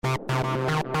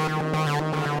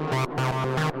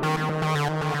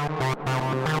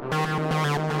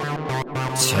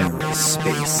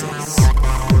TerraSpaces.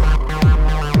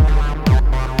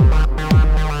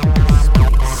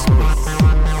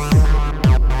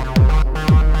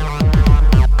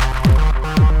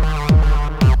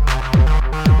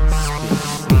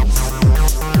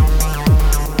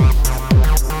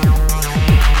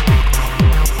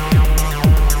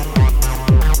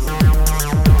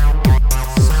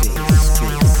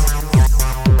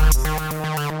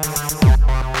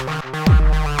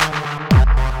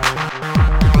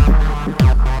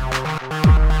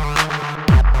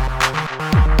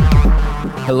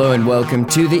 Hello and welcome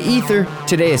to The Ether.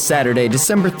 Today is Saturday,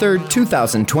 December 3rd,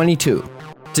 2022.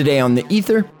 Today on The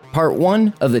Ether, part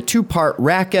 1 of the two-part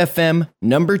RAC FM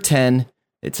number 10.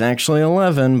 It's actually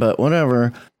 11, but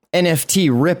whatever. NFT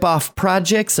rip-off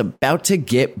projects about to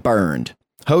get burned.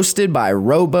 Hosted by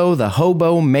Robo the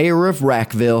Hobo, mayor of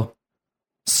Rackville.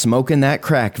 Smoking that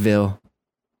Crackville.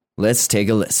 Let's take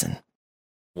a listen.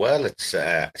 Well, it's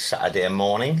Saturday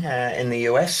morning in the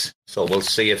US, so we'll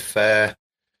see if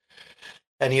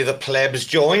any of the plebs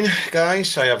join,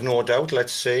 guys. I have no doubt.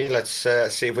 Let's see. Let's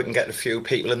see if we can get a few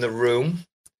people in the room.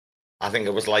 I think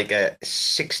it was like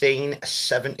 16,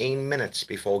 17 minutes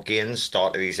before Gaines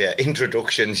started his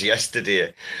introductions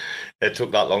yesterday. It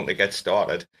took that long to get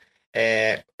started.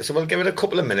 So we'll give it a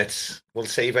couple of minutes. We'll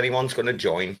see if anyone's going to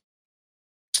join.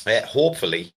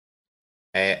 Hopefully,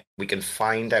 we can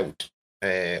find out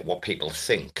what people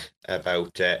think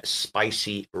about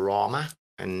Spicy Rama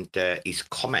and his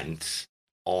comments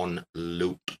on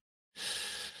Loop.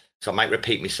 So I might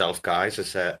repeat myself, guys,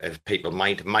 as people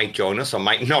might join us or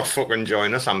might not fucking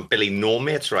join us. I'm Billy No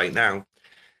Mates right now.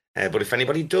 But if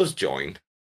anybody does join,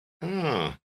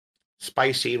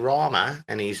 Spicy Rama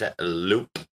and his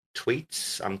Loop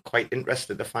tweets, I'm quite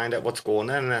interested to find out what's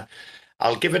going on.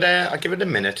 I'll give it a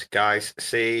minute, guys.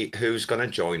 See who's going to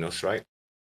join us, right?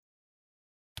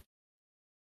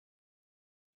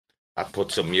 I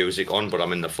put some music on, but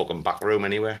I'm in the fucking back room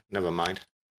anyway. Never mind.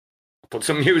 I'll put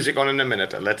some music on in a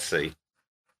minute and let's see.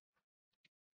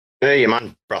 Hey,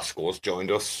 man. Brasco's joined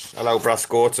us. Hello,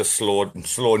 Brasco. It's a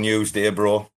slow news day,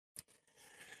 bro.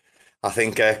 I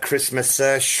think Christmas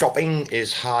shopping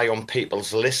is high on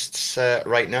people's lists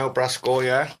right now, Brasco,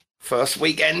 yeah? First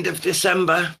weekend of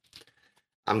December.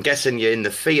 I'm guessing you're in the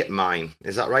Fiat mine.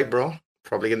 Is that right, bro?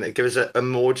 Probably going to give us an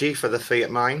emoji for the Fiat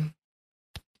mine.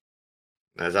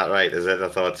 Is that right? Is it? I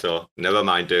thought so. Never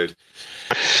mind, dude.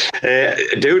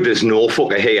 Dude, there's no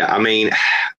fucker here. I mean,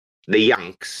 the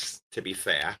Yanks, to be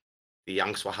fair, the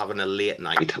Yanks were having a late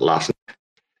night last night.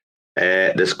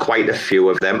 There's quite a few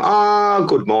of them.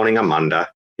 Good morning, Amanda.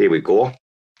 Here we go.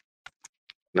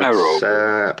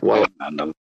 Hello. Well,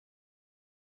 Amanda.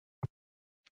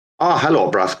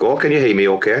 Hello, Brasco. Can you hear me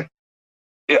okay?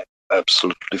 Yeah,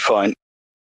 absolutely fine.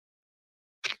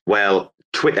 Well,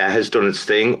 Twitter has done its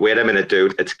thing. Wait a minute,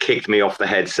 dude. It's kicked me off the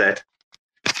headset.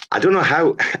 I don't know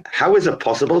how is it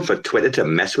possible for Twitter to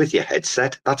mess with your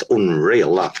headset? That's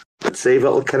unreal, that. Let's see if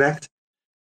it'll connect.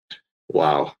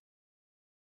 Wow.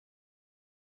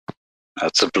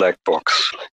 That's a black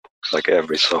box, like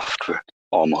every software,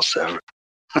 almost every.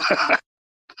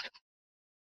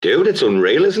 Dude, it's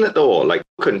unreal, isn't it, though? Like,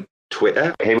 can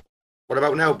Twitter... What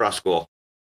about now, Brasco?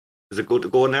 Is it good to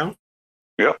go now?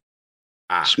 Yeah.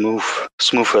 Smooth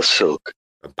as silk.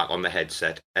 Back on the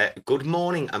headset. Good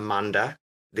morning, Amanda.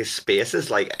 This space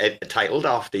is like titled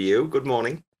after you. Good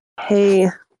morning. Hey,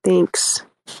 thanks.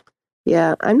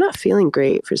 Yeah, I'm not feeling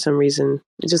great for some reason.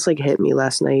 It just hit me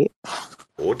last night.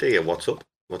 Oh dear, what's up?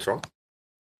 What's wrong?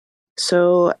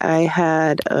 So I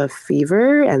had a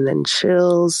fever and then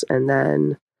chills and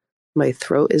then my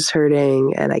throat is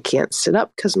hurting and I can't sit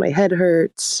up because my head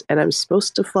hurts and I'm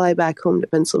supposed to fly back home to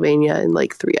Pennsylvania in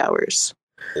 3 hours.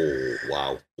 Oh,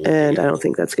 wow. And I don't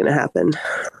think that's going to happen.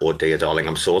 Oh, dear, darling.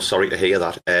 I'm so sorry to hear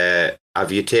that.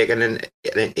 Have you taken an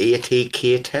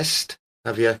ATK test?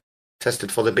 Have you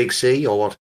tested for the big C or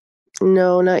what?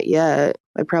 No, not yet.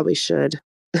 I probably should.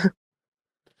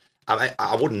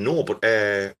 I wouldn't know, but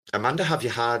Amanda, have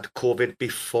you had COVID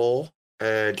before?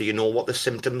 Do you know what the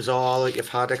symptoms are that you've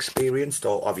had experienced,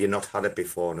 or have you not had it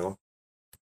before, no?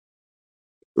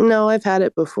 No, I've had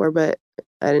it before, but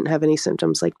I didn't have any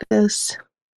symptoms like this.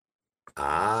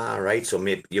 Right. So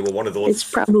maybe you were one of those... It's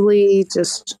probably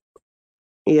just...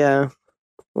 Yeah,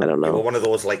 I don't know. You were one of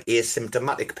those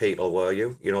asymptomatic people, were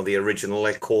you? You know, the original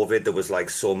COVID, there was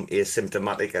some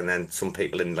asymptomatic and then some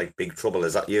people in big trouble.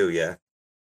 Is that you, yeah?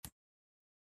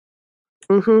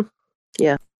 Mm-hmm.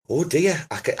 Yeah. Oh dear,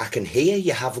 I can hear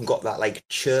you haven't got that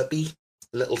chirpy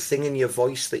little thing in your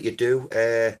voice that you do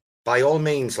by all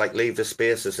means, like leave the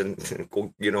spaces and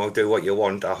go, do what you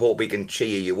want. I hope we can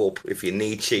cheer you up if you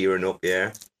need cheering up.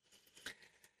 Yeah.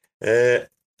 I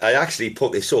actually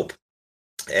put this up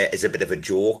as a bit of a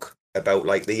joke about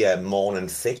like the morning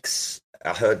fix.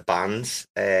 I heard bands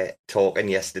talking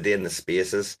yesterday in the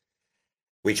spaces,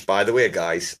 which, by the way,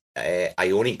 guys, I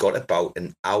only got about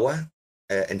an hour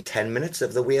and 10 minutes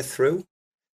of the way through.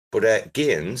 But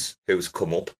Gaines, who's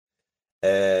come up,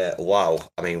 wow,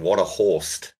 I mean, what a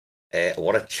host.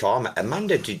 What a charm.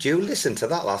 Amanda, did you listen to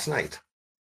that last night?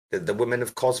 The Women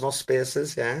of Cosmos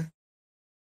Spaces, yeah?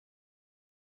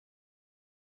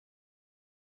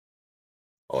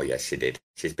 Oh, yes, she did.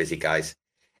 She's busy, guys.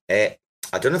 I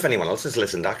don't know if anyone else has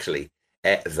listened, actually.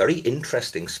 Very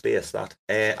interesting space, that.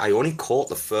 I only caught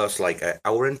the first, like,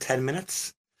 hour and 10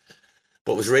 minutes.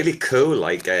 But it was really cool,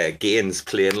 like, Gaines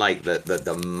playing, like,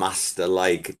 the master,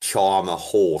 like, charmer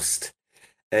host.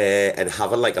 And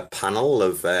having like a panel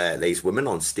of these women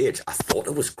on stage. I thought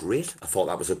it was great. I thought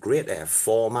that was a great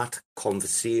format,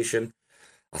 conversation.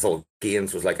 I thought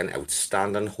Gaines was like an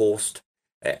outstanding host.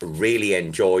 Really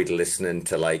enjoyed listening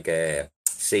to like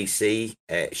CC.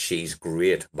 She's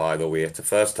great, by the way. It's the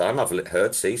first time I've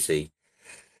heard CC.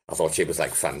 I thought she was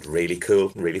like really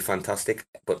cool, really fantastic.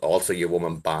 But also your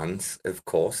woman bands, of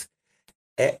course.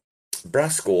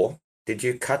 Brasco, did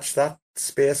you catch that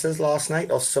Spaces last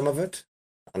night or some of it?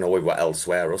 I know we were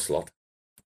elsewhere, us lot.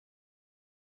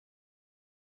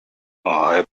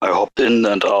 I hopped in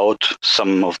and out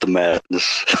some of the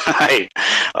madness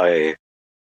I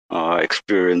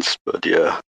experienced, but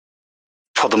yeah,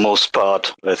 for the most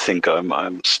part, I think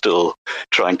I'm still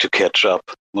trying to catch up.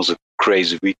 It was a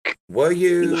crazy week. Were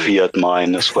you in the fiat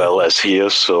mine as well as here?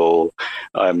 So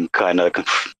I'm kind of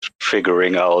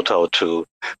figuring out how to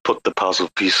put the puzzle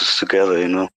pieces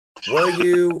together. Were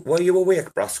you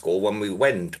awake, Brasco, when we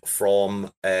went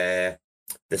from the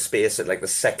space at like the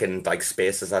second like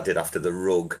spaces I did after the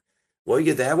rug? Were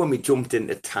you there when we jumped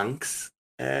into tanks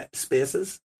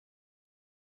spaces?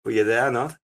 Were you there or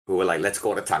not? We were like, let's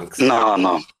go to tanks.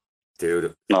 No.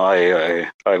 Dude. No,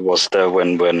 I was there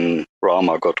when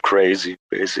Rama got crazy,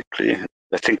 basically.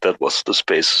 I think that was the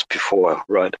spaces before,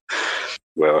 right?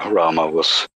 Where Rama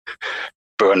was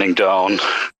burning down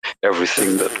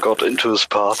everything that got into his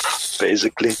path,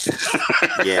 basically.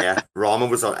 Yeah, Rama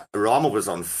was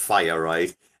on fire,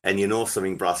 right? And you know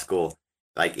something, Brasco?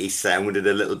 Like he sounded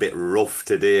a little bit rough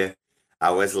today. I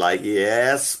was like,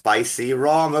 yeah, spicy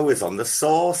Rama was on the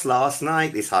sauce last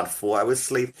night. He's had 4 hours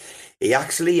sleep. He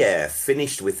actually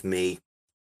finished with me.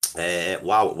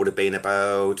 Wow, it would have been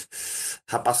about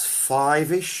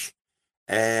 5:30-ish.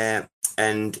 And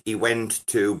he went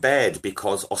to bed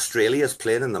because Australia's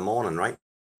playing in the morning, right?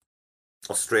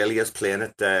 Australia's playing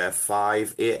at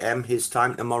 5 a.m. his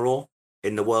time tomorrow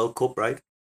in the World Cup, right?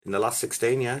 In the last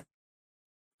 16, yeah?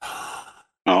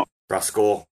 Oh.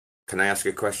 Brasco, can I ask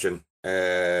you a question?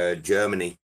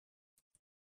 Germany.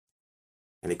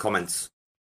 Any comments?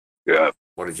 Yeah.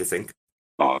 What did you think?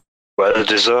 Oh, well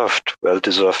deserved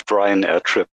Ryanair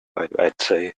trip, I'd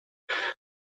say.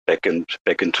 Back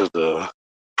into the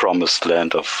promised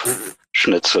land of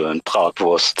schnitzel and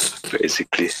bratwurst,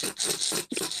 basically.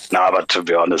 Nah, but to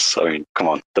be honest, I mean, come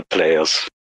on, the players.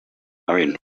 I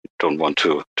mean, don't want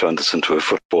to turn this into a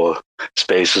football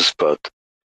spaces, but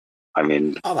I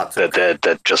mean,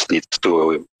 that just needs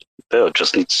to. There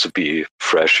just needs to be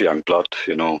fresh young blood.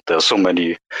 There are so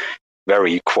many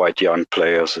very quite young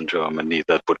players in Germany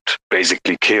that would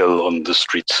basically kill on the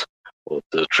streets or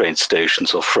the train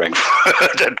stations of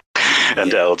Frankfurt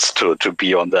and else to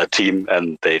be on that team,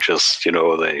 and they just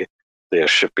they are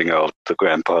shipping out the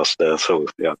grandpas there. So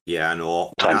yeah, I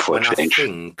know. Time for a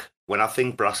change. When I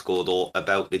think Brasco though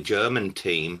about the German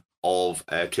team of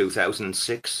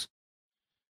 2006.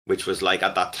 Which was like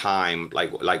at that time,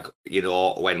 like when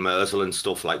Merzel and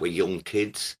stuff like were young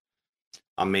kids.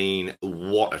 I mean,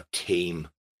 what a team!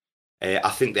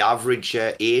 I think the average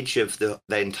age of the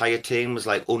entire team was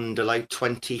like under like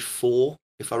 24,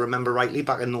 if I remember rightly,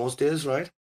 back in those days, right?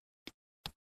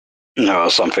 No,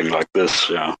 something like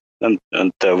this, yeah. And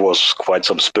there was quite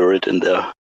some spirit in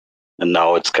there, and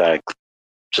now it's kind of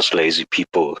just lazy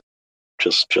people,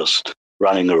 just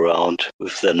running around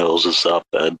with their noses up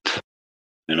and.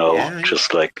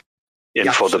 Just like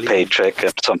for the paycheck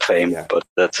and some fame, but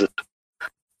that's it.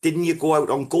 Didn't you go out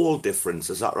on goal difference?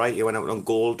 Is that right? You went out on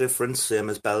goal difference, same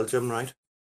as Belgium, right?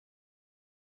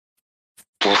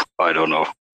 I don't know.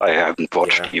 I haven't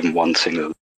watched even one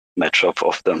single matchup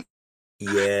of them.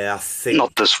 Yeah, I think...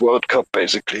 Not this World Cup,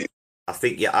 basically. I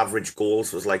think your average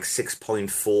goals was like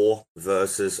 6.4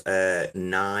 versus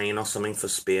 9 or something for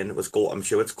Spain. It was goal. I'm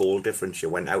sure it's goal difference you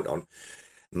went out on.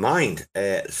 Mind,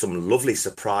 some lovely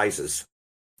surprises.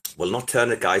 We'll not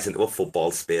turn it, guys, into a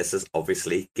football spaces.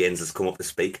 Obviously, Gaines has come up to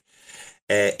speak.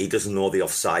 He doesn't know the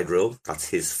offside rule. That's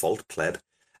his fault, pleb.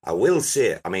 I will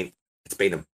say, I mean, it's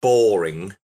been a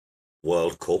boring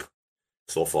World Cup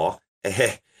so far.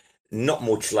 Not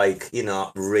much like,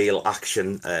 real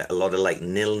action. A lot of like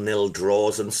 0-0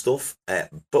 draws and stuff.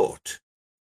 But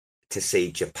to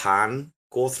see Japan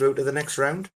go through to the next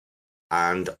round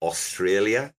and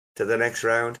Australia to the next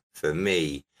round, for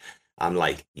me, I'm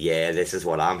like, yeah, this is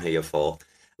what I'm here for.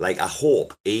 Like, I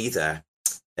hope either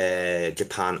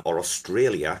Japan or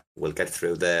Australia will get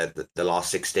through the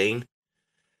last 16.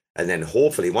 And then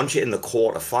hopefully, once you're in the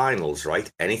quarterfinals, right,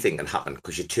 anything can happen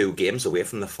because you're 2 games away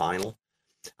from the final.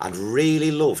 I'd really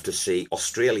love to see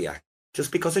Australia,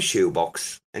 just because of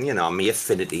Shoebox and, my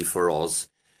affinity for Oz.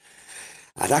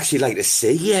 I'd actually like to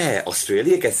see,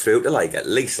 Australia get through to like at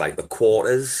least like the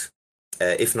quarters,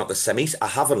 if not the semis. I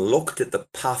haven't looked at the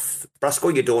path.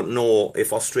 Brasco, you don't know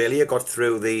if Australia got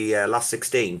through the last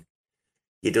 16.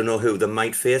 You don't know who they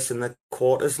might face in the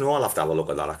quarters? No, I'll have to have a look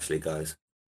at that actually, guys.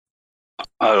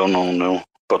 I don't know, no.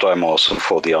 But I'm also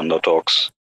for the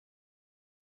underdogs.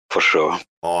 For sure.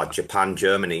 Oh, Japan,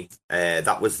 Germany.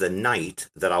 That was the night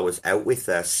that I was out with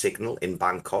Signal in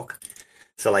Bangkok.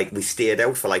 So, like, we stayed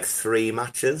out for like 3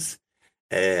 matches.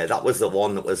 That was the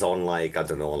one that was on like, I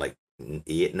don't know, like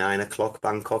 8, 9 o'clock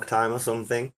Bangkok time or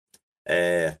something.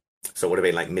 So it would have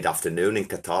been like mid-afternoon in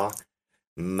Qatar.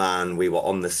 Man, we were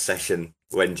on the session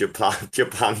when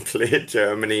Japan played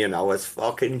Germany, and I was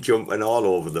fucking jumping all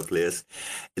over the place.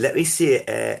 Let me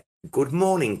say, good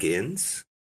morning, Gaines.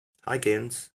 Hi,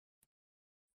 Gaines.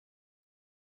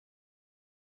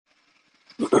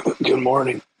 Good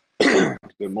morning.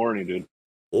 Good morning, dude.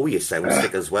 Oh, you sound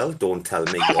sick as well. Don't tell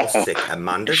me you're sick.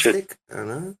 Amanda's sick. I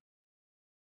know.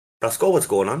 Brasco, what's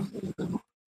going on?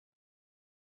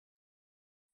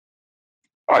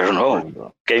 I don't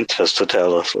know. Gaines has to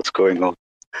tell us what's going on.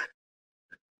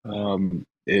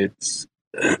 It's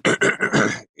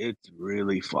it's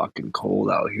really fucking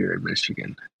cold out here in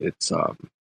Michigan. It's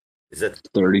Is it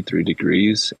 33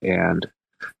 degrees and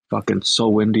fucking so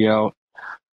windy out.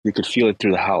 You could feel it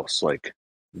through the house, like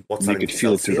what's you that in could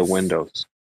feel it through the Celsius? windows.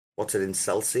 What's it in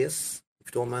Celsius, if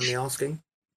you don't mind me asking?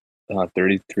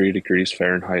 33 degrees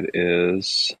Fahrenheit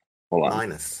is, hold on.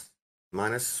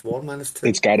 Minus 1, -2.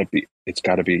 It's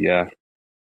gotta be, yeah. Let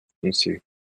me see.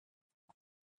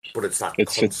 But it's that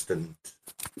constant.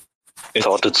 I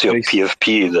thought it's your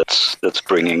PFP that's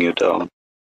bringing you down.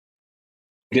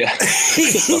 Yeah. Get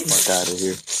the fuck out of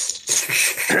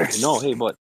here. No, hey,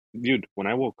 but dude, when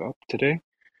I woke up today,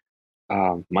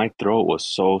 my throat was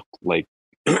so like,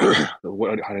 how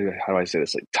do I say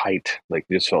this? Like tight, like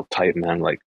just felt tight, man.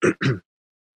 Like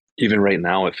even right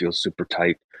now, it feels super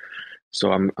tight.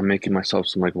 So I'm making myself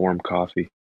some like warm coffee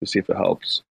to see if it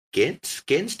helps.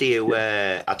 Gaines, do you?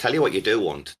 I'll tell you what you do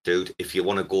want, dude. If you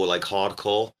want to go like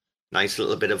hardcore, nice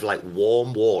little bit of like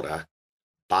warm water,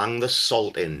 bang the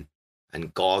salt in,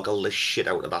 and gargle the shit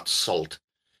out of that salt.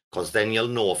 Because then you'll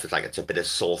know if it's a bit of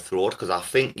sore throat. Because I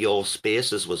think your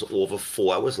spaces was over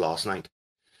 4 hours last night.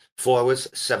 4 hours,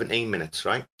 17 minutes,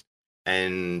 right?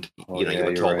 And you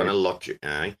were talking right. A lot,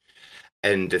 right?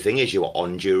 And the thing is, you were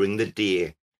on during the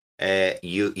day.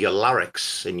 Your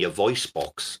larynx and your voice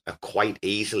box are quite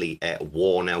easily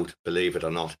worn out, believe it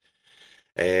or not.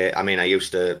 I mean, I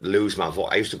used to lose my voice.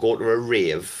 I used to go to a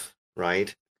rave,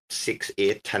 right? 6,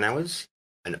 8, 10 hours,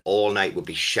 and all night would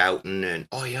be shouting and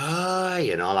oi,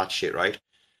 and all that shit, right?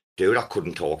 Dude, I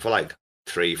couldn't talk for like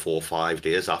 3, 4, 5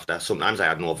 days after. Sometimes I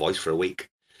had no voice for a week.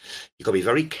 You got to be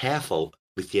very careful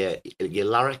with your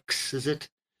larynx, is it?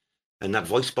 And that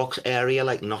voice box area,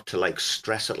 like not to like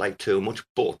stress it like too much.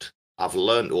 But I've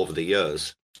learned over the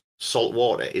years, salt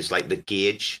water is like the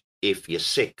gauge if you're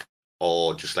sick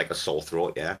or just like a sore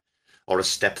throat, yeah, or a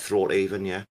step throat even,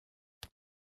 yeah.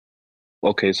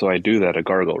 Okay, so I do that, a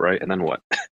gargle, right? And then what?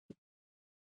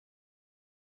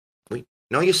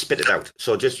 No, you spit it out.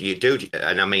 So just you do,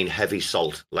 and I mean heavy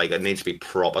salt. Like it needs to be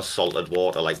proper salted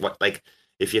water. Like what? Like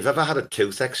if you've ever had a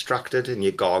tooth extracted and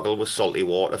you gargle with salty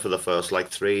water for the first like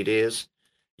 3 days,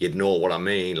 you'd know what I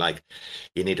mean. Like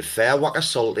you need a fair whack of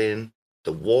salt in.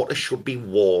 The water should be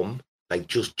warm, like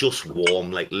just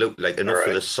warm, like look like enough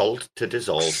for the salt to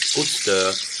dissolve. Good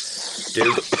stir.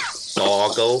 Do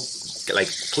gargle. Like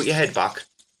put your head back.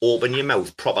 Open your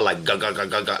mouth proper, like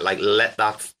like let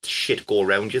that shit go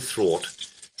around your throat.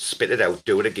 Spit it out.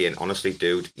 Do it again. Honestly,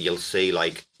 dude, you'll see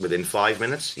like within 5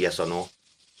 minutes. Yes or no?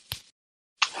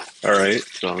 All right.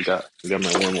 So I got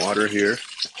my warm water here.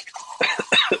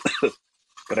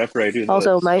 But after I do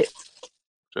also this,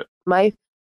 my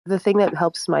the thing that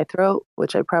helps my throat,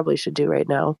 which I probably should do right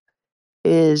now,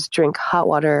 is drink hot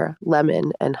water,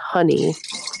 lemon, and honey.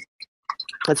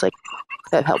 That's like,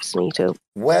 that helps me too.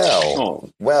 Well,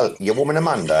 your woman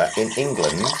Amanda, in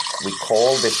England, we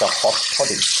call this a hot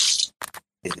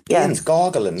toddy. Ian's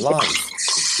gargling live.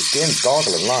 It's Ian's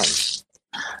gargling live.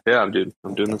 Yeah, dude.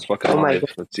 I'm doing this fucking live.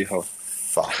 Let's see how.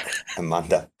 Fuck,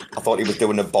 Amanda. I thought he was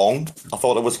doing a bong. I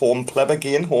thought it was home pleb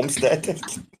again, homestead.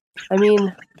 I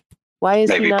mean, why is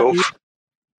Maybe he not? both.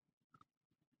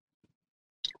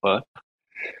 What?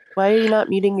 Why are you not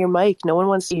muting your mic? No one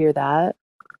wants to hear that.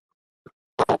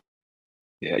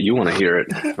 Yeah, you want to hear it,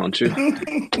 don't you?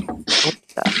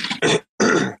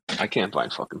 I can't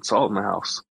find fucking salt in my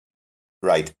house.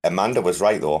 Right, Amanda was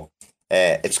right though.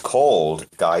 It's called,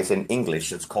 guys, in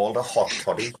English, it's called a hot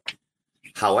toddy.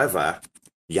 However,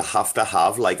 you have to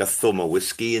have like a thumb of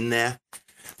whiskey in there.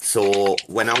 So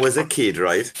when I was a kid,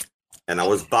 right, and I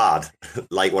was bad,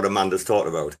 like what Amanda's talking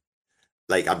about,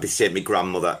 like I'd be saying to my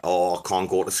grandmother, oh, I can't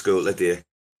go to school today.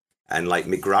 And like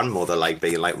my grandmother, like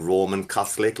being like Roman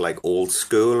Catholic, like old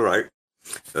school, right,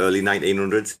 early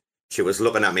 1900s, she was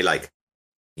looking at me like,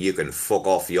 you can fuck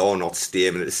off, you're not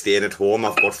staying at home,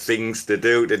 I've got things to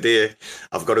do today,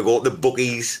 I've got to go to the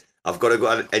bookies, I've got to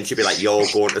go, and she'd be like, you're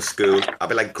going to school. I'd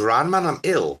be like, grandma, I'm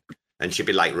ill. And she'd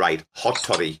be like, right, hot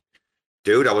toddy.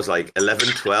 Dude, I was like 11,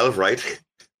 12, right?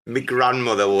 My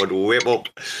grandmother would whip up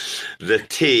the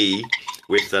tea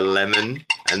with the lemon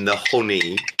and the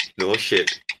honey. No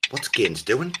shit. What's Gaines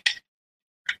doing?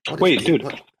 Wait,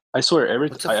 dude, I swear,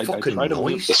 what's a fucking I try to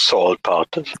noise? The salt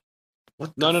part.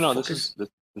 What? No.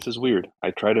 This is weird.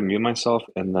 I try to mute myself,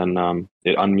 and then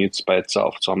it unmutes by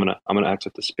itself. So I'm gonna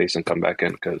exit the space and come back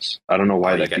in because I don't know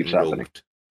why that keeps happening.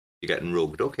 You're getting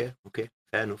rugged. Okay,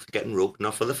 fair enough. You're getting rugged.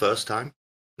 Not for the first time.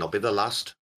 Not be the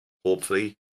last.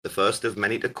 Hopefully, the first of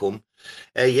many to come.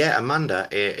 Yeah, Amanda.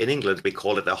 In England, we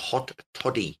call it a hot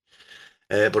toddy,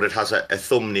 but it has a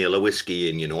thumbnail of whiskey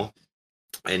in, you know.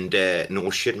 And no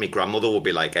shit, my grandmother would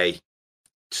be like, "Hey,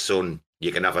 son,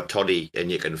 you can have a toddy and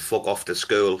you can fuck off to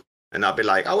school." And I'd be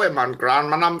like, "Oh, wait, man,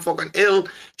 grandma, I'm fucking ill."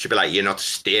 She'd be like, "You're not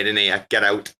staying in here, get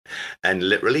out." And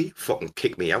literally fucking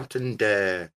kick me out and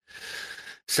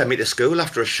send me to school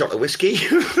after a shot of whiskey.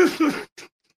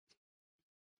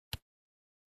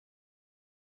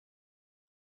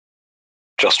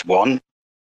 Just one,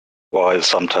 or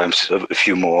sometimes a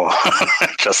few more,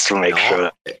 just to make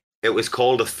sure. It was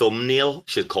called a thumbnail.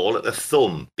 She'd call it a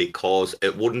thumb because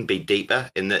it wouldn't be deeper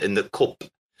in the cup.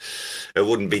 It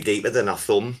wouldn't be deeper than a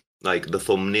thumb, like the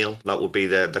thumbnail. That would be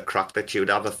the crack that you'd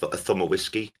have, a thumb of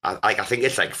whiskey. I think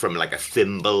it's like from like a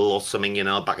thimble or something, you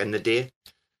know, back in the day.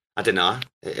 I don't know.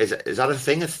 Is that a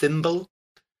thing, a thimble?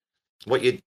 What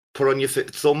you put on your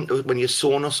thumb when you're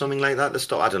sewing or something like that to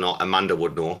stop? I don't know. Amanda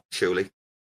would know, surely.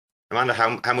 Amanda,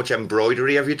 how much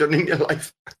embroidery have you done in your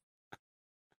life?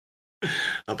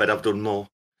 I bet I've done more.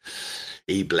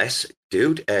 Bless.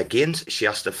 Dude, Gaines, she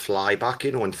has to fly back,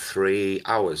 you know, in 3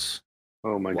 hours.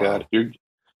 Oh my God. You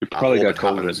probably got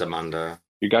COVID. Amanda.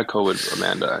 You got COVID,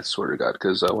 Amanda, I swear to God.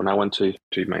 Because when I went to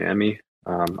Miami,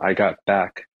 I got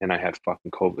back and I had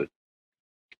fucking COVID.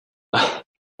 I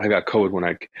got COVID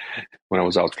when I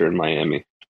was out there in Miami.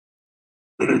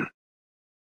 I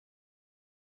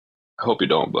hope you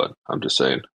don't, but I'm just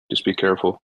saying, just be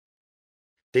careful.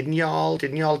 Didn't y'all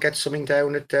get something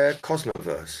down at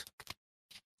Cosmoverse?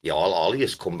 Y'all all of you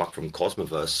come back from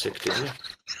Cosmoverse sick, didn't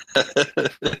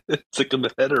you? Sick in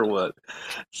the head or what?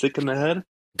 Sick in the head?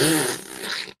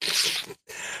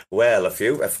 Well,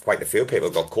 quite a few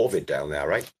people got COVID down there,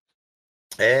 right?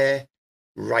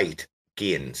 Right,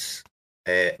 Gaines.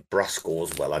 Brasco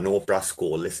as well. I know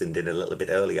Brasco listened in a little bit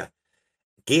earlier.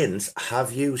 Gaines,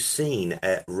 have you seen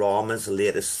Rama's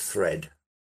latest thread?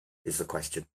 Is the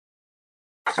question.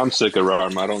 I'm sick of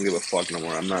Rama. I don't give a fuck no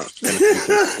more. I'm not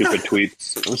stupid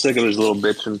tweets. I'm sick of his little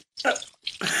bitching.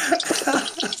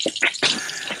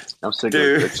 I'm sick of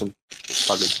his bitching.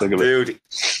 Fucking sick of it. Dude,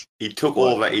 he took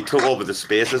over the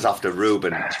spaces after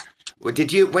Ruben. When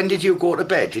did you go to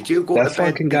bed? Did you go to bed? That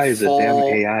fucking guy is a damn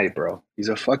AI, bro. He's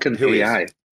a fucking AI.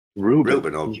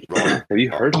 Ruben. Have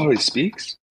you heard how he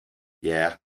speaks?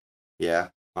 Yeah.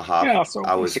 I have. Yeah, so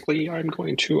basically I'm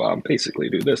going to basically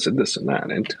do this and this and that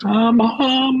and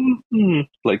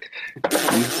like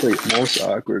he's like most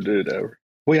awkward dude ever.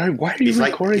 Wait, why are you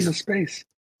recording the space?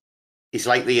 He's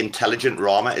like the intelligent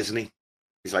Rama, isn't he?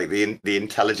 He's like the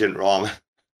intelligent Rama.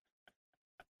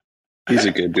 He's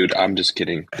a good dude. I'm just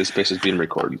kidding. This space is being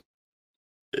recorded.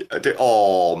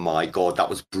 Oh my God, that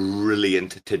was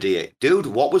brilliant today. Dude,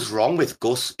 what was wrong with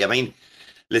Gus? I mean,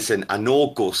 Listen, I know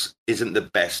Gus isn't the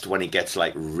best when he gets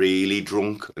like really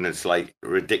drunk and it's like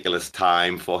ridiculous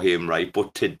time for him, right?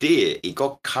 But today he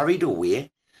got carried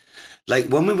away. Like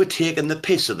when we were taking the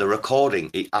piss of the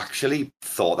recording, he actually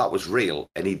thought that was real,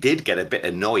 and he did get a bit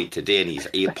annoyed today, and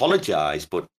he apologized.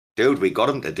 But dude, we got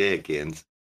him today, Gaines.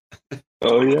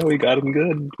 Oh yeah, we got him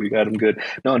good. We got him good.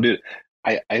 No, dude,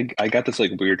 I got this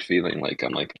like weird feeling. Like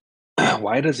I'm like,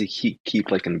 why does he keep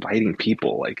like inviting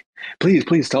people? Like,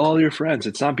 please tell all your friends.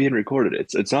 It's not being recorded.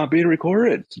 It's not being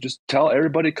recorded. So just tell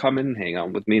everybody come in and hang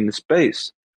out with me in the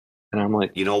space. And I'm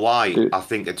like, You know why? dude, I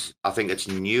think it's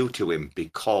new to him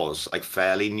because like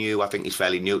fairly new. I think he's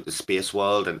fairly new to the space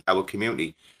world and our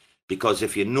community. Because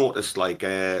if you noticed, like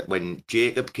when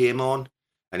Jacob came on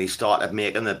and he started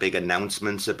making the big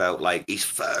announcements about like his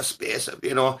first space,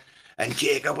 and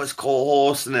Jacob was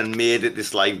co-hosting and made it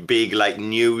this like big like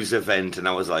news event, and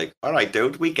I was like, all right,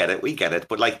 dude, we get it, we get it.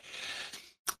 But like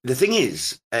the thing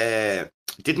is,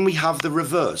 didn't we have the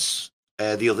reverse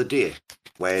the other day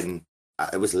when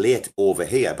it was late over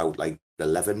here, about like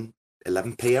 11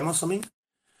 p.m. or something?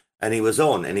 And he was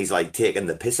on and he's like taking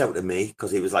the piss out of me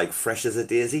because he was like fresh as a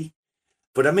daisy.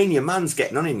 But I mean, your man's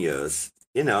getting on in years,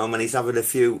 when he's having a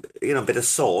few, bit of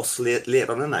sauce late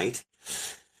on the night.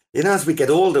 As we get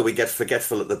older, we get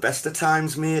forgetful at the best of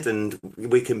times, mate, and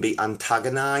we can be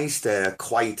antagonized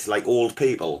quite like old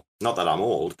people. Not that I'm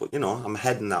old, but, I'm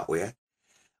heading that way.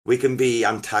 We can be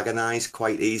antagonized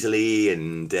quite easily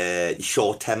and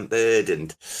short-tempered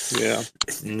and yeah.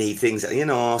 need things,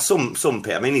 some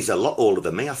people. I mean, he's a lot older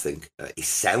than me, I think.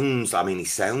 He's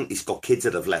got kids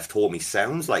that have left home. He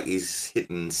sounds like he's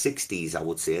hitting 60s, I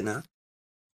would say now.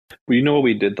 Well, you know what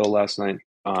we did though last night?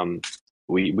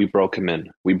 We broke him in.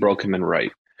 We broke him in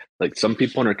right. Like some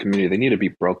people in our community, they need to be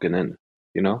broken in.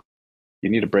 You know, you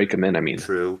need to break them in. I mean,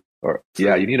 True. or True.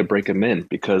 yeah, you need to break them in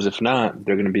because if not,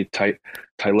 they're going to be tight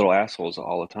little assholes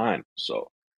all the time. So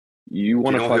you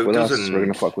want to fuck with us, we're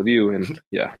going to fuck with you, and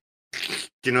yeah.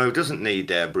 Do you know who doesn't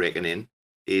need breaking in?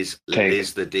 Is Tank.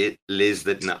 Liz the date? Liz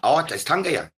the no, oh, it's Tank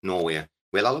here. No way.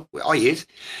 Well, he is.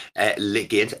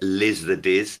 Again, Liz the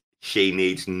Diz. She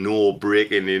needs no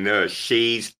breaking in her.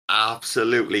 She's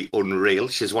absolutely unreal.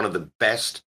 She's one of the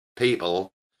best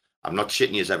people. I'm not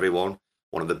shitting you, everyone.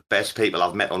 One of the best people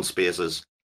I've met on Spaces.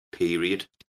 Period.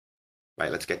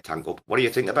 Right, let's get Tank up. What do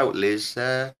you think about Liz,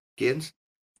 Gaines?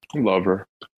 I love her.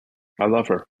 I love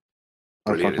her.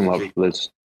 Brilliant, I fucking love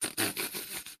Liz.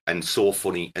 And so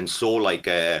funny and so like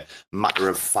matter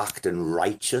of fact and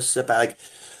righteous about like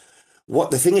what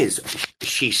the thing is.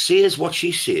 She says what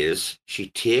she says. She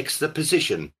takes the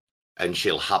position, and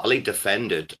she'll happily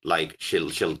defend it. Like she'll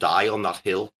die on that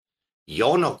hill.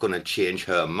 You're not going to change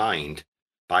her mind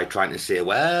by trying to say,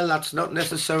 well, that's not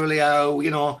necessarily how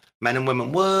men and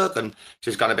women work. And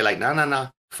she's going to be like, no,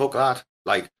 fuck that.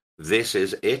 Like this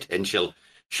is it, and she'll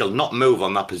not move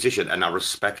on that position, and I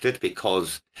respect it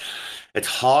because it's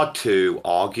hard to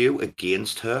argue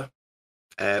against her.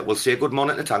 We'll say good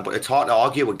morning to Tank, but it's hard to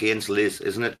argue against Liz,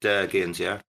 isn't it, Gaines?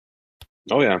 Yeah.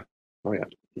 Oh yeah.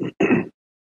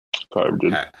 Sorry,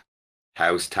 dude.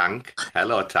 How's Tank?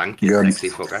 Hello, Tank. You sexy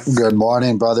fucker. Good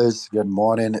morning, brothers. Good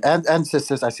morning, and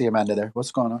sisters. I see Amanda there.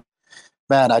 What's going on?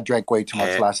 Man, I drank way too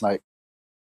much last night.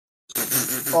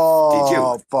 Oh, did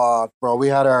you? Fuck, bro. We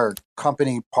had our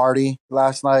company party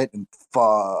last night, and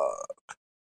fuck.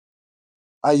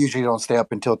 I usually don't stay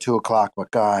up until 2:00,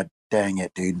 but god dang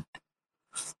it, dude.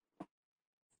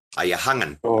 Are you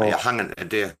hanging? Are you hanging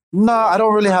today? No, I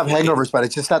don't really have hangovers, but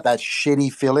it's just that shitty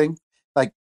feeling,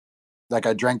 like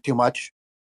I drank too much.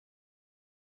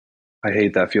 I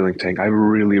hate that feeling, Tank. I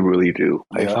really, really do.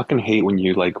 Yeah. I fucking hate when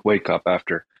you like wake up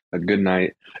after a good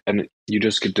night and you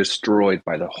just get destroyed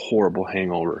by the horrible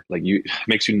hangover. Like it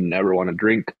makes you never want to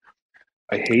drink.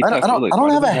 I hate that feeling. I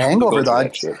don't have a hangover though.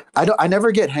 I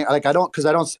never get I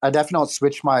definitely don't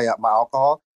switch my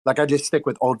alcohol. Like I just stick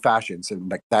with old fashions and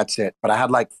like that's it. But I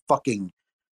had like fucking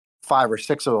 5 or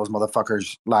 6 of those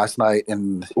motherfuckers last night,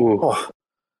 and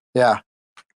yeah,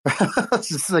 it's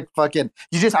just like fucking.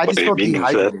 I just feel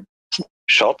dehydrated.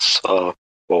 Shots, or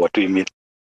what do you mean?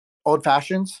 Old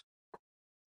fashions.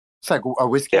 It's like a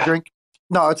whiskey drink.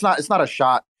 No, it's not. It's not a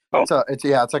shot. Oh.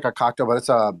 It's like a cocktail, but it's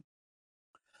a.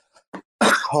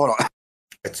 Hold on.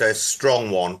 It's a strong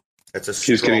one. It's a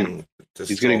He's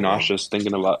getting nauseous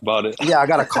thinking about it. Yeah, I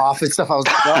got a cough and stuff. I was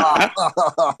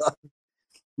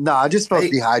no, I just felt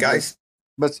dehydrated. Guys,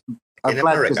 but I'm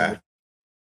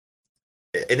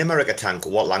in America, Tank,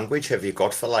 what language have you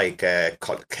got for like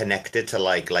connected to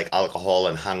like alcohol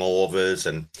and hangovers?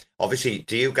 And obviously,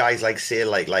 do you guys like say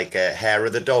like hair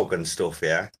of the dog and stuff?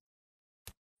 Yeah.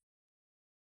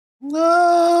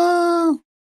 No.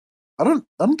 I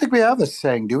don't think we have a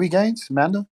saying, do we, Gaines,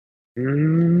 Amanda?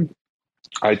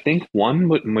 I think one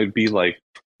might be like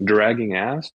dragging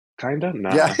ass, kinda.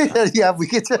 Nah. Yeah, yeah, we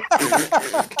get to.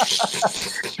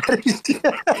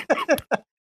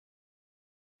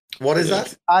 What is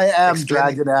that? I am Explain.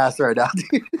 dragging ass right now.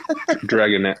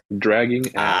 Dragging ass.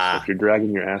 Ah. If you're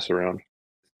dragging your ass around.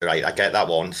 Right, I get that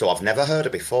one. So I've never heard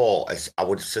it before. I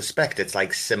would suspect it's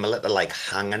like similar to like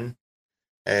hanging,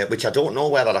 which I don't know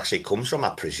where that actually comes from. I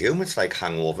presume it's like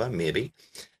hangover, maybe.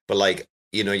 But like,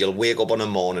 you know, you'll wake up in the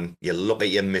morning, you look at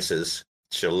your missus,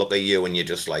 she'll look at you and you're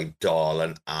just like,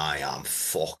 darling, I am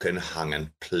fucking hanging.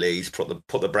 Please put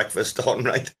the breakfast on,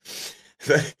 right?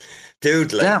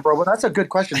 Dude, like, Damn, bro, well, that's a good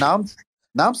question. Now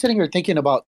I'm sitting here thinking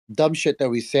about dumb shit that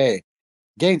we say.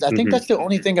 Gaines, I think that's the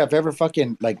only thing I've ever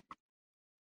fucking like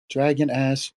dragging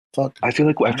ass. Fuck. I feel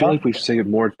like we say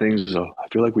more things though. I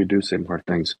feel like we do say more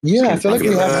things. Yeah, I feel like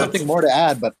we have something more to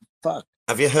add, but fuck.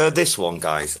 have you heard this one,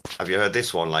 guys? Have you heard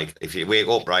this one? Like, if you wake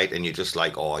up, right, and you're just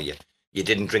like, oh, you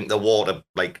didn't drink the water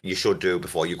like you should do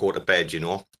before you go to bed, you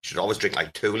know? You should always drink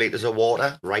like 2 liters of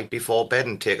water right before bed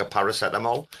and take a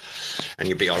paracetamol, and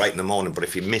you'll be all right in the morning. But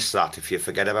if you miss that, if you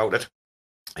forget about it,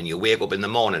 and you wake up in the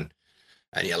morning,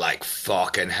 and you're like,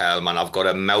 fucking hell, man, I've got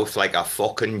a mouth like a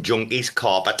fucking junkie's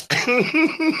carpet. Have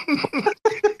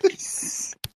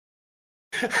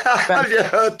you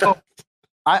heard that?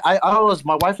 I always,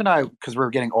 my wife and I, because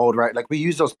we're getting old, right? Like we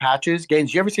use those patches.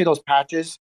 Gaines, you ever see those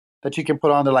patches that you can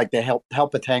put on to like they help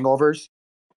with hangovers?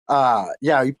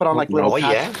 Yeah, you put on like little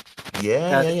patches.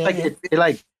 Yeah. It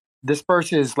like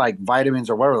disperses like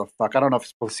vitamins or whatever the fuck. I don't know if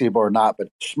it's placebo or not, but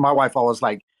my wife always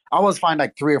like, I always find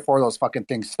like 3 or 4 of those fucking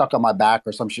things stuck on my back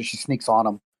or some shit. She sneaks on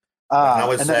them. When I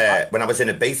was in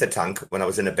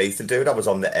Ibiza, dude, I was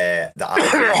on the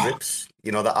IV drips.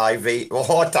 You know, the IV.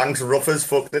 Oh, Tank's rough as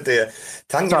fuck today.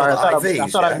 Tank, sorry, you know, I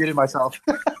thought I muted myself.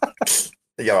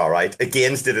 You're all right.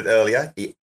 Gaines did it earlier. Yeah,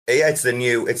 it's the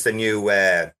new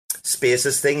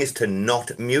Spaces thing is to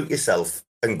not mute yourself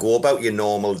and go about your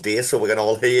normal day, so we can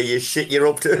all hear you shit you're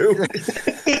up to.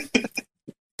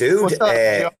 Dude, what's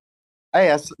up,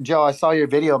 hey, Joe, I saw your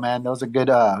video, man. That was a good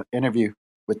interview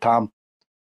with Tom.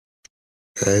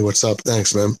 Hey, what's up?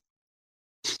 Thanks, man.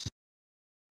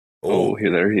 Oh,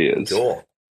 there he is.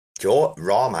 Joe,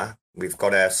 Rama. We've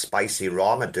got a spicy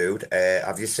Rama, dude.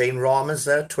 Have you seen Rama's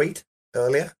tweet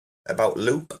earlier about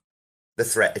Loop? The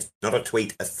thread. It's not a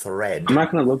tweet, a thread. I'm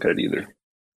not going to look at it either.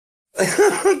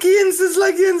 Gaines is.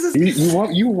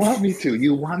 You want me to.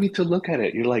 You want me to look at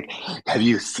it. You're like, have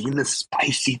you seen the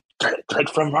spicy thread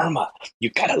from Rama? You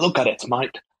gotta look at it,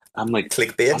 smart. I'm like,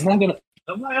 clickbait. I'm not gonna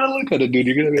look at it, dude.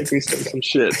 You're gonna make me say some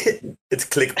shit. It's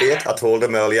clickbait. I told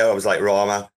him earlier. I was like,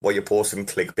 Rama, what you posting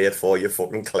clickbait for? You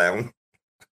fucking clown.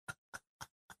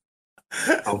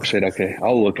 Oh shit. Okay,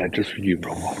 I'll look at it just for you,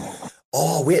 bro.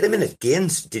 Oh, wait a minute,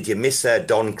 Gaines. Did you miss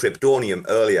Don Kryptonium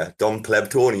earlier? Don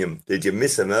Plebtonium. Did you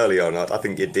miss him earlier or not? I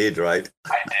think you did, right?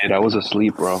 I did. I was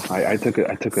asleep, bro. I took a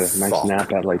nice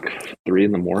nap at like 3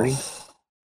 a.m.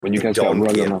 when you guys got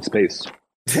running on space.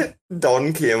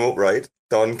 Don came up, right?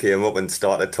 Don came up and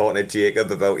started talking to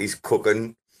Jacob about his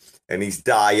cooking and his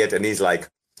diet, and he's like,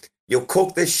 you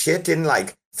cook this shit in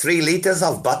like 3 liters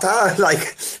of butter?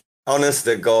 Like, honest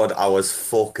to God, I was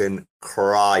fucking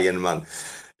crying, man.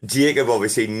 Jacob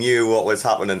obviously knew what was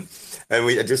happening, and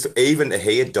we just, even to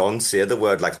hear Don say the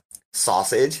word like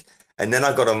sausage, and then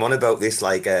I got him on about this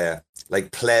like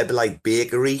pleb like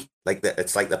bakery, like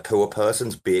it's like the poor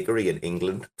person's bakery in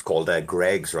England. It's called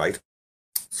Greg's, right?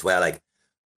 It's where like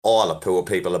all the poor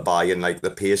people are buying like the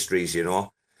pastries, you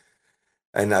know.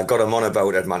 And I got him on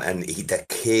about it, man, and the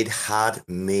kid had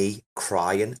me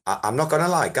crying. I'm not gonna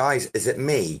lie, guys. Is it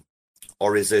me,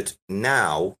 or is it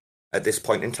now at this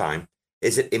point in time?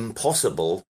 Is it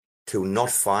impossible to not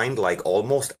find like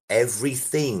almost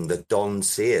everything that Don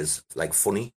says like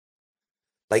funny?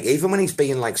 Like even when he's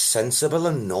being like sensible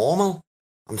and normal,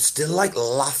 I'm still like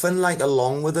laughing like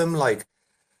along with him. Like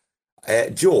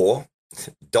Joe,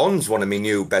 Don's one of my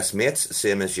new best mates,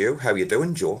 same as you. How you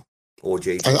doing, Joe? OG.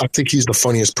 I think he's the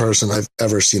funniest person I've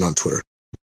ever seen on Twitter.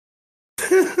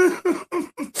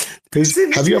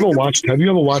 Have you ever watched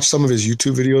some of his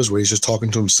YouTube videos where he's just talking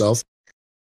to himself?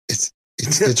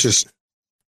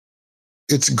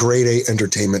 It's grade A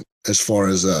entertainment as far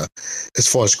as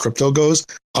crypto goes.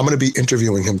 I'm going to be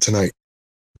interviewing him tonight.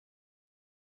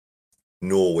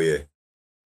 No way.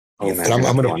 Oh, man, and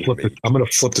I'm going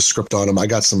to flip the script on him. I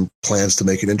got some plans to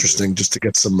make it interesting, just to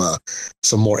get some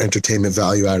more entertainment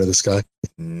value out of this guy.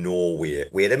 No way.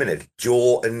 Wait a minute.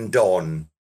 Joe and Don,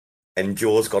 and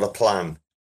Joe's got a plan.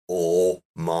 Oh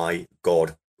my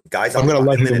God, guys! I'm going to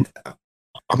let him.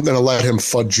 I'm gonna let him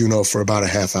FUD Juno for about a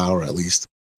half hour at least.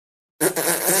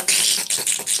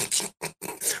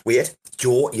 Wait,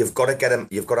 Joe, you've got to get him.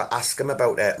 You've got to ask him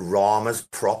about Rama's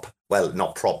prop. Well,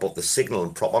 not prop, but the signal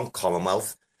and prop on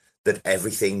Commonwealth. That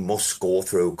everything must go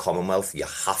through Commonwealth. You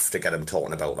have to get him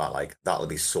talking about that. Like that'll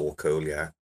be so cool. Yeah.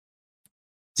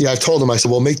 Yeah, I told him. I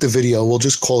said, "We'll make the video. We'll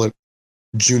just call it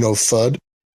Juno FUD,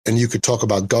 and you could talk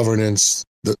about governance,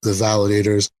 the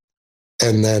validators,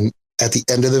 and then at the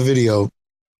end of the video,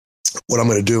 what I'm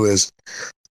going to do is,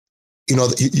 you know,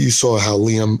 you saw how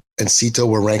Liam and Sito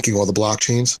were ranking all the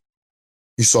blockchains.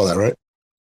 You saw that, right?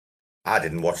 I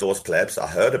didn't watch those plebs. I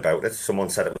heard about it.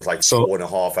 Someone said it was like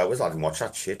 4.5 hours. I didn't watch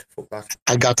that shit. Fuck that.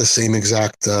 I got the same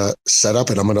exact setup,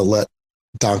 and I'm going to let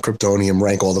Don Kryptonium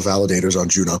rank all the validators on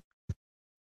Juno.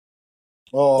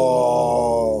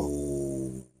 Oh,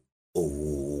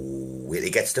 wait, he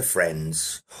gets to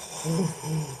friends.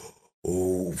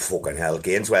 Oh, fucking hell.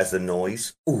 Gaines, where's the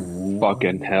noise? Ooh.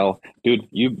 Fucking hell. Dude,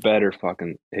 you better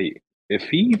fucking... Hey, if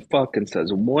he fucking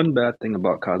says one bad thing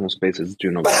about Cosmos Spaces,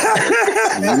 Juno, you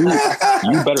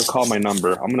better call my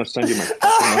number. I'm going to send you my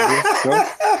fucking number, bro,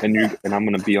 and I'm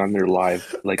going to be on there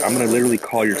live. Like, I'm going to literally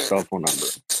call your cell phone number.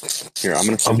 Here, I'm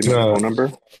going to send you my phone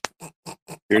number.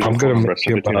 Here's my phone number.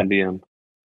 Send it to you in a DM.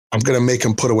 I'm going to make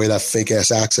him put away that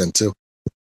fake-ass accent, too.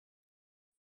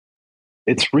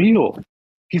 It's real.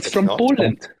 He's from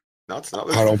Poland. No, it's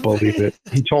not. I don't believe it.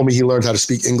 He told me he learned how to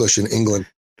speak English in England.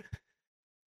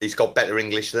 He's got better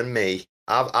English than me.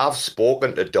 I've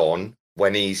spoken to Don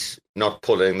when he's not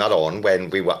putting that on, when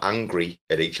we were angry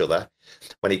at each other,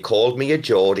 when he called me a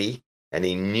Geordie and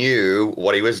he knew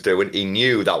what he was doing. He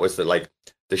knew that was the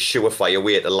surefire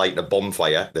way to light a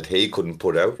bonfire that he couldn't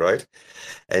put out, right?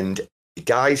 And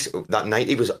guys, that night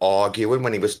he was arguing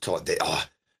when he was talking.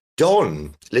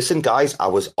 Don, listen, guys, I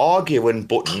was arguing,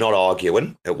 but not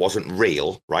arguing. It wasn't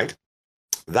real, right?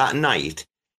 That night,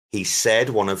 he said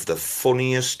one of the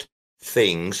funniest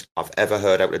things I've ever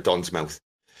heard out of Don's mouth.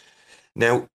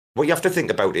 Now, what you have to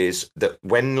think about is that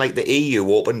when, like, the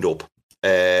EU opened up,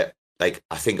 I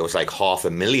think it was like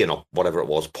 500,000 or whatever it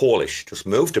was, Polish, just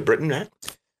moved to Britain, right?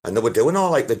 And they were doing all,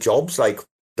 like, the jobs, like,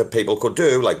 that people could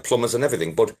do, like plumbers and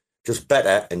everything, but just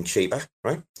better and cheaper,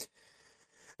 right?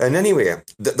 And anyway,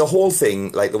 the whole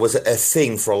thing, like there was a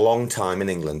thing for a long time in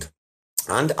England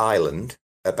and Ireland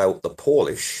about the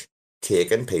Polish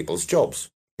taking people's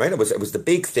jobs, right? It was the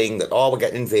big thing that, we're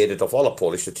getting invaded of all the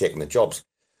Polish are taking the jobs.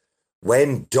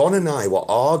 When Don and I were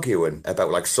arguing about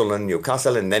like Sunderland,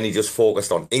 Newcastle, and then he just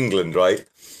focused on England, right?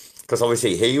 Because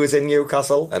obviously he was in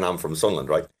Newcastle and I'm from Sunderland,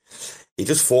 right? He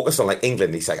just focused on like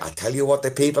England. He's like, I tell you what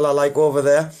the people are like over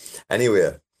there.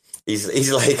 Anyway,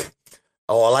 he's like,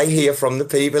 all I hear from the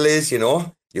people is,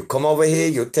 you come over here,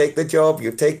 you take the job.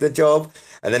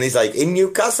 And then he's like, in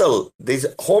Newcastle, these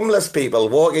homeless people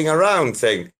walking around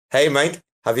saying, hey, mate,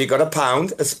 have you got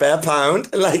a spare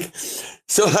pound? Like,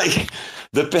 so like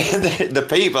the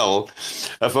people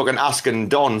are fucking asking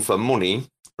Don for money,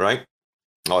 right?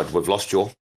 Oh, we've lost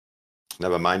Joe.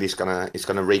 Never mind, he's gonna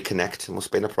reconnect. It must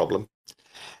have been a problem.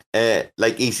 They're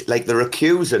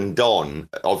accusing Don,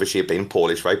 obviously of being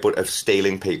Polish, right, but of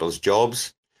stealing people's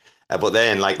jobs. But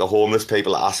then, like, the homeless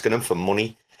people are asking him for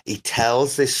money. He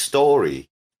tells this story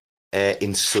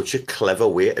in such a clever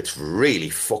way. It's really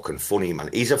fucking funny, man.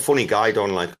 He's a funny guy,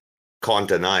 Don, like, can't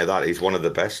deny that. He's one of the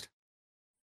best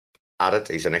at it.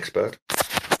 He's an expert.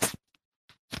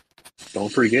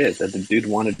 Don't forget that the dude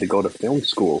wanted to go to film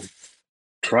school.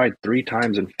 Tried 3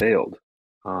 times and failed.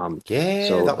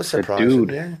 So that was surprising.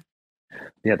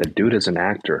 The dude is an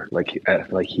actor. Like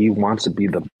he wants to be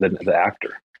the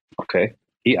actor. Okay,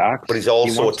 he acts, but he's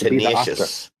also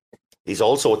tenacious. He's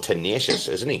also tenacious,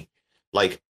 isn't he?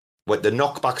 Like with the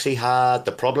knockbacks he had,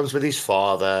 the problems with his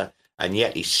father, and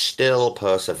yet he still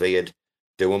persevered,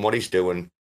 doing what he's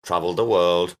doing, traveled the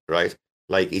world, right?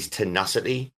 Like his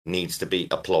tenacity needs to be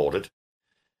applauded.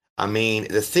 I mean,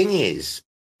 the thing is,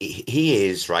 he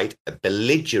is right a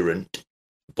belligerent,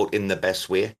 but in the best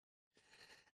way.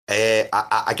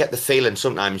 I get the feeling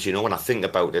sometimes, when I think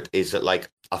about it, is that like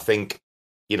I think,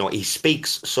 he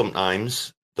speaks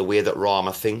sometimes the way that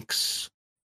Rama thinks,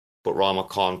 but Rama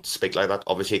can't speak like that,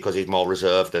 obviously, because he's more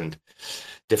reserved and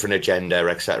different agenda,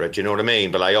 etc. Do you know what I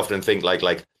mean? But I often think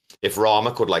like if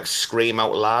Rama could like scream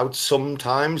out loud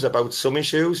sometimes about some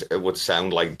issues, it would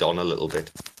sound like Don a little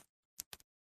bit.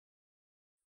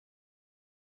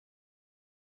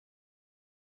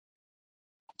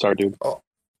 Sorry, dude.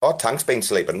 Oh, Tank's been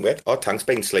sleeping. Tank's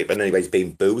been sleeping. Anyway, he's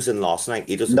been boozing last night.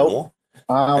 He doesn't know.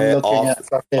 I'm looking at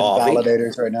fucking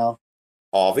validators right now.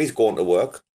 Harvey's going to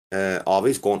work.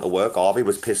 Harvey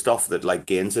was pissed off that like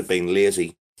Gaines had been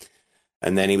lazy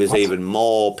And then he was even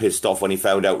more pissed off when he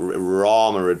found out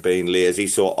Rama had been lazy.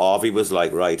 So Harvey was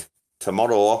like, right,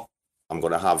 tomorrow I'm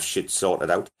going to have shit sorted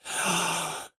out.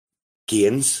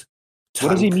 Gains.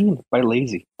 What does he mean by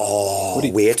lazy? Oh, What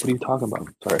are you talking about?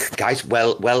 Sorry. Guys,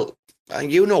 well,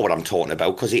 you know what I'm talking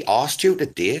about because he asked you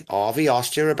today. Harvey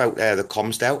asked you about the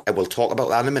comms now, and we'll talk about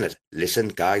that in a minute. Listen,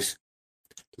 guys,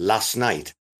 last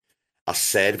night I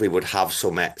said we would have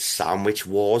some sandwich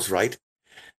wars, right?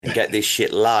 And get this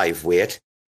shit live. Wait.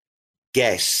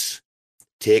 Guess.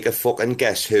 Take a fucking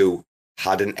guess who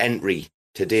had an entry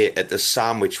today at the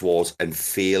sandwich wars and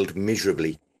failed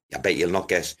miserably. I bet you'll not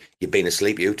guess. You've been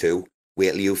asleep, you two.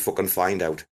 Wait till you fucking find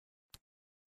out.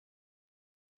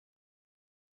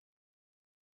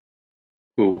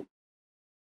 Who?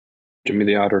 Jimmy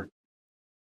the Otter.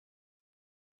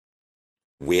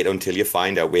 Wait until you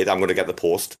find out. Wait, I'm going to get the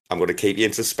post. I'm going to keep you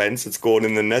in suspense. It's going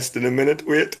in the nest in a minute.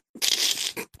 Wait.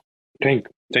 Tank,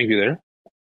 you there?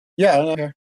 Yeah, I'm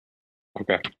here.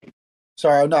 Okay.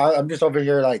 Sorry, no, I'm just over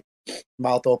here like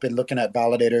mouth open, looking at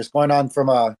validators. Going on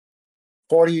from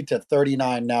 40 to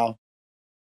 39 now.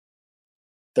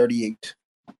 38.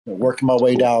 Working my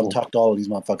way down. Cool. Talk to all of these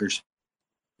motherfuckers.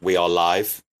 We are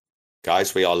live.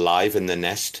 Guys, we are live in the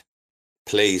nest.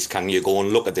 Please, can you go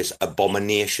and look at this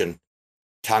abomination?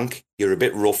 Tank, you're a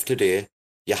bit rough today.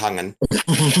 You're hanging.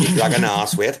 You're dragging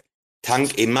ass, wait.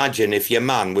 Tank, imagine if your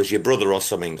man was your brother or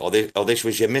something, or this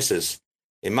was your missus.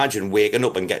 Imagine waking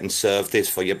up and getting served this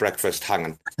for your breakfast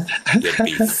hanging. You'd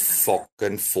be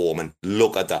fucking foaming.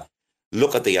 Look at that.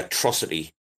 Look at the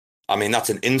atrocity. I mean, that's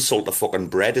an insult to fucking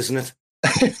bread, isn't it?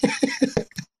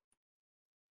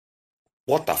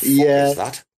 What the fuck is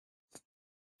that?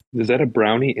 Is that a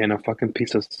brownie and a fucking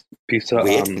piece of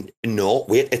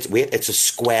Wait, it's a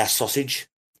square sausage.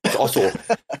 It's also,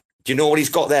 do you know what he's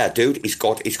got there, dude? He's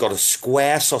got a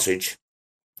square sausage,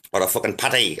 or a fucking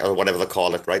patty, or whatever they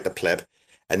call it, right? The pleb.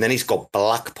 And then he's got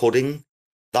black pudding.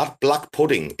 That black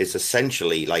pudding is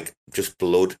essentially like just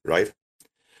blood, right?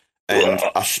 And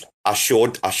I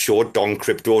showed Don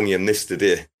Kryptonian this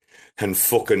today, and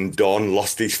fucking Don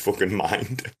lost his fucking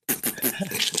mind.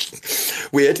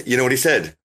 Weird, you know what he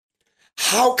said?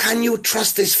 How can you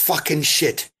trust this fucking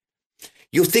shit?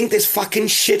 You think this fucking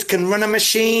shit can run a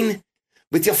machine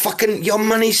with your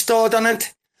money stored on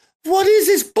it? What is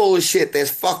this bullshit?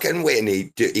 This fucking way.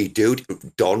 And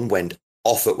Don went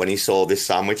off it when he saw this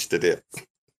sandwich today.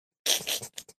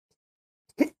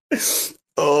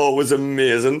 Oh, it was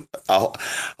amazing. I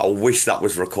wish that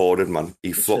was recorded, man.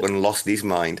 He fucking lost his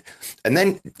mind. And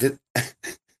then,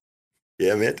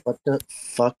 yeah, mate. What the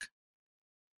fuck?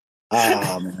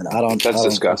 Ah, man, I don't. That's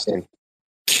disgusting.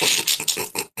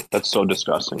 That's so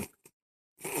disgusting.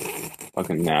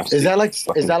 Fucking nasty. Is that like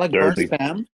burnt dirty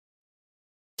spam?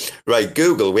 Right,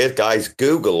 Google. Wait, guys.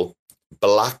 Google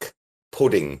black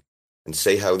pudding and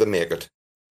see how they make it.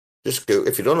 Just go.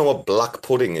 If you don't know what black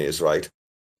pudding is, right?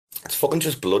 It's fucking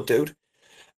just blood, dude.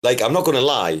 Like, I'm not gonna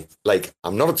lie. Like,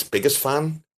 I'm not its biggest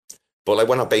fan, but like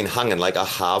when I've been hanging, like I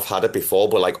have had it before,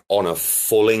 but like on a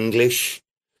full English.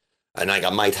 And like I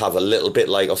might have a little bit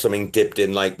like or something dipped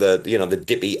in like the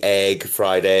dippy egg,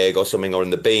 fried egg or something, or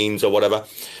in the beans or whatever.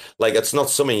 Like it's not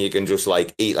something you can just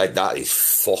like eat like that. Is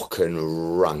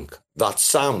fucking rank. That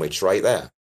sandwich right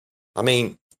there. I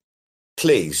mean,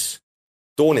 please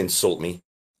don't insult me.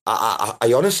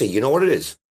 I honestly, you know what it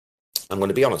is? I'm going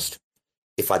to be honest.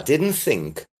 If I didn't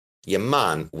think your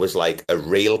man was like a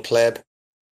real pleb,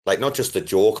 like not just the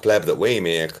joke pleb that we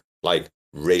make, like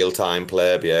real time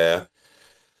pleb, yeah.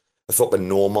 A fucking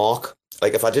no mark.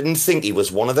 Like if I didn't think he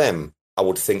was one of them, I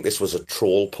would think this was a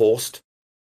troll post.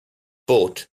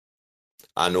 But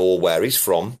I know where he's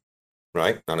from,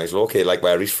 right? And he's located like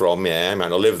where he's from. Yeah, I might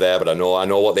not live there, but I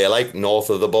know what they're like north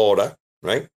of the border,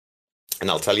 right? And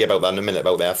I'll tell you about that in a minute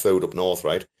about their food up north,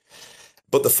 right?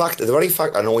 But the very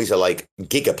fact I know he's a like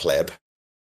giga pleb,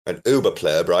 an uber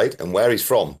pleb, right? And where he's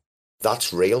from,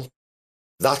 that's real.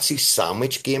 That's his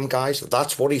sandwich game, guys.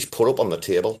 That's what he's put up on the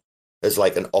table. As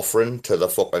like an offering to the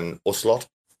fucking us lot,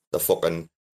 the fucking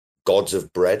gods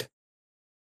of bread.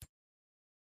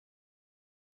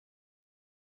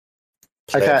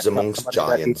 Plebs amongst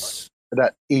giants.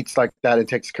 That eats like that and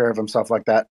takes care of himself like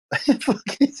that. Like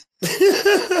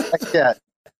that.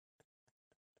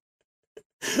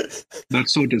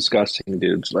 That's so disgusting,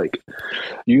 dudes. Like,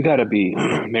 you gotta be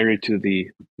married to the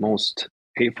most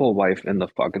hateful wife in the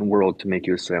fucking world to make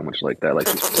you a sandwich like that. Like,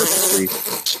 he's purposely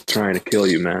trying to kill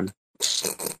you, man.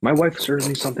 My wife serves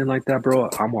me something like that, bro.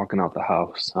 I'm walking out the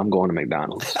house. I'm going to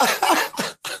McDonald's.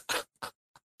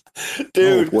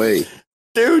 Dude, no way.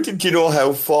 Dude, do you know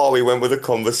how far we went with the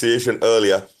conversation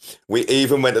earlier? we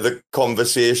even went to the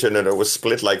conversation and it was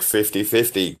split like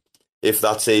 50-50 if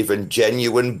that's even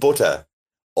genuine butter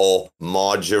or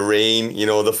margarine, you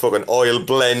know, the fucking oil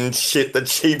blend shit, the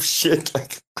cheap shit.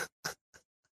 Like,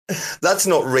 that's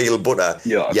not real butter.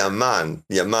 Yeah. Your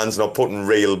man's not putting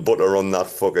real butter on that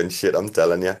fucking shit, I'm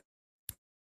telling you.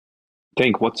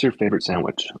 Tank, what's your favorite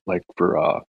sandwich? Like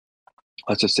for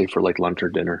let's just say for like lunch or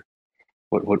dinner.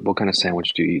 What kind of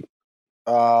sandwich do you eat?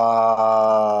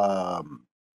 I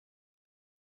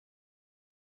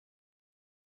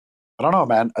don't know,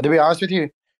 man. To be honest with you,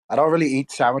 I don't really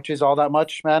eat sandwiches all that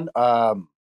much, man.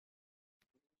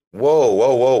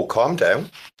 Whoa, calm down.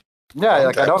 Yeah, Calm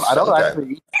like down, I don't settle down.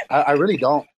 actually eat. I really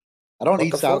don't. I don't What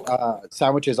eat the fuck?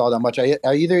 sandwiches all that much. I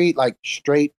either eat like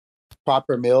straight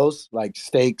proper meals, like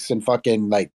steaks and fucking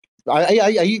like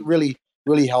I eat really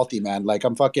healthy, man. Like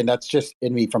I'm fucking. That's just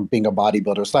in me from being a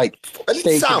bodybuilder. It's like A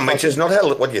steak and sandwich is fucking. not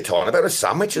healthy. What are you talking about? A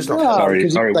sandwich is not No, healthy.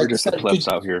 because Sorry, we're like just the plebs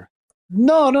out here.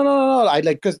 no. I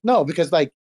like because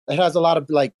like it has a lot of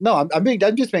like no.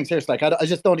 I'm just being serious. Like I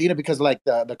just don't eat it because of, like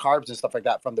the carbs and stuff like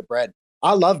that from the bread.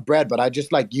 I love bread, but I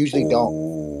just like usually don't.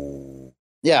 Ooh.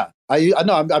 Yeah, I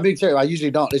know. I'm being serious. I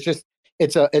usually don't. It's just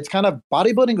it's kind of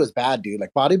bodybuilding was bad, dude.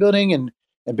 Like bodybuilding and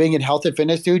being in health and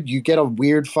fitness, dude. You get a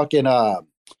weird fucking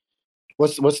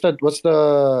what's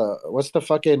the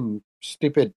fucking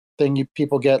stupid thing you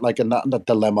people get like a not a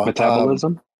dilemma.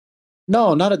 Metabolism?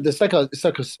 No, not a. It's like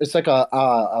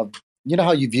a you know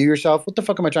how you view yourself. What the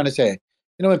fuck am I trying to say?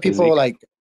 You know when people Physique? like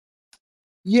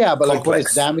yeah, but like what is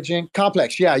Complex. damaging?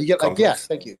 Complex. Yeah, you get like yes, Complex.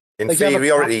 thank you. Like you have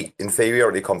a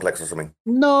Inferiority complex or something.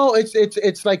 no,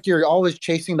 it's like you're always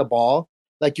chasing the ball.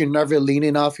 Like you're never lean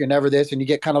enough. You're never this, and you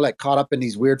get kind of like caught up in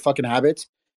these weird fucking habits.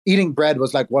 Eating bread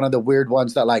was like one of the weird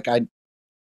ones that like I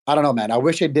don't know, man. I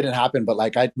wish it didn't happen, but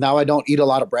like I don't eat a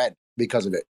lot of bread because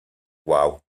of it.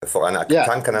 Wow. Yeah,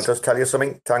 Tan, can I just tell you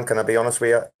something? Tan, can I be honest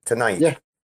with you? Tonight, yeah.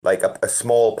 like a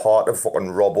small part of fucking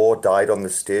Robbo died on the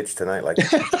stage tonight. Like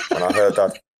when I heard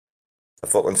that, a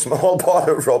fucking small part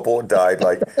of Robbo died.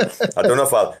 Like I don't know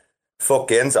if I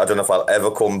don't know if I'll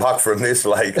ever come back from this.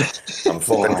 Like I'm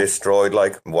fucking destroyed.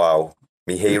 Like wow,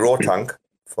 me hero Tank,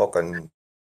 fucking.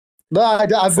 No, I'm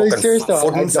being Fucking serious though. I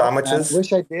footing don't, man. sandwiches. I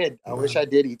wish I did. I wish I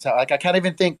did eat. Like I can't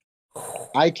even think.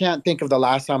 I can't think of the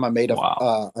last time I made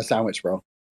Wow. a sandwich, bro.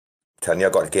 Telling you,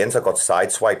 I got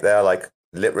sideswiped there. Like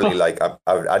literally, like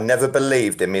I never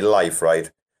believed in my life, right,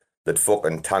 that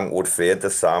fucking Tank would fade the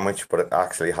sandwich, but it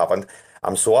actually happened.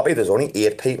 I'm so happy there's only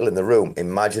 8 people in the room.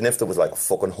 Imagine if there was like a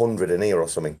fucking 100 in here or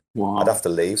something. Wow. I'd have to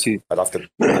leave. See, I'd have to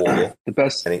go away. the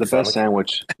best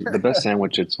sandwich, the best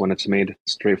sandwich, it's when it's made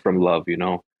straight from love, you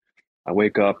know. I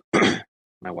wake up,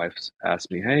 my wife asks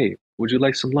me, "Hey, would you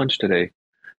like some lunch today?"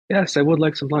 Yes, I would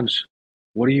like some lunch.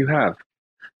 What do you have?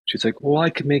 She's like, "Well, I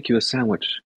could make you a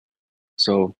sandwich."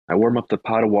 So I warm up the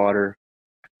pot of water,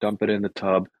 dump it in the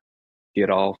tub, get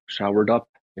all showered up,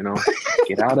 you know,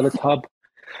 get out of the tub,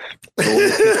 go in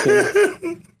the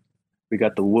kitchen. We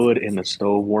got the wood in the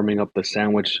stove warming up the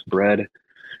sandwich bread.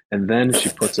 And then she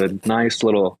puts a nice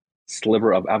little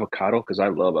sliver of avocado, because I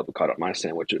love avocado on my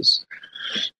sandwiches.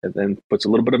 And then puts a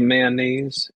little bit of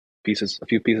mayonnaise, a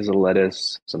few pieces of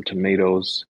lettuce, some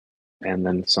tomatoes, and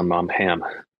then some ham.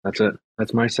 That's it.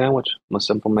 That's my sandwich. I'm a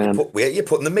simple man. You're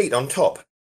putting the meat on top.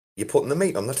 You're putting the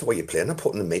meat on the top. What are you playing? I'm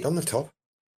putting the meat on the top.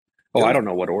 Oh, I don't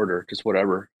know what order. Just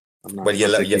whatever. Well,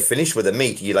 you finish with the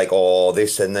meat. You're like, oh,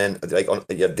 this, and then like on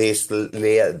this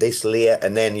layer,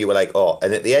 and then you were like, oh,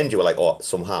 and at the end you were like, oh,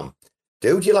 some ham,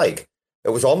 dude. It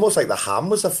was almost like the ham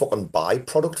was a fucking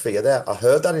byproduct for you there. I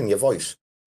heard that in your voice.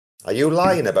 Are you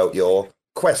lying about your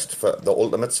quest for the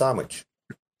ultimate sandwich?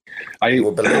 You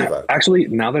a believer? Actually,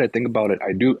 now that I think about it,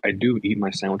 I do eat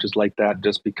my sandwiches like that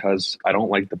just because I don't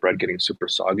like the bread getting super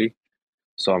soggy.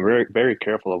 So I'm very, very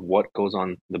careful of what goes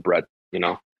on the bread, you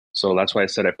know. So that's why I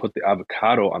said I put the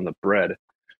avocado on the bread,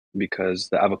 because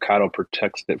the avocado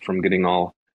protects it from getting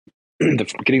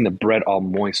getting the bread all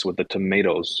moist with the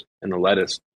tomatoes and the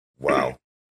lettuce. Wow,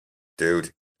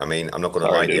 dude. I mean, I'm not gonna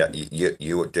lie to you.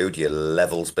 You, dude, you're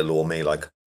levels below me. Like,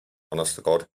 honest to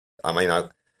God. I mean, I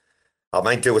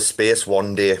might do a space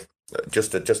one day,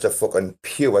 just a fucking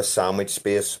pure sandwich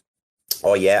space.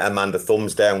 Oh yeah, Amanda,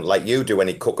 thumbs down, like you do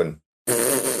any cooking.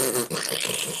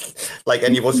 Like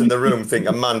any of us in the room think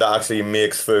Amanda actually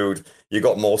makes food. You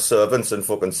got more servants than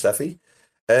fucking Seffi.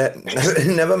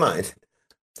 Never mind.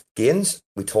 Gaines,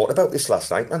 we talked about this last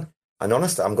night, man. And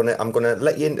honestly, I'm gonna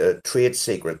let you into a trade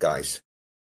secret, guys.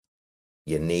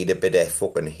 You need a bit of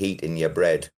fucking heat in your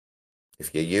bread.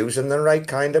 If you're using the right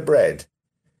kind of bread,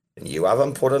 and you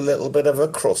haven't put a little bit of a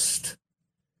crust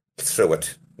through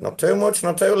it. Not too much,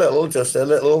 not too little, just a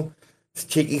little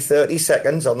cheeky 30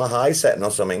 seconds on the high setting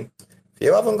or something. If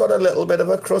you haven't got a little bit of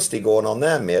a crusty going on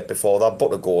there, mate, before that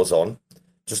butter goes on,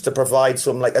 just to provide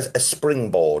some, like a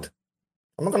springboard.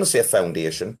 I'm not going to say a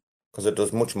foundation, because it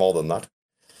does much more than that.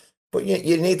 But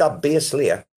you need that base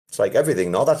layer. It's like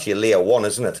everything, no? That's your layer one,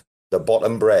 isn't it? The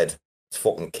bottom bread. It's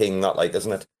fucking king, that, like,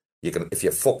 isn't it? You can, if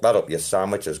you fuck that up, your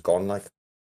sandwich is gone, like.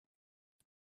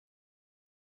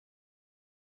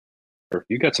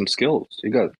 You got some skills.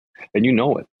 And you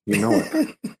know it. You know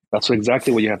it. That's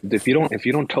exactly what you have to do. If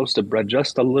you don't toast the bread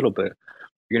just a little bit,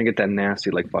 you're gonna get that nasty,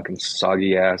 like fucking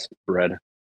soggy ass bread.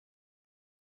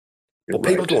 But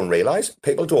people don't realize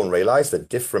that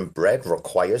different bread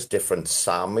requires different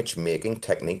sandwich making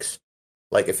techniques.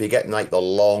 Like if you're getting like the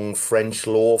long French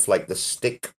loaf, like the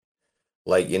stick,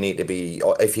 like you need to be,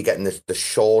 or if you're getting the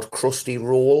short crusty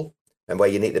roll, and where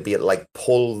you need to be like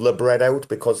pull the bread out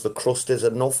because the crust is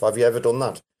enough. Have you ever done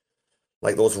that?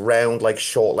 Like those round, like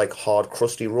short, like hard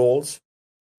crusty rolls,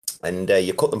 and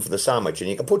you cut them for the sandwich, and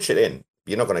you can put shit in.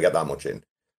 You're not going to get that much in.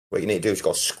 What you need to do is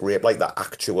go scrape like the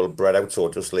actual bread out so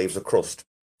it just leaves the crust.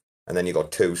 And then you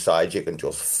got two sides you can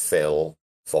just fill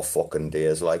for fucking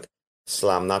days. Like,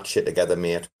 slam that shit together,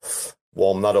 mate.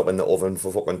 Warm that up in the oven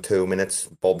for fucking 2 minutes.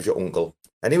 Bob's your uncle.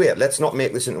 Anyway, let's not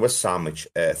make this into a sandwich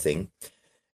thing.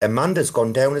 Amanda's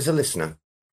gone down as a listener.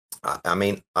 I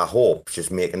mean, I hope she's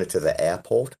making it to the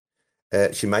airport.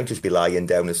 She might just be lying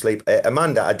down asleep.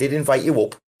 Amanda, I did invite you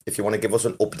up if you want to give us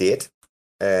an update.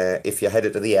 If you're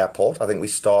headed to the airport, I think we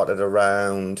started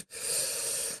around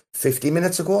 50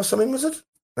 minutes ago or something, was it?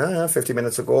 50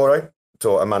 minutes ago, right?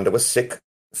 So Amanda was sick,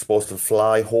 supposed to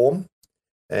fly home.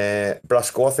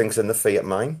 Brasco, I think's in the Fiat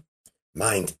mine.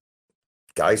 Mind,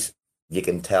 guys, you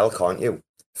can tell, can't you?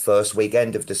 First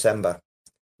weekend of December.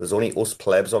 There's only us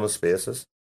plebs on the spaces.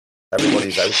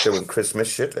 Everybody's out doing Christmas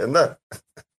shit, isn't there?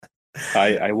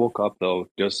 I woke up though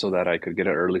just so that I could get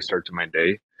an early start to my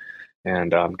day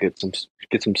and get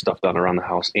some stuff done around the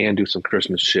house and do some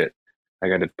Christmas shit. I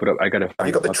got to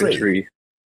find a fucking tree.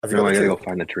 I gotta go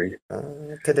find the tree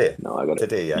today. No, I got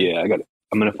today. Yeah,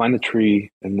 I'm gonna find the tree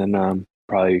and then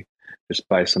probably just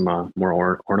buy some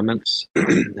more ornaments,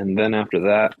 and then after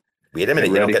that. Wait a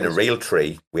minute, you're not getting a real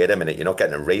tree. Wait a minute, you're not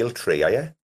getting a real tree, are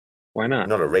you? Why not?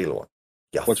 Not a real one.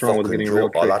 What's wrong with getting a real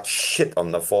tree? All that shit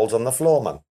falls on the floor,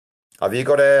 man. Have you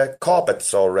got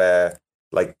carpets or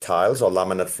like tiles or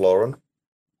laminate flooring?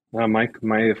 My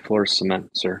floor is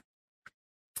cement, sir.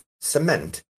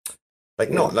 Cement? Like,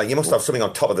 no, like you must have something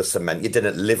on top of the cement. You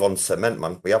didn't live on cement,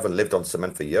 man. We haven't lived on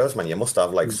cement for years, man. You must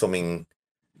have like something,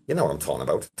 you know what I'm talking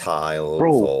about? Tiles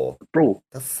Bro.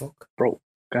 The fuck? Bro,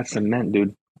 got cement,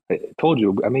 dude. I told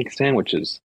you, I make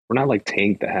sandwiches. We're not like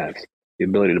Tank that has the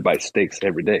ability to buy steaks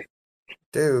every day.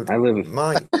 Dude,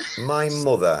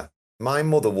 my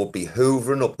mother would be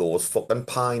hoovering up those fucking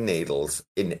pine needles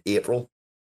in April.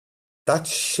 That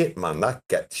shit, man,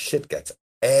 shit gets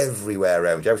everywhere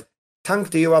around you. Tank,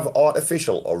 do you have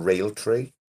artificial or real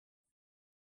tree?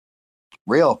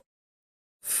 Real.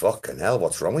 Fucking hell,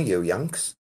 what's wrong with you,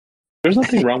 Yanks? There's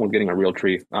nothing wrong with getting a real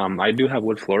tree. I do have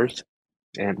wood floors,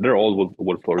 and they're all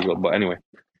wood floors, but anyway.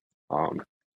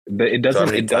 It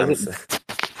doesn't.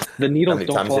 The needles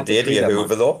don't fall off the tree. How many times a day do you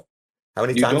hoover, though? How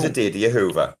many times a day do you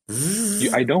hoover?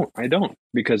 I don't,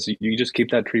 because you just keep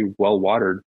that tree well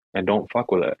watered and don't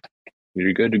fuck with it.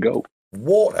 You're good to go.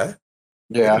 Water?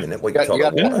 Yeah. Wait a minute,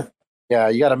 water? Yeah,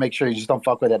 you got to make sure you just don't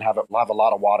fuck with it and have a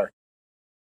lot of water.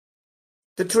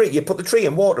 The tree, you put the tree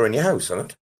in water in your house, on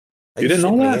it? You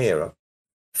didn't know that? Here?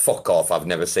 Fuck off! I've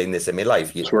never seen this in my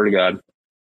life. Swear to God.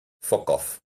 Fuck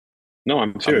off. No,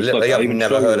 I'm serious. I've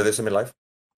never heard of this in my life.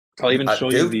 I'll even show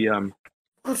you the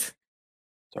What?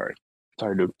 Sorry,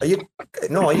 dude. Are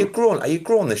you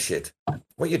growing this shit?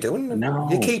 What are you doing? No,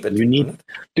 you keep it. You need,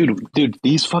 dude.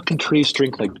 These fucking trees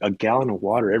drink like a gallon of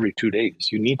water every 2 days.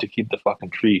 You need to keep the fucking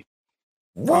tree.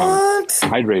 What?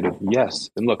 Hydrated. Yes.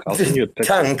 And look, I'll send you a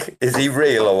picture. Tank, is he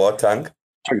real or what? Tank?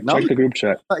 Check the group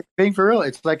chat. Like, being for real,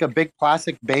 it's like a big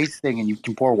plastic base thing, and you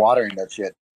can pour water in that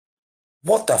shit.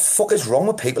 What the fuck is wrong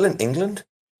with people in England?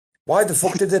 Why the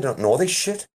fuck did they not know this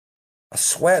shit? I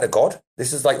swear to God,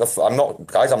 this is like I'm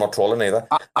not trolling either.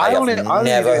 I have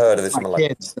never heard of this in my life.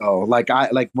 Kids, though, like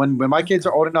when my kids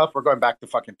are old enough, we're going back to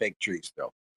fucking fake trees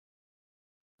still.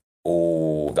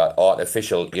 Oh, that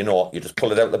artificial, you just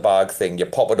pull it out the bag thing, you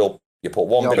pop it up, you put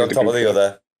one bit on top of the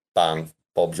other, bang,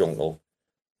 Bob's uncle.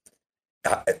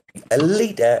 A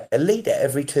litre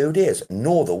every 2 days.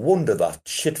 No, the wonder that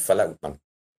shit fell out, man.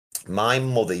 My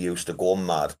mother used to go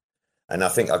mad, and I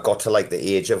think I got to like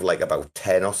the age of like about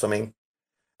 10 or something,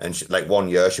 and she, like one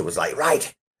year she was like,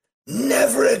 right,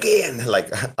 never again. Like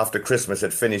after Christmas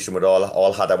had finished and we'd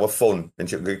all had our fun and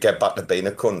she could get back to being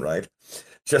a cunt, right?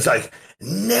 She was like,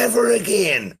 never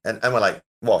again. And we're like,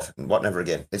 what? What never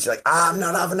again? And she's like, I'm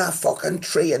not having a fucking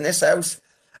tree in this house.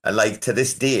 And like to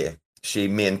this day, she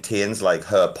maintains like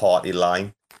her party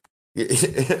line. Do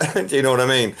you know what I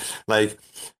mean? Like,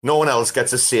 no one else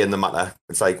gets a say in the matter.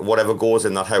 It's like whatever goes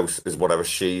in that house is whatever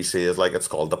she says. Like, it's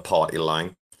called the party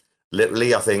line.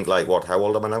 Literally, I think, like, what, how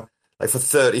old am I now? Like, for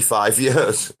 35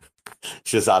 years,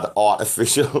 she's had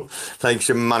artificial, like,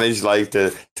 she managed, like,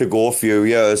 to go a few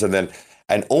years and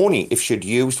only if she'd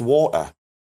used water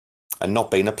and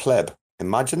not been a pleb.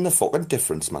 Imagine the fucking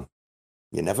difference, man.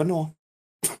 You never know.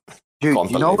 Dude,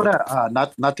 Can't you know believe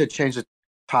what? Not to change the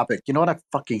topic. You know what I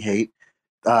fucking hate?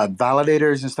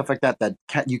 Validators and stuff like that.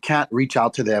 You can't reach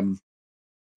out to them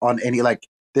on any like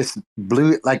this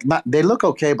blue like not they look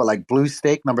okay, but like blue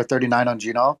steak number 39 on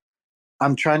Gino.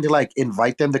 I'm trying to like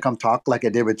invite them to come talk like I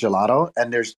did with Gelato,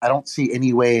 and I don't see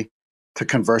any way to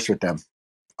converse with them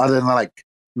other than like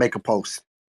make a post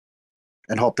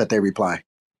and hope that they reply.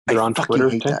 They're I on fucking Twitter.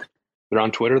 hate that. They're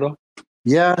on Twitter though.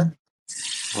 Yeah,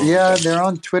 Oh, yeah, okay. they're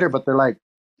on Twitter, but they're like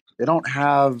they don't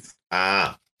have.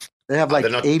 Ah, They have are like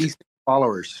they not? 86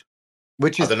 followers,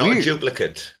 which Are is they not a weird.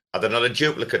 duplicate? Are they not a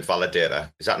duplicate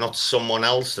validator? Is that not someone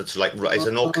else that's like, is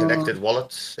there no connected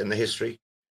wallets in the history?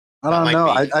 I That don't might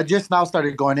know. be I just now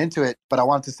started going into it, but I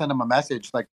wanted to send them a message.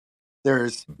 Like,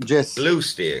 there's just blue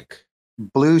stake.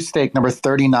 blue stake number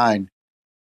 39,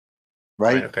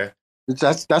 Right, right? okay.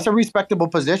 That's a respectable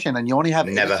position, and you only have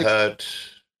Never 86.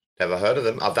 heard of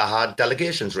them. Have they had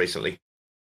delegations recently?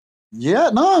 Yeah,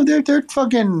 no, they're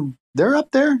fucking they're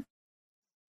up there.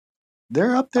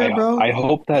 They're up there, bro. I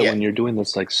hope that Yeah. when you're doing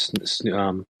this, like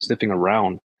sniffing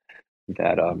around,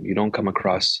 that you don't come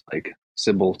across like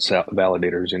symbol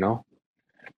validators. You know,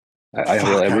 I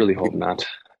Fuck, really hope not.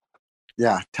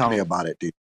 yeah, tell me about it,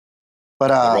 dude. But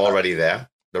They're already there.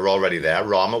 They're already there.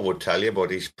 Rama would tell you, but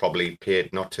he's probably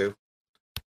paid not to.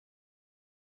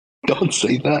 Don't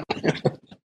say that.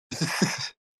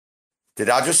 Did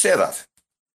I just say that?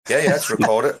 Yeah, it's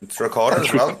recorded. It's recorded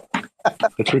as well.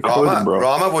 It's recorded, bro.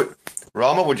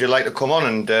 Rama, would you like to come on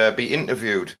and be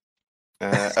interviewed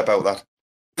about that?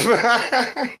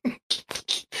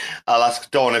 I'll ask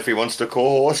Don if he wants to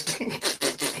co-host.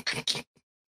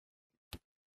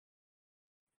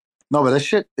 no, but this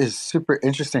shit is super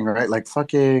interesting, right? Like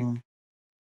fucking.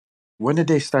 When did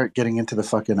they start getting into the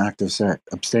fucking active set?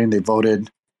 Abstain. They voted.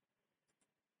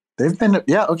 They've been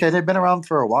they've been around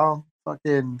for a while.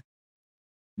 Fucking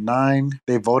 9.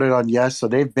 They voted on yes, so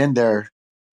they've been there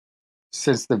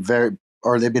since they've been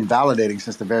validating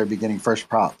since the very beginning, first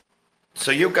prop.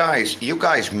 So you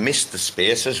guys missed the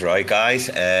spaces, right, guys?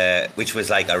 Which was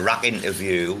like a RAC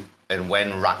interview, and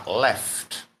when RAC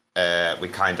left, we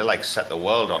kind of like set the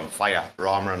world on fire,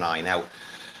 Rama and I. Now,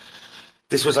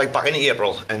 this was like back in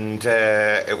April, and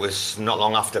it was not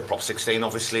long after Prop 16,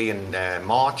 obviously, in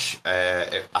March,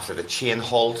 after the chain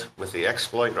halt with the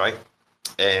exploit, right?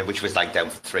 Which was like down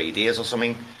for 3 days or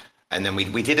something. And then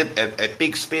we did a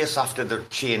big space after the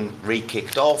chain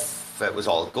re-kicked off. It was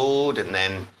all good. And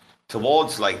then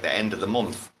towards like the end of the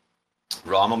month,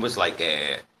 Rahman was like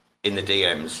in the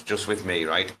DMs just with me,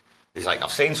 right? He's like,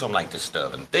 I've seen some like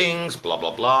disturbing things, blah,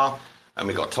 blah, blah. And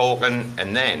we got talking.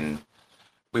 And then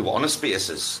we were on the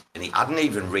spaces, and he hadn't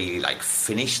even really like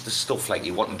finished the stuff. Like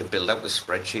he wanted to build out the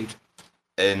spreadsheet.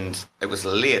 And it was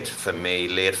late for me,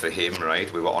 late for him,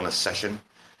 right? We were on a session.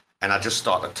 And I just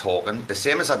started talking, the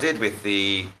same as I did with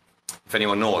the, if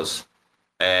anyone knows,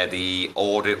 the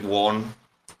Audit 1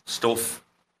 stuff,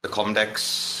 the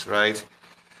Comdex, right?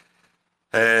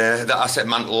 The asset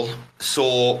mantle.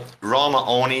 So Rama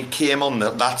only came on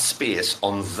that space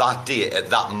on that day, at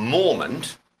that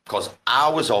moment, because I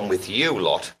was on with you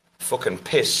lot, fucking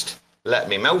pissed, let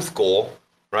me mouth go,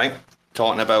 right?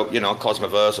 Talking about,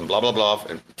 Cosmoverse and blah, blah, blah.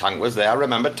 And Tank was there, I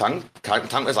remember. Tank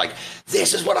was like,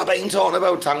 this is what I've been talking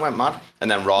about. Tank went mad.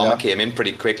 And then Rama came in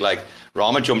pretty quick. Like,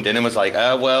 Rama jumped in and was like,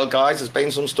 well, guys, there's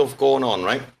been some stuff going on,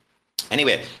 right?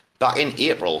 Anyway, back in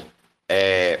April,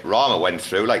 Rama went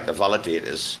through, like, the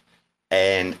validators.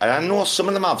 And I know some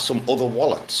of them have some other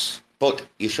wallets, but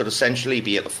you should essentially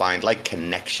be able to find, like,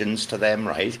 connections to them,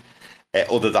 right?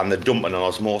 Other than the dumping and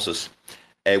osmosis.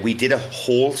 We did a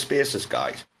whole spaces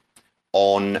guide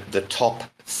on the top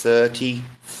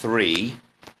 33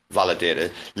 validators.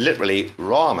 Literally,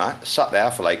 Rama sat there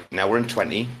for like an hour and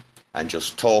 20 and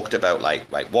just talked about like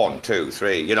 1, 2,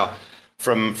 3,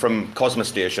 from Cosmo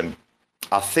Station.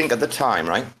 I think at the time,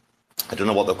 right? I don't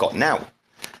know what they've got now.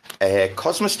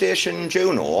 Cosmo Station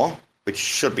Juno, which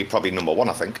should be probably number 1,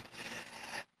 I think.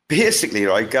 basically,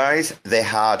 right, guys, they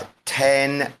had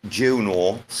 10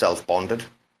 Juno self-bonded.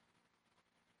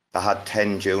 They had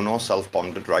 10 Juno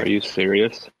self-bonded, right? Are you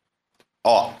serious?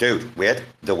 Oh, dude, wait.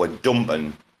 They were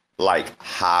dumping, like,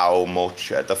 how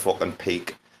much at the fucking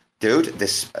peak? Dude,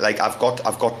 this, like, I've got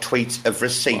tweets of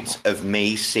receipts of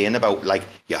me saying about, like,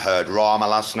 you heard Rama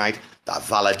last night, that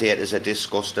validators are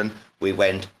disgusting. We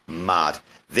went mad.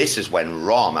 This is when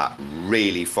Rama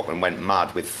really fucking went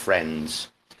mad with friends.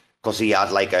 Because he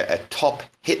had, like, a top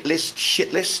hit list,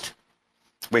 shit list,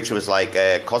 which was, like,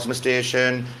 Cosmo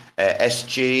Station,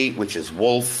 SG, which is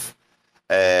Wolf.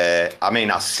 I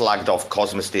mean, I slagged off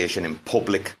Cosmo Station in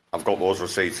public. I've got those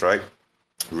receipts, right?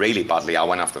 Really badly. I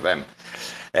went after them.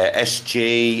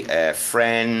 SG,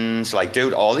 Friends, like,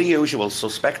 dude, all the usual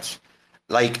suspects.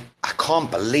 Like, I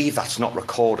can't believe that's not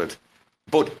recorded.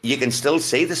 But you can still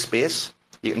see the space.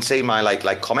 You can see my,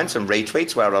 like comments and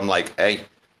retweets where I'm like, hey,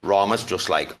 Rama's just,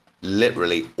 like,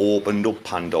 literally opened up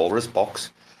Pandora's box.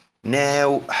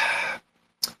 Now,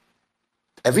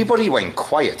 everybody went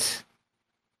quiet.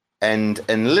 And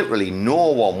literally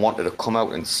no one wanted to come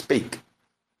out and speak.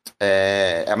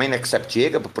 I mean, except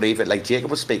Jacob, but even like Jacob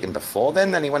was speaking before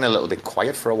then he went a little bit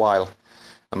quiet for a while.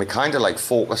 And we kind of like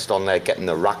focused on getting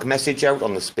the RAC message out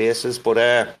on the spaces. But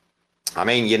I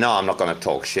mean, you know, I'm not going to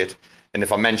talk shit. And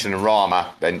if I mention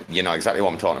Rama, then you know exactly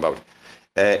what I'm talking about.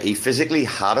 He physically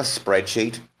had a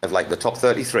spreadsheet of like the top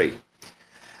 33.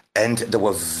 And there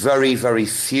were very, very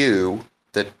few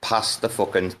that passed the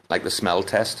fucking, like the smell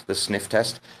test, the sniff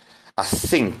test. I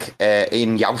think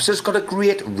Ian Yausa's got a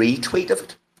great retweet of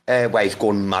it, where he's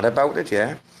going mad about it,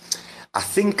 yeah. I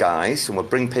think, guys, and we'll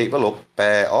bring people up.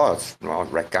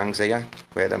 Rec Gang's here.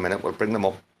 Wait a minute, we'll bring them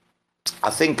up.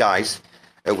 I think, guys,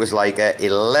 it was like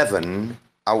 11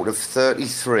 out of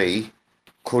 33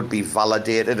 could be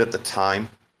validated at the time.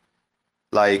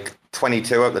 Like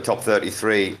 22 out of the top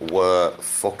 33 were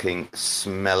fucking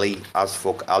smelly as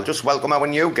fuck. I'll just welcome our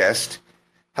new guest.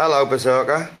 Hello,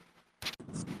 Berserker.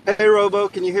 Hey, Robo,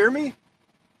 can you hear me?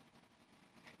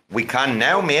 We can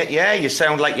now, mate. Yeah, you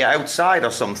sound like you're outside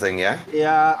or something, yeah?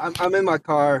 Yeah, I'm in my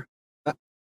car.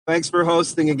 Thanks for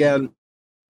hosting again.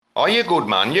 Oh, you're good,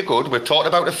 man. You're good. We've talked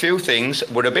about a few things.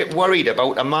 We're a bit worried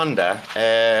about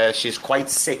Amanda. She's quite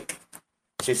sick.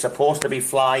 She's supposed to be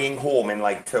flying home in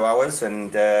like 2 hours,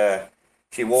 and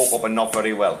she woke up and not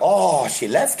very well. Oh, she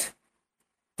left?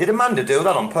 Did Amanda do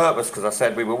that on purpose? Because I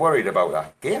said we were worried about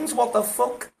her. Games, what the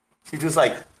fuck? She just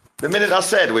like, the minute I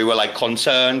said we were like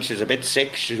concerned, she's a bit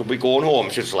sick, she should be going home,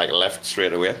 she just like left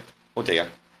straight away. Oh dear.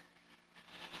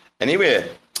 Anyway,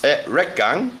 Rec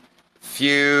Gang,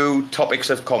 few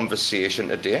topics of conversation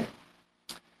today.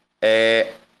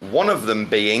 One of them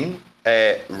being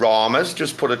Rama's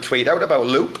just put a tweet out about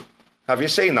Loop. Have you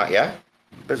seen that yet,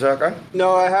 Berserker?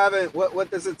 No, I haven't. What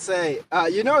does it say?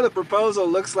 You know, the proposal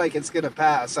looks like it's going to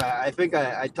pass. I think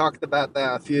I talked about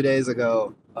that a few days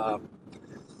ago.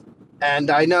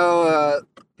 And I know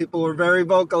people were very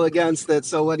vocal against it,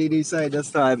 so what did he say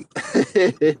this time?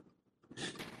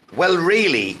 Well,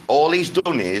 really, all he's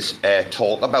done is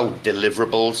talk about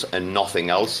deliverables and nothing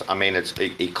else. I mean,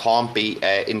 it can't be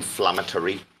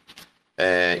inflammatory.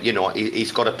 You know,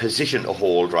 he's got a position to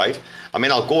hold, right? I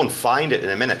mean, I'll go and find it in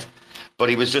a minute. But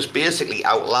he was just basically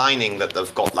outlining that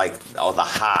they've got, like, or the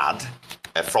had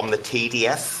from the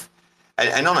TDF.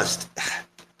 And honest,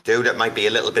 dude, it might be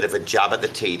a little bit of a jab at the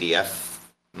TDF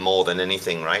more than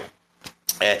anything, right?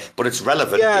 But it's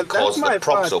relevant because that's my the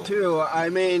props thought up. Too. I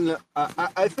mean,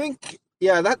 I think,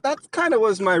 yeah, that kind of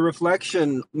was my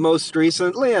reflection most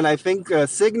recently, and I think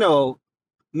Signal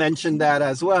mentioned that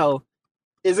as well.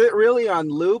 Is it really on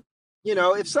Loop? You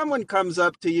know, if someone comes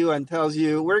up to you and tells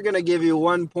you, we're going to give you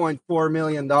 $1.4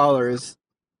 million,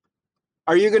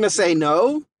 are you going to say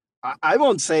no? I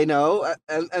won't say no.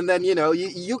 And then, you know,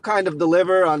 you kind of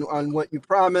deliver on what you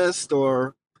promised,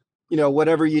 or, you know,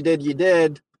 whatever you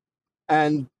did.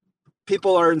 And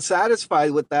people aren't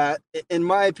satisfied with that. In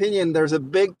my opinion, there's a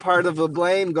big part of the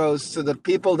blame goes to the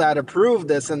people that approved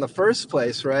this in the first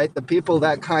place, right? The people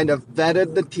that kind of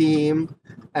vetted the team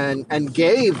and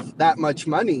gave that much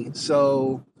money.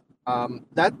 So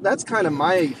that's kind of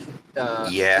my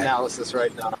analysis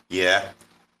right now. Yeah.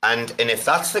 And if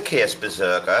that's the case,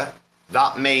 Berserker,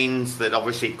 that means that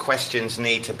obviously questions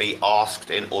need to be asked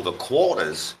in other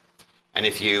quarters. And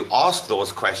if you ask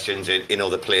those questions in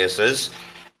other places,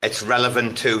 it's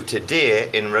relevant to today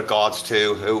in regards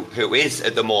to who is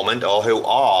at the moment, or who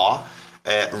are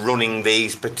running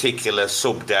these particular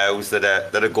sub-DAOs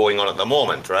that are going on at the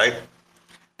moment, right?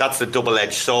 That's the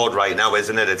double-edged sword right now,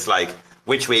 isn't it? It's like,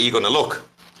 which way are you going to look?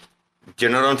 Do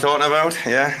you know what I'm talking about?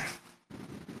 Yeah.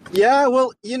 Yeah,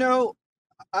 well, you know,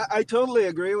 I totally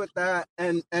agree with that,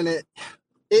 and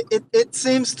it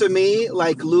seems to me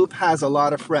like Loop has a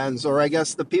lot of friends, or I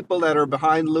guess the people that are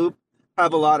behind Loop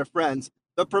have a lot of friends.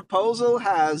 The proposal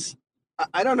has,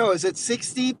 I don't know, is it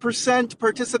 60%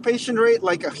 participation rate?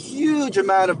 Like a huge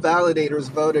amount of validators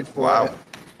voted for it, Wow.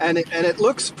 and it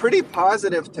looks pretty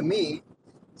positive to me.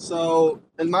 So,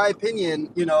 in my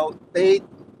opinion,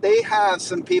 they have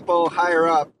some people higher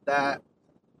up that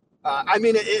I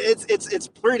mean, it's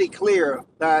pretty clear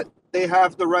that they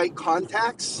have the right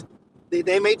contacts.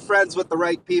 They made friends with the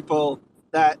right people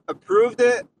that approved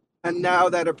it, and now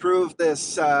that approved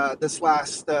this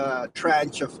last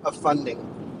tranche of funding.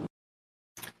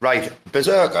 Right,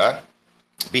 Berserker.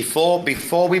 Before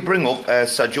we bring up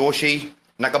Sajoshi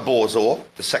Nakabozo,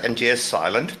 the second year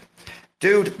silent,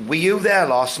 dude, were you there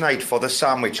last night for the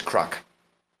sandwich crack?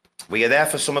 Were you there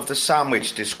for some of the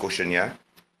sandwich discussion? Yeah.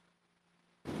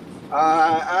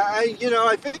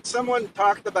 I think someone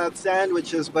talked about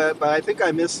sandwiches, but I think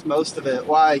I missed most of it.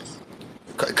 Why?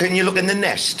 Can you look in the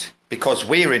nest? Because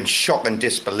we're in shock and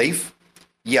disbelief.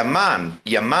 Your man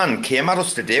came at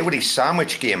us today with his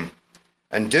sandwich game.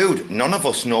 And dude, none of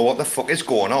us know what the fuck is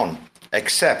going on.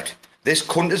 Except this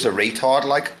cunt is a retard,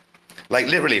 like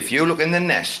literally, if you look in the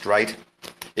nest, right?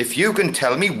 If you can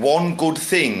tell me one good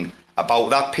thing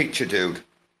about that picture, dude.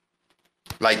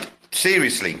 Like,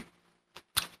 seriously.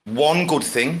 One good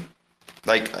thing.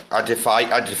 Like, I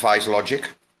defies logic.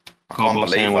 I can't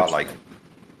believe sandwich. that, like.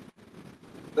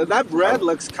 That bread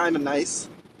looks kind of nice.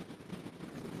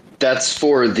 That's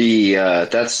for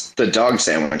that's the dog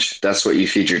sandwich. That's what you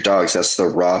feed your dogs. That's the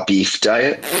raw beef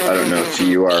diet. I don't know if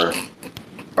you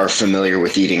are familiar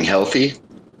with eating healthy.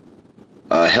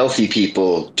 Healthy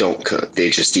people don't cook;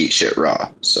 they just eat shit raw.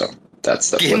 So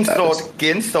that's what that is.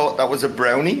 Gaines thought that was a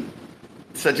brownie.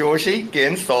 Sajoshi,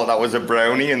 Gaines thought that was a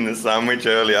brownie in the sandwich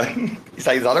earlier. He's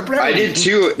like, "Is that a brownie?" I did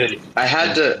too. I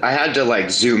had to like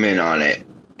zoom in on it,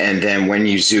 and then when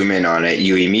you zoom in on it,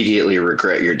 you immediately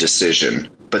regret your decision.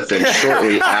 But then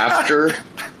shortly after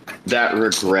that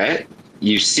regret,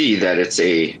 you see that it's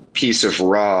a piece of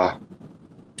raw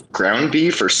ground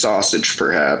beef or sausage,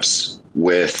 perhaps,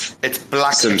 with it's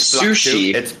black, some it's black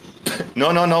sushi. Too. It's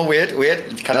no, wait.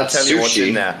 Can That's I tell you what's sushi.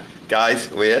 in there, guys?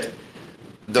 Wait.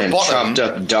 The and bottom, chopped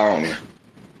up dong.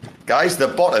 guys. The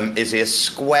bottom is a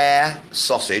square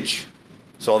sausage.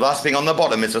 So that thing on the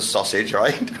bottom is a sausage,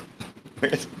 right?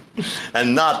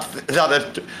 And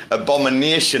that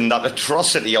abomination, that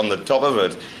atrocity on the top of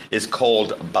it is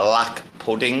called black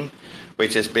pudding,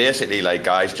 which is basically like,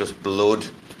 guys, just blood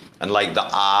and like the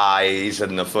eyes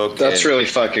and the fucking... That's really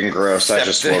fucking gross. I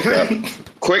just woke up.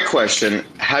 Quick question.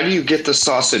 How do you get the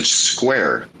sausage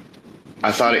square?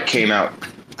 I thought it came out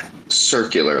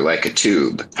circular like a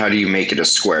tube. How do you make it a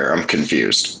square? I'm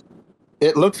confused.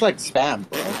 It looks like Spam,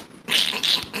 bro.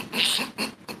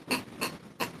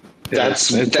 That's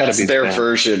their Spam.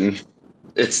 version.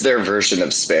 It's their version of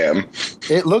Spam.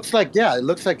 It looks like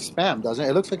Spam, doesn't it?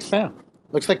 It looks like Spam.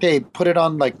 Looks like they put it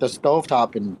on like the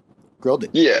stovetop and grilled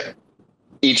it. Yeah.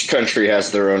 Each country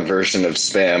has their own version of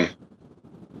Spam.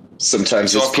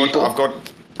 Sometimes it's people. I've got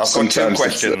two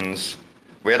questions.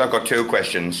 Wait, I've got two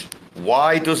questions.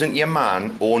 Why doesn't your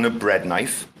man own a bread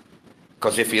knife?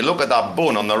 Because if you look at that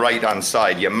bun on the right-hand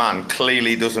side, your man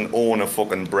clearly doesn't own a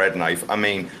fucking bread knife. I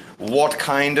mean, what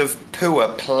kind of poor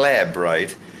pleb,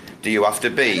 right, do you have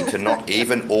to be to not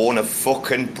even own a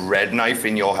fucking bread knife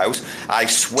in your house? I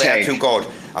swear to God,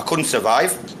 I couldn't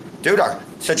survive. Dude,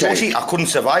 Satoshi, I couldn't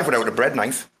survive without a bread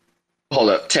knife.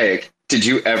 Hold up, Tag. Did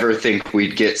you ever think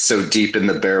we'd get so deep in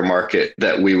the bear market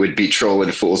that we would be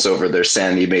trolling fools over their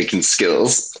sandy making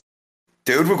skills?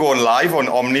 Dude, we're going live on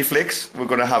Omniflix. We're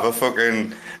going to have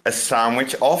a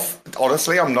sandwich off.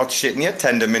 Honestly, I'm not shitting you.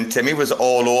 Tendermint Timmy was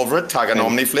all over it, tagging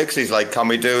Omniflix. He's like, can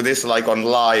we do this like on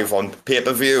live, on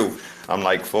pay-per-view? I'm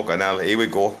like, fucking hell, here we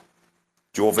go.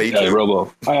 Joe V2. Yeah,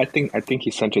 Robo. I think he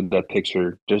sent you that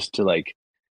picture just to like,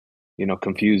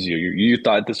 confuse you. You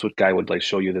thought this guy would like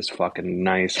show you this fucking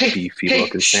nice beefy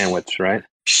looking sandwich, right?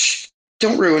 Shh.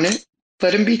 Don't ruin it.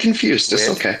 Let him be confused. It's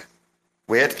okay.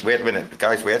 Wait a minute.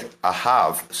 Guys, wait. I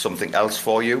have something else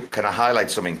for you. Can I highlight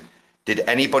something? Did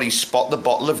anybody spot the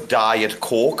bottle of Diet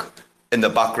Coke in the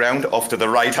background off to the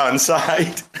right-hand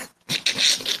side?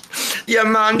 Your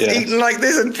man's eating like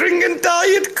this and drinking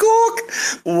Diet Coke.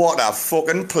 What a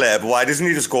fucking pleb. Why doesn't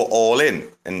he just go all in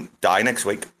and die next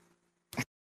week?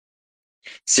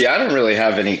 See, I don't really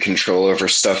have any control over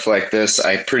stuff like this.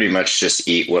 I pretty much just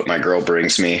eat what my girl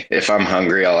brings me. If I'm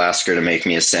hungry, I'll ask her to make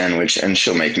me a sandwich, and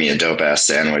she'll make me a dope-ass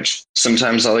sandwich.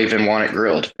 Sometimes I'll even want it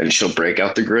grilled, and she'll break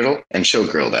out the griddle, and she'll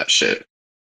grill that shit.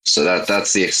 So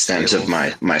that's the extent of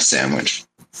my sandwich.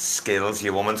 Skills.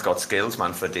 Your woman's got skills,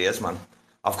 man, for days, man.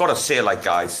 I've got to say, like,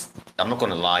 guys, I'm not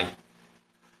going to lie.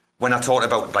 When I talk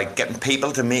about, like, getting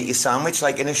people to make you sandwich,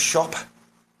 like, in a shop,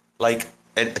 like,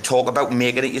 and talk about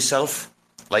making it yourself.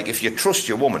 Like, if you trust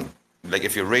your woman, like,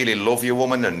 if you really love your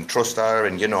woman and trust her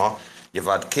and, you know, you've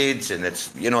had kids and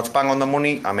it's, you know, it's bang on the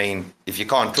money. I mean, if you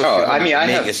can't trust your woman,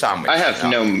 make your sandwich. I have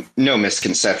no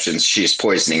misconceptions. She's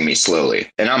poisoning me slowly,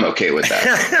 and I'm okay with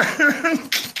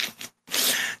that.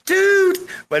 Dude,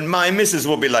 when my missus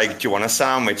will be like, do you want a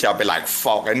sandwich? I'll be like,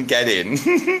 fucking get in.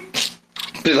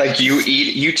 Be like,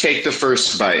 you take the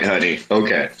first bite, honey.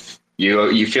 Okay.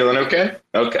 You feeling okay?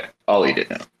 Okay. I'll eat it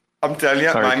now. I'm telling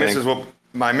you, Sorry,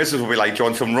 my missus will be like, do you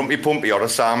want some rumpy pumpy or a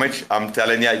sandwich? I'm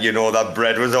telling you, you know that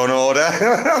bread was on order.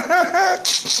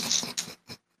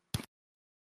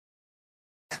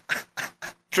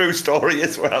 True story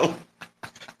as well.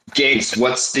 Gates,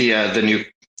 what's the new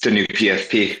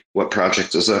PFP? What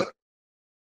project is that?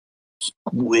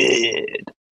 Squid.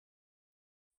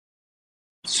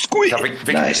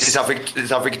 Nice. Is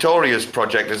that Victoria's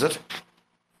project, is it?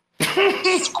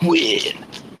 Squid.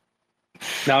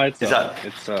 No, it's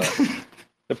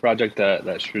the project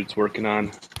that Shrewd's working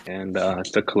on, and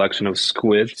it's a collection of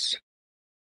squids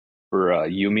for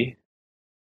Yumi.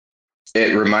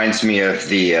 It reminds me of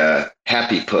the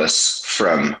Happy Puss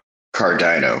from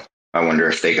Cardino. I wonder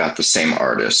if they got the same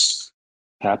artist.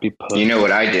 Happy Puss. You know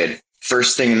what I did?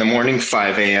 First thing in the morning,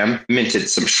 5 a.m., minted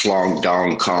some Schlong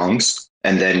Dong Kongs,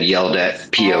 and then yelled at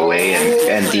POA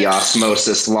and the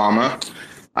Osmosis Llama.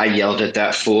 I yelled at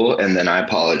that fool, and then I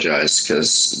apologized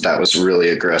because that was really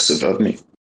aggressive of me.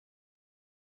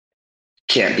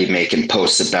 Can't be making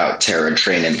posts about Terra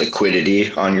Train and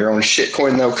liquidity on your own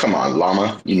shitcoin, though. Come on,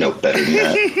 Llama. You know better than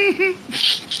that.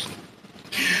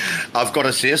 I've got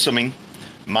to say something.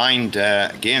 Mind,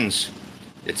 Gaines,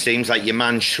 it seems like your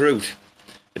man Shroot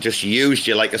just used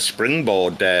you like a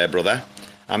springboard, brother.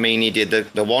 I mean, he did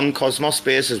the one Cosmos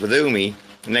Spaces with Umi.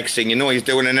 Next thing you know, he's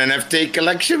doing an NFT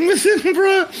collection with him,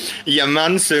 bro. Your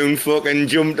man soon fucking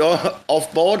jumped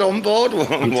off board, on board.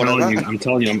 I'm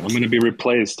telling you, I'm going to be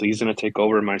replaced. He's going to take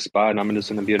over my spot, and I'm just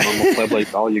going to be a normal pleb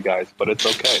like all you guys. But it's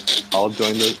okay. I'll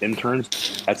join the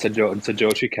interns at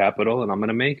Sajoshi Capital, and I'm going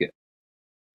to make it.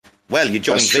 Well, you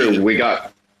joined. That's true. We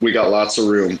got lots of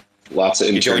room, lots of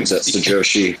interns at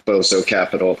Sajoshi Bozo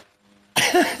Capital.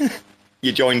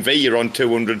 You join V, you're on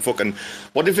 200 fucking...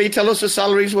 What did V tell us the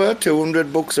salaries were?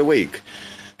 $200 a week.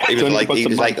 He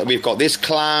was like, we've got this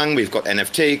clan, we've got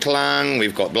NFT clan,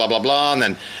 we've got blah, blah, blah, and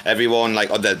then everyone,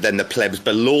 like, then the plebs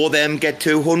below them get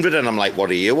 200, and I'm like, what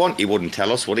do you want? He wouldn't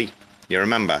tell us, would he? You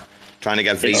remember? Trying to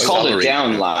get V's It's called salary. a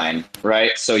downline,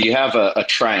 right? So you have a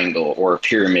triangle or a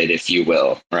pyramid, if you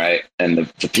will, right? And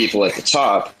the people at the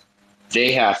top,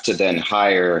 they have to then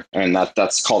hire, and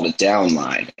that's called a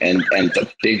downline. And the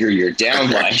bigger your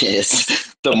downline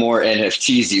is, the more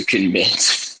NFTs you can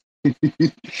mint.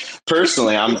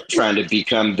 Personally, I'm trying to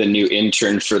become the new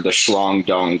intern for the Schlong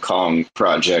Dong Kong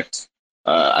project.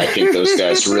 I think those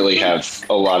guys really have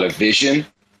a lot of vision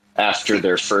after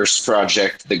their first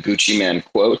project, the Gucci Man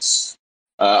Quotes.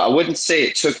 I wouldn't say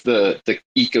it took the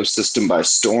ecosystem by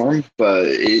storm, but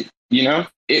it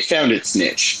found its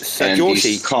niche. And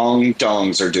these Kong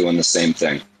Dongs are doing the same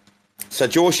thing. So,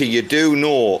 Joshi, you do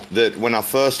know that when I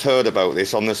first heard about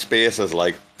this on the Spaces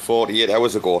like 48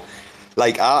 hours ago,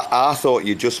 like I thought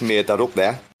you just made that up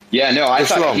there. Yeah, no, I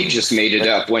thought he just made it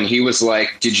up when he was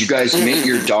like, did you guys mint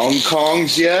your Dong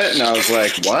Kongs yet? And I was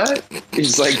like, what?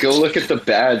 He's like, go look at the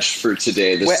badge for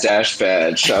today, the stash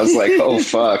badge. I was like, oh,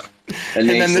 fuck. And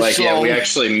then he's like, yeah, we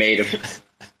actually made him.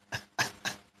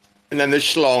 And then the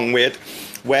Schlong,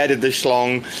 where did the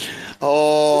Schlong...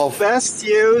 Oh, best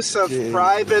use of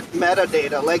private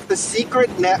metadata. Like the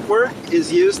secret network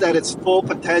is used at its full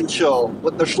potential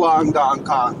with the Schlong Dong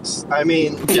Kongs. I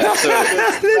mean, yeah, so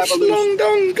the Schlong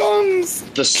Dong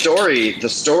Kongs. The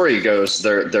story goes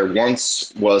there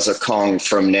once was a Kong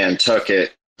from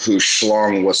Nantucket whose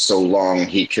schlong was so long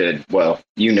he could, well,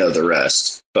 you know the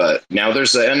rest. But now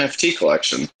there's an NFT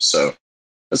collection, so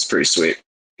that's pretty sweet.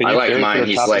 I like mine.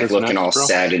 He's like looking all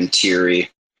sad and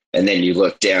teary. And then you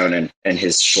look down and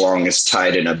his schlong is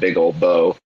tied in a big old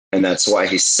bow. And that's why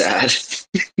he's sad.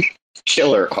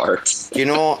 Killer art. Do you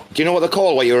know what they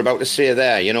call what you were about to say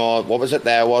there? You know, what was it?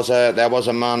 There was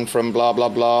a man from blah, blah,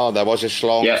 blah. There was a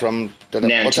schlong from...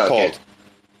 Nantucket.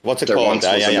 What's it called?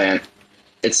 Man.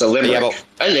 It's a limerick.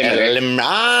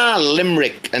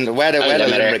 Limerick. And where do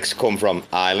limericks come from?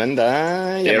 Ireland.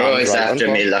 They're always after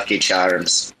me, Lucky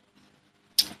Charms.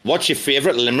 What's your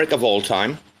favourite limerick of all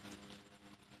time?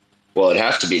 Well, it'd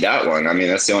have to be that one. I mean,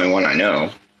 that's the only one I know.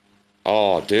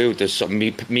 Oh, dude, there's some.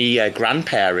 Me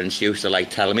grandparents used to like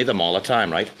tell me them all the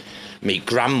time, right? Me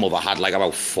grandmother had like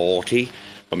about 40,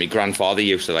 but my grandfather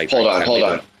used to like. Hold tell me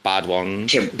on. the bad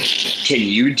ones. Can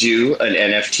you do an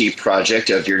NFT project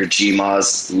of your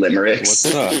GMA's limericks?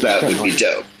 That would be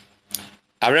dope.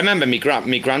 I remember me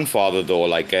grandfather though,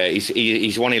 like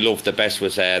he's one he loved the best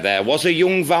was there was a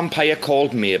young vampire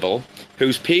called Mabel,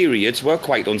 whose periods were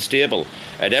quite unstable.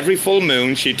 At every full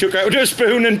moon, she took out a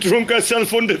spoon and drunk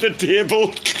herself under the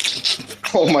table.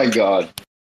 Oh my god,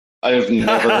 I have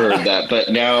never heard that, but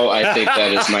now I think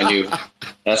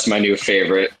that's my new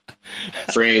favorite.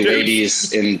 For any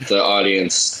ladies in the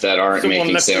audience that aren't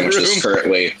making sandwiches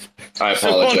currently, I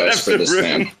apologize for this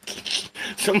man.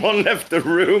 Someone left the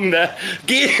room there.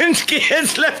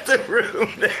 Gaines left the room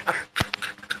there.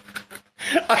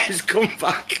 I've come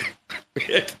back.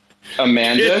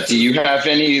 Amanda, do you have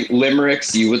any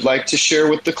limericks you would like to share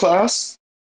with the class?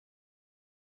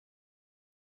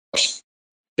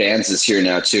 Bands is here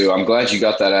now too. I'm glad you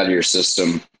got that out of your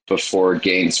system before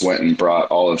Gaines went and brought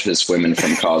all of his women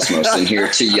from Cosmos in here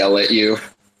to yell at you.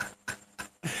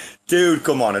 Dude,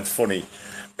 come on, it's funny.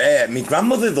 My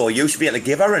grandmother, though, used to be able to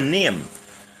give her a name.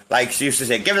 Like, she used to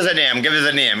say, give us a name.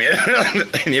 You know?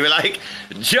 And you'd be like,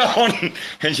 John.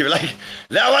 And she'd be like,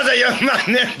 there was a young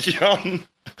man named John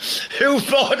who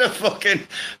bought a fucking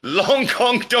long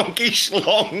Kong donkey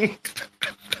schlong.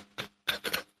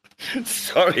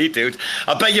 Sorry, dude.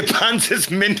 I bet your pants has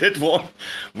minted one.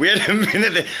 Wait a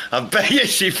minute. I bet you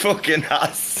she fucking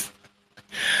has.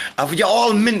 Have you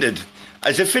all minted?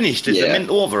 Is it finished? Is it mint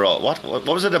over? Or what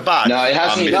was it about? No, it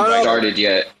hasn't even started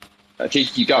yet. I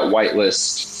think you got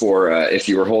whitelist for if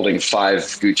you were holding 5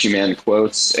 Gucci Man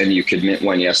quotes, and you could mint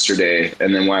one yesterday.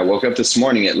 And then when I woke up this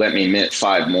morning, it let me mint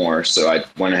 5 more. So I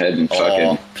went ahead and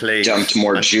fucking dumped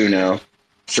more Juno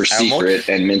for secret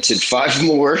and minted 5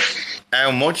 more. How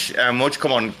much?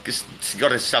 Come on, you got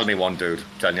to sell me one, dude.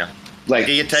 Tanya. Like,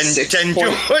 give you 10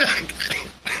 Joe.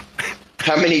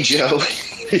 How many, Joe?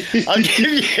 I'll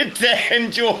give you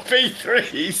 10 Joe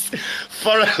P3s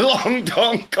for a long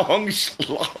Hong Kong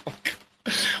slog.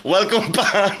 Welcome,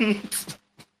 band.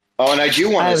 Oh, and I do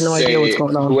want to say,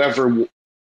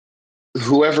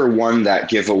 whoever won that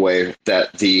giveaway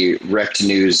that the Rect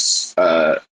News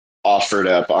offered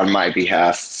up on my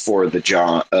behalf for the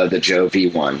Joe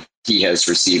V1, he has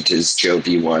received his Joe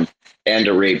V1 and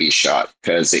a rabies shot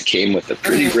because it came with a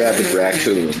pretty rabid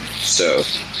raccoon. So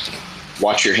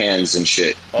watch your hands and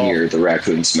shit near the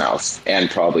raccoon's mouth and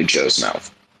probably Joe's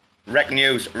mouth. Rec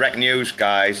News,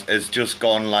 guys, has just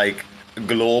gone like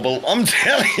global. I'm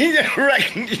telling you,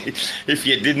 if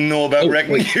you didn't know about Rec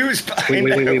News,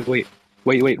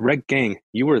 wait, Rec Gang,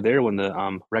 you were there when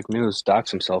the Rec News doxed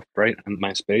himself, right, on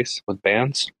MySpace with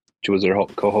bands. She was there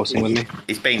co-hosting with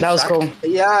me. That was cool.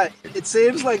 Yeah, it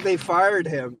seems like they fired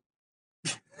him.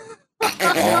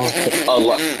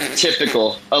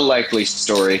 Typical, a likely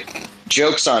story.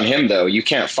 Joke's on him, though. You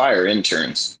can't fire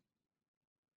interns.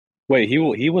 Wait,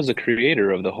 he was a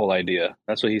creator of the whole idea.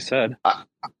 That's what he said.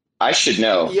 I should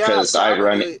know because I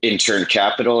run Intern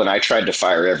Capital and I tried to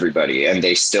fire everybody and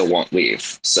they still won't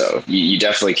leave. So you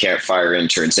definitely can't fire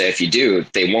interns. If you do,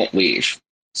 they won't leave.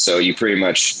 So you pretty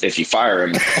much, if you fire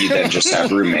them, you then just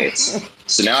have roommates.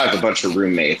 So now I have a bunch of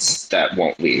roommates that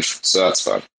won't leave. So that's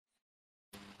fun.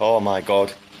 Oh my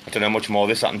God. I don't know how much more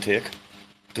this I can take.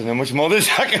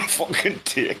 Fucking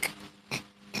take.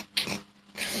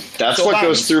 That's what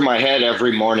goes through my head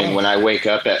every morning when I wake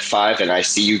up at 5 and I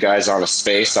see you guys on a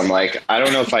space. I'm like, I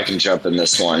don't know if I can jump in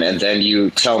this one. And then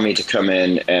you tell me to come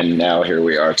in, and now here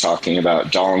we are talking about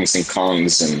dongs and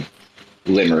kongs and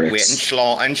limericks. Wait,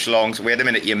 and schlongs. Wait a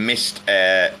minute, you missed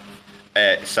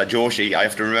Sajoshi. I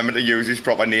have to remember to use his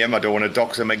proper name. I don't want to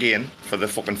dox him again for the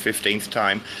fucking 15th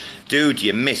time. Dude,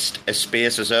 you missed a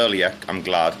Spaces earlier, I'm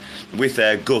glad, with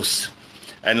Gus.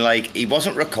 And, like, he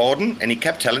wasn't recording, and he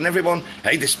kept telling everyone,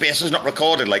 hey, the space is not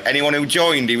recorded. Like, anyone who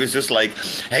joined, he was just like,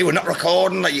 hey, we're not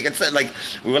recording. Like, you can say, like,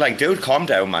 we were like, dude, calm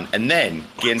down, man. And then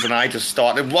Gaines and I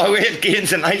started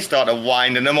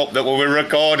winding him up that we were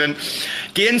recording.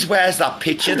 Gaines, where's that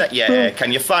picture that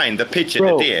can you find the picture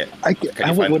today?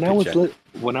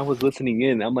 When I was listening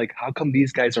in, I'm like, how come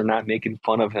these guys are not making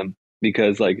fun of him?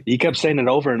 Because, like, he kept saying it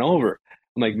over and over.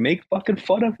 I'm like, make fucking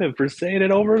fun of him for saying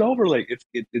it over and over. Like,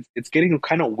 it's getting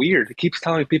kind of weird. He keeps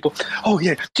telling people, oh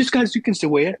yeah, just guys, you can say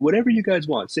whatever you guys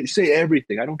want. Say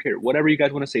everything. I don't care. Whatever you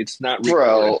guys want to say. It's not real.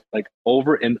 Bro, like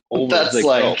over and over. That's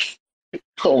like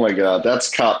oh my God, that's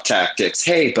cop tactics.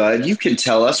 Hey, bud, you can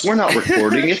tell us we're not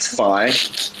recording. It's fine.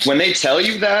 When they tell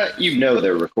you that, you know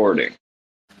they're recording.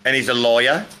 And he's a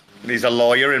lawyer. He's a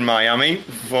lawyer in Miami.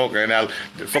 Fucking hell.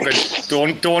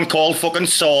 Fucking don't call fucking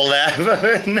Saul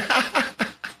there.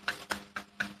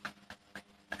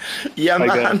 Yeah,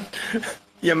 man.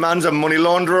 Your man's a money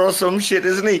launderer or some shit,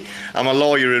 isn't he? I'm a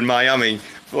lawyer in Miami.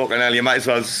 Fucking hell, you might as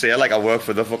well say like I work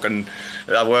for the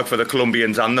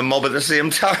Colombians and the mob at the same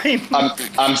time.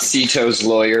 I'm Cito's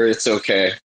lawyer. It's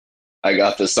okay. I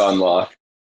got this on lock.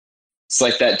 It's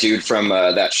like that dude from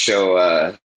that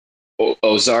show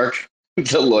Ozark,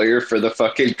 the lawyer for the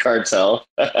fucking cartel.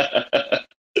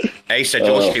 Hey, so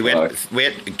Josh,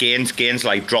 wait, Gaines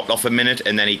like dropped off a minute,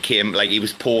 and then he came, like he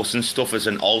was posting stuff as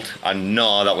an alt, and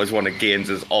no, that was one of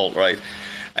Gaines's alt, right?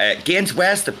 Gaines,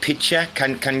 where's the picture?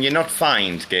 Can you not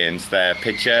find, Gaines, the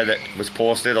picture that was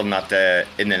posted on that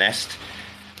in the nest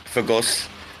for Gus?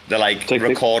 They're like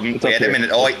recording. Wait a minute.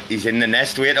 Oh, he's in the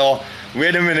nest. Wait a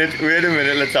minute.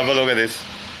 Let's have a look at this.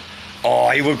 Oh,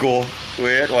 here we go.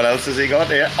 Wait, what else has he got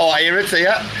here? Oh, here it's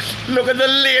here. Look at the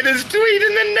latest tweet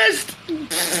in the nest.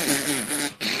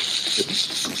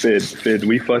 Fid,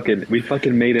 we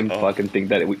fucking made him fucking think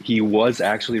that he was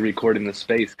actually recording the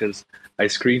space, because I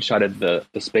screenshotted the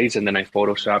space and then I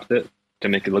photoshopped it to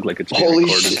make it look like it's being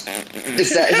recorded. Shit.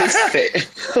 Is that his face?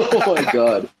 Oh my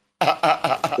god. You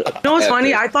know what's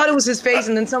funny? I thought it was his face,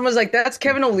 and then someone was like, "That's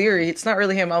Kevin O'Leary. It's not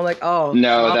really him." I'm like, "Oh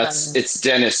no, it's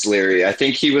Dennis Leary." I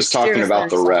think he was talking about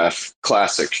the Ref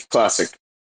classic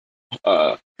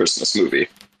Christmas movie.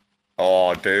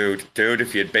 Oh, dude,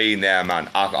 if you'd been there, man,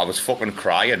 I was fucking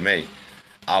crying, me.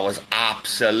 I was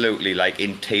absolutely like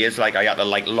in tears, like I had to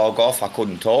like log off. I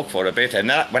couldn't talk for a bit, and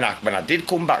then when I did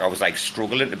come back, I was like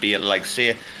struggling to be able to like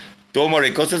say, "Don't worry,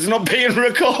 because it's not being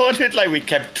recorded." Like, we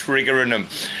kept triggering them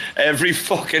every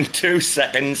fucking 2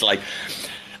 seconds. Like,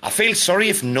 I feel sorry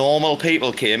if normal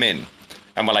people came in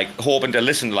and were like hoping to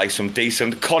listen to like some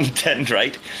decent content,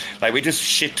 right? Like, we just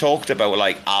shit talked about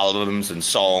like albums and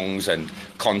songs and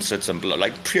concerts and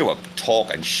like pure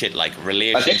talk and shit, like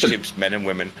relationships, men and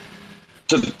women.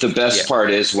 The best part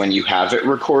is when you have it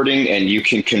recording and you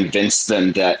can convince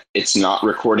them that it's not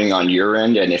recording on your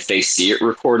end, and if they see it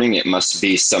recording, it must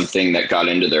be something that got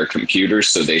into their computer,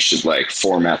 so they should like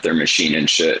format their machine and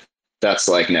shit. That's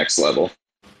like next level.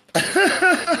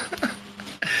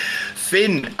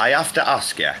 Finn, I have to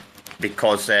ask you,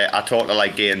 because I talked to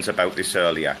like Gaines about this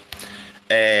earlier.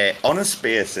 On a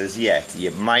Spaces,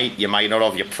 you might not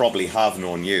have, you probably have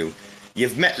known you.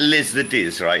 You've met Liz the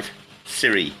Diz, right?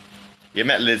 Siri. You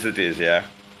met Liz the Diz, yeah?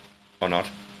 Or not?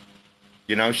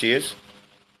 You know who she is?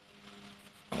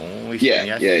 Oh,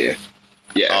 yeah.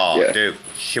 Oh, dude,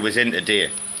 she was in today.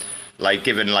 Like,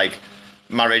 giving, like,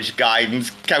 marriage guidance,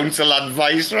 counsel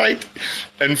advice, right?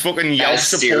 And fucking yell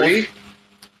support. Siri?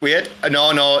 Wait,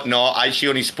 no. She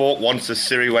only spoke once to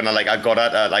Siri when I got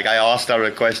at her. Like, I asked her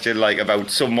a question, like, about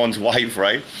someone's wife,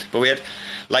 right? But wait,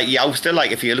 like, Youster,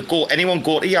 like, if anyone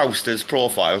go to Youster's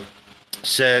profile,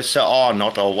 Sir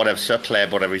Arnott or whatever, Sir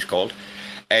Pleb, whatever he's called,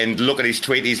 and look at his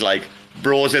tweet, he's like,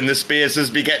 "Bros in the Spaces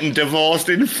be getting divorced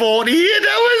in 48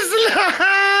 hours."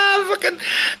 Fucking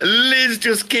Liz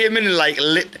just came in and like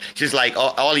she's like,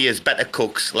 all you is better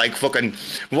cooks, like fucking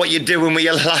what you doing with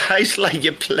your lives, like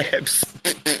you plebs.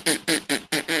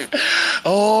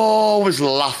 Oh, I was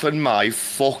laughing my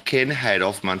fucking head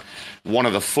off, man. One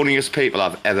of the funniest people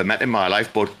I've ever met in my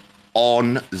life, but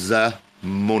on the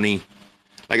money.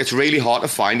 Like, it's really hard to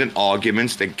find an argument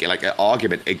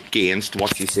against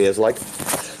what she says. Like,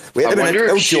 wait a minute.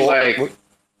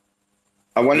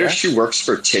 I wonder if she works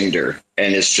for Tinder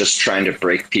and is just trying to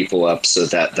break people up so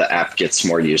that the app gets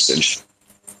more usage.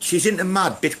 She's into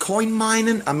mad Bitcoin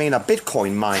mining. I mean, a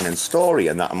Bitcoin mining story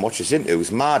and that, and what she's into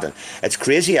is mad. And it's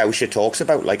crazy how she talks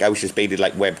about, like, how she's been in,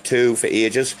 like, Web 2 for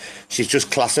ages. She's just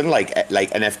classing, like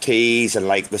NFTs and,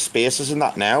 like, the spaces and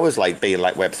that now as, like, being,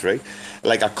 like, Web 3.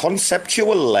 Like, a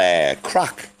conceptual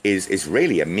crack is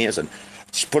really amazing.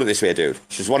 Just put it this way, dude.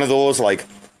 She's one of those, like,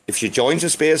 if she joins the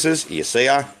spaces, you see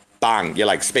her, bang, you,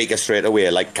 like, speak her straight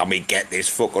away. Like, can we get this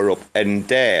fucker up? And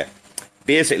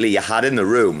basically, you had in the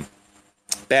room,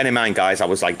 bear in mind, guys, I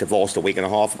was like divorced a week and a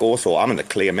half ago, so I'm in the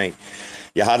clear, me.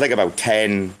 You had like about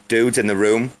 10 dudes in the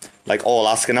room, like all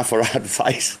asking her for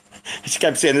advice. She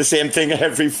kept saying the same thing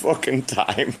every fucking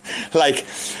time. Like,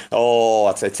 oh,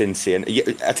 it's insane.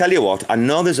 I tell you what, I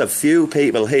know there's a few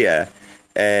people here.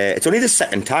 It's only the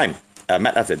second time I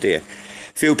met her today.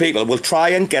 Few people will try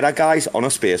and get her guys on her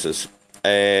Spaces.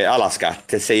 I'll ask her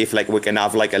to see if like we can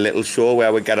have like a little show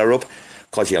where we get her up.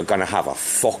 Because you're going to have a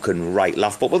fucking right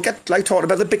laugh. But we'll get, like, talking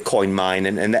about the Bitcoin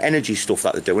mining and the energy stuff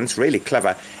that they're doing. It's really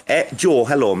clever. Joe,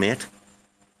 hello, mate.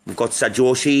 We've got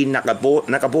Sajoshi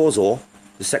Nakabozo,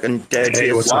 the second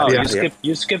Wow,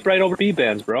 you skipped right over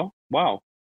B-bands, bro. Wow.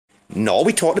 No,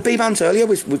 we talked to B-Bands earlier.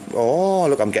 Oh,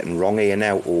 look, I'm getting wrong here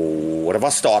now. Oh, what have I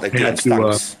started doing?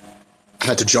 Thanks. I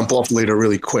had to jump off later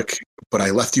really quick, but I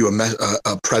left you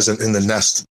a present in the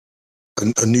nest,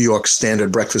 a New York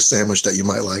standard breakfast sandwich that you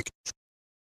might like.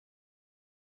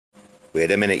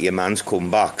 Wait a minute, your man's come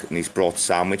back and he's brought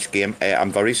sandwich game.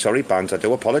 I'm very sorry, Bands. I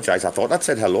do apologise. I thought that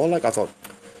said hello. Like, I thought...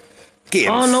 Games.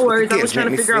 Oh, no worries. I was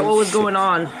trying to figure out what was going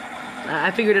on.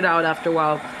 I figured it out after a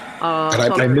while.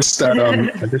 And I missed that. I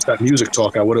missed that music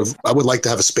talk. I would like to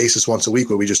have a Spaces once a week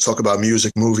where we just talk about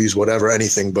music, movies, whatever,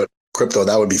 anything. But crypto,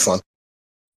 that would be fun.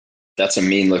 That's a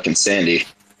mean looking Sandy.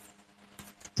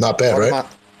 Not bad, right?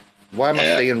 Why am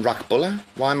I seeing Rack Buller?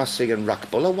 Why am I seeing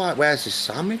Rack Buller? Where's his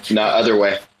sandwich? No, other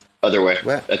way.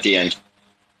 Where? At the end.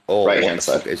 Oh, right hand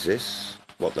side. What the fuck is this?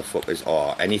 What the fuck is...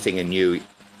 Oh, anything in you...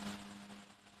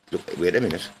 Look, wait a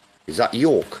minute. Is that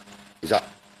yolk? Is that...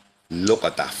 Look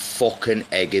at that fucking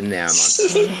egg in there,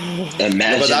 man.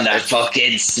 Imagine that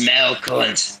fucking smell,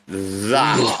 cunt.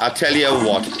 That, I tell you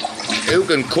what, who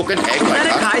can cook an egg like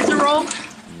that? Is that a Kaiser roll?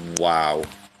 Wow.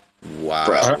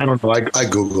 Bro. I don't know. I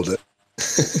Googled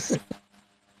it.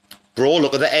 Bro,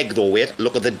 look at the egg though, wait.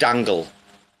 Look at the dangle.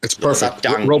 It's perfect.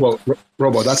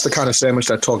 Robo, that's the kind of sandwich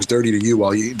that talks dirty to you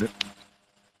while you eat it.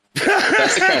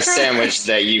 That's the kind of sandwich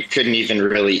that you couldn't even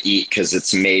really eat because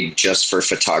it's made just for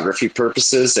photography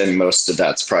purposes, and most of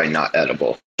that's probably not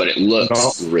edible. But it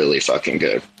looks really fucking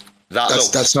good.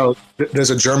 That's how. There's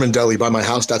a German deli by my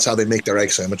house. That's how they make their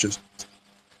egg sandwiches.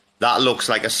 That looks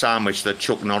like a sandwich that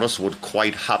Chuck Norris would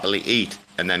quite happily eat,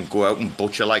 and then go out and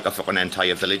butcher like a fucking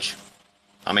entire village.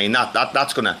 I mean,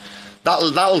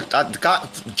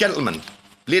 gentlemen,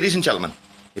 ladies and gentlemen.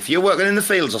 If you're working in the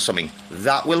fields or something,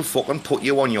 that will fucking put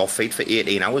you on your feet for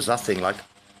 18 hours, that thing, like.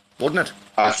 Wouldn't it?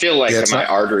 I feel like my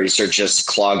arteries are just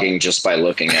clogging just by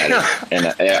looking at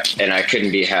it. and I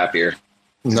couldn't be happier.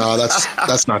 No,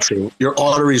 that's not true. Your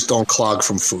arteries don't clog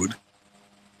from food.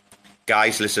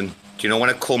 Guys, listen. Do you know when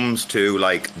it comes to,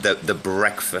 like, the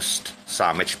breakfast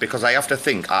sandwich? Because I have to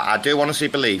think, I do honestly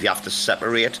believe you have to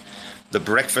separate the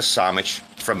breakfast sandwich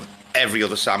from every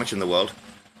other sandwich in the world.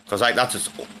 Because like that's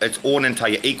its own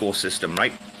entire ecosystem,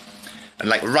 right? And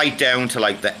like right down to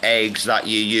like the eggs that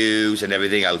you use and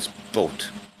everything else. But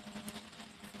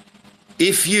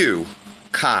if you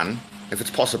can, if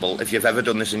it's possible, if you've ever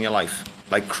done this in your life,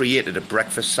 like created a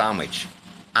breakfast sandwich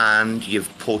and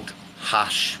you've put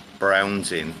hash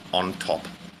browns in on top,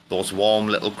 those warm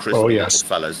little crispy little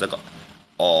fellas, I'm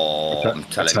telling you.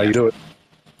 That's how you do it.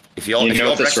 If your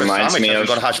breakfast sandwich hasn't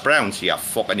got hash browns, you're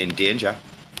fucking in danger.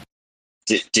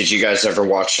 Did you guys ever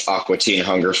watch Aqua Teen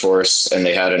Hunger Force and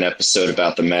they had an episode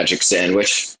about the magic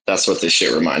sandwich? That's what this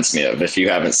shit reminds me of. If you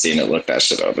haven't seen it, look that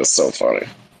shit up. It's so funny.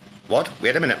 What?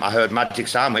 Wait a minute. I heard magic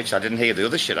sandwich. I didn't hear the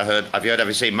other shit. Have you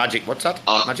ever seen magic? What's that?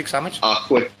 Magic sandwich?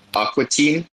 Aqua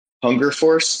Teen Hunger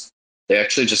Force. They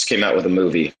actually just came out with a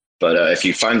movie. But if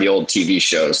you find the old TV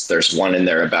shows, there's one in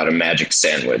there about a magic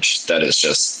sandwich that is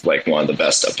just like one of the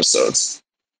best episodes.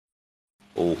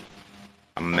 Oh.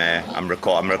 I'm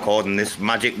recording this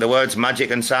magic. The words magic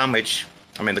and sandwich.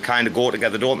 I mean, they kind of go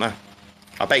together, don't they?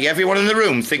 I bet you everyone in the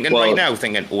room thinking, oh,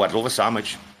 I'd love a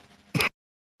sandwich.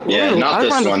 Yeah, not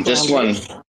this one. This one.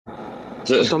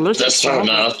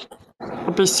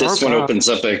 This one opens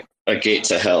up a gate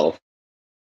to hell,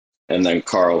 and then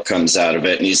Carl comes out of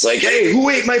it, and he's like, "Hey, who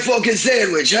ate my fucking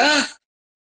sandwich, huh?"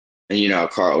 And you know how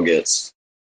Carl gets.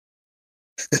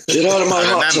 Get out of my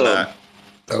hot tub.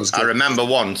 I remember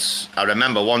once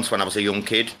when I was a young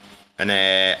kid, and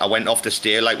I went off to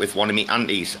stay like with one of my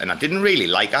aunties, and I didn't really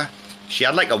like her. She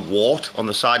had like a wart on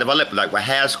the side of her lip, like her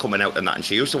hair's coming out and that, and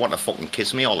she used to want to fucking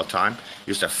kiss me all the time.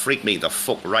 Used to freak me the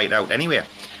fuck right out. Anyway,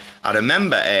 I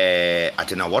remember, I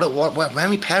don't know where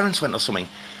my parents went or something,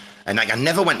 and like I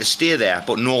never went to stay there,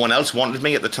 but no one else wanted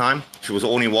me at the time. She was the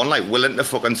only one like willing to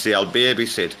fucking say I'll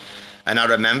babysit. And I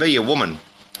remember your woman,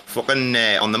 fucking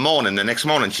on the next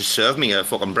morning, she served me a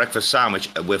fucking breakfast sandwich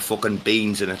with fucking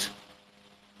beans in it.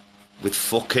 With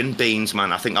fucking beans,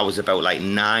 man. I think I was about like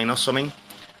 9 or something.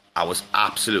 I was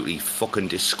absolutely fucking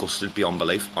disgusted beyond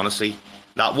belief, honestly.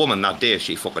 That woman that day,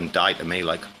 she fucking died to me,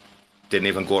 like, didn't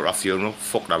even go to her funeral,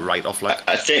 fucked her right off, like.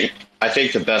 I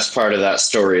think the best part of that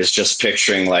story is just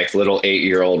picturing like little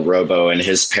 8-year-old Robo and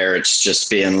his parents just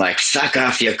being like, "Fuck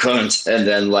off, you cunt," and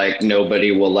then like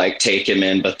nobody will like take him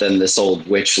in, but then this old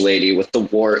witch lady with the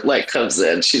wart like comes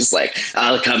in. She's like,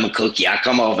 "I'll come and cook ya.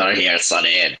 Come over here,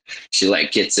 sonny." And she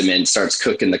like gets him in, starts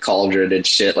cooking the cauldron and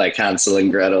shit like Hansel and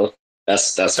Gretel.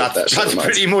 That's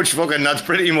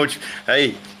pretty much.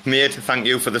 Hey, mate, thank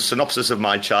you for the synopsis of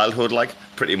my childhood. Like,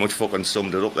 pretty much fucking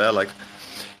summed it up there. Like,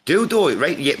 dude, though,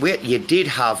 right? You did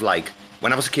have like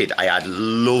when I was a kid, I had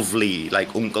lovely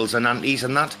like uncles and aunties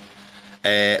and that.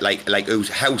 Like whose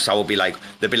house I would be like,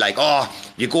 they'd be like, oh,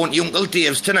 you're going to your Uncle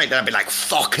Dave's tonight? And I'd be like,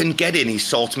 fucking get in. He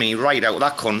sorts me right out,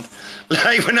 that cunt.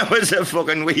 Like when I was a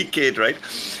fucking wee kid, right?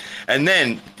 And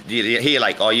then you hear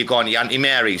like, oh, you're going to your Auntie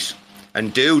Mary's.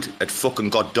 And dude, it fucking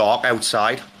got dark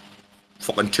outside.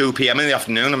 Fucking 2 p.m. in the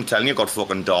afternoon, I'm telling you, it got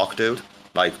fucking dark, dude.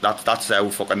 Like, that's how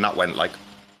fucking that went, like.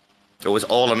 It was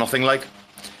all or nothing, like.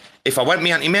 If I went to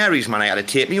my Auntie Mary's, man, I had to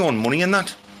take me own money in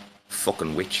that.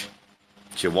 Fucking witch.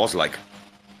 She was like.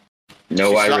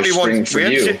 No Irish Spring for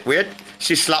you.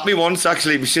 She slapped me once,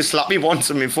 actually. She slapped me once,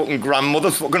 and my fucking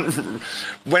grandmother fucking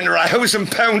went to her house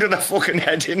and pounded her fucking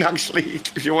head in, actually,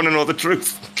 if you want to know the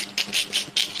truth.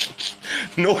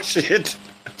 No shit.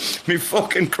 Me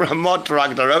fucking grandma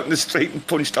dragged her out in the street and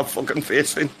punched her fucking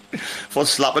face in for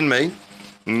slapping me.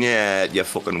 Yeah, you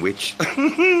fucking witch.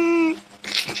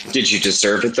 Did you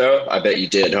deserve it, though? I bet you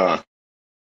did, huh?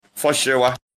 For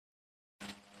sure.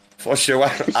 For sure.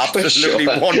 Absolutely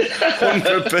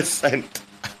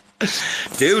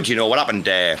 100%. Dude, you know what happened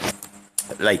there?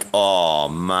 Like, oh,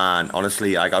 man.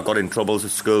 Honestly, I got in troubles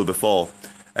at school before.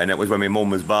 And it was when my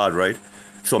mum was bad, right?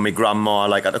 So my grandma,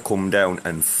 like, had to come down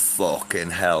and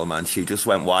fucking hell, man. She just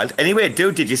went wild. Anyway,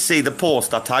 dude, did you see the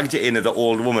post? I tagged you in of the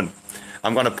old woman.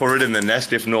 I'm going to put it in the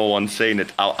nest if no one's seen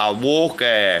it. I walk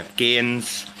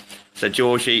Gaines, Sir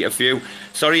Joshi, a few.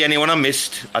 Sorry, anyone I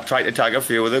missed. I tried to tag a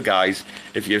few of the guys.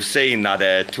 If you've seen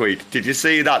that tweet. Did you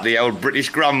see that? The old British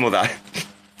grandmother.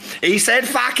 He said,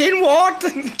 fucking what?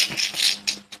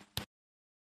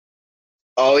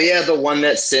 Oh, yeah, the one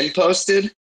that Sin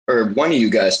posted? Or one of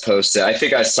you guys posted. I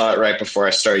think I saw it right before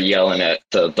I started yelling at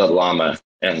the llama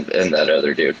and that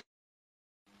other dude.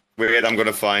 Wait, I'm going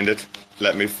to find it.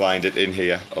 Let me find it in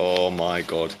here. Oh, my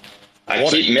God. I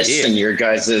keep missing your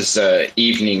guys'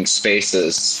 evening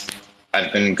spaces.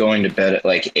 I've been going to bed at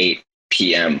like 8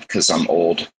 p.m. because I'm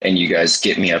old, and you guys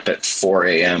get me up at 4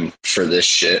 a.m. for this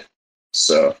shit.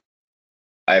 So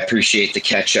I appreciate the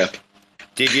catch-up.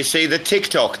 Did you see the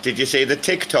TikTok? The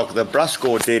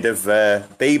Brasco did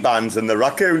of B-bands and the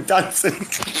raccoon dancing?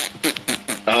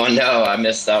 Oh, no, I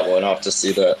missed that one. I'll have to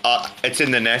see that. It's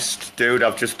in the nest, dude.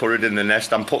 I've just put it in the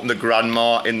nest. I'm putting the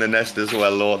grandma in the nest as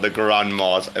well, Lord. The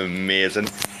grandma's amazing.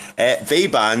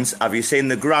 B-bands, have you seen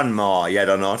the grandma yet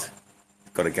or not?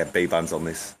 Got to get B-bands on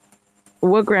this.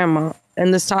 What grandma?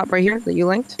 In this top right here that you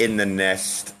linked? In the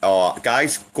nest. Oh,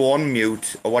 guys, go on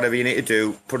mute or whatever you need to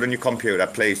do. Put on your computer,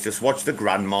 please. Just watch the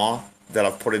grandma that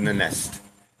I've put in the nest.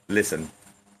 Listen.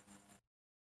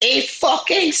 He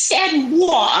fucking said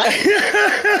what?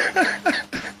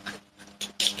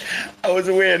 I was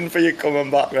waiting for you coming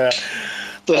back there.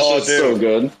 That's so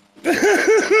good.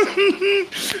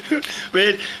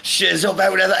 Wait, shiz up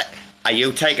out of that. Are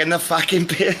you taking the fucking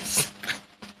piss?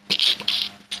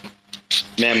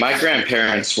 Man, my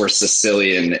grandparents were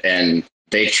Sicilian and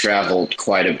they traveled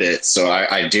quite a bit. So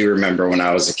I do remember when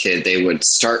I was a kid, they would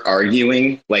start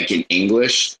arguing like in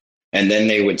English, and then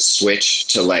they would switch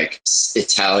to like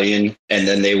Italian, and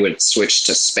then they would switch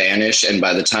to Spanish. And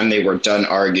by the time they were done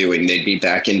arguing, they'd be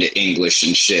back into English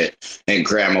and shit. And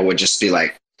grandma would just be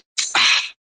like,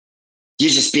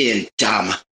 you're just being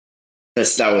dumb.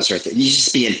 That was her thing. You're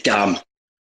just being dumb.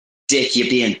 Dick, you're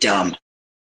being dumb.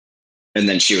 And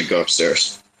then she would go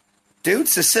upstairs. Dude,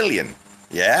 Sicilian.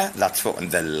 Yeah, that's fucking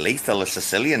the lethal of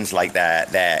Sicilians. Like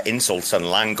their insults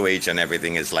and language and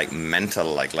everything is like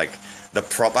mental. Like the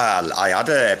proper. I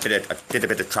did a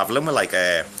bit of traveling with like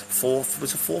 4 or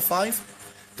 5? I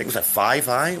think it was like 5.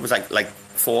 It was like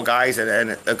 4 guys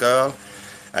and a girl,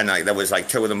 and like there was like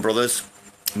 2 of them brothers.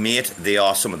 Mate, they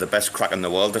are some of the best crack in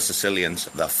the world. The Sicilians.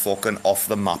 They're fucking off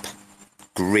the map.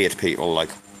 Great people, like.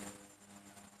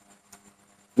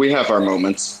 We have our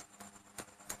moments.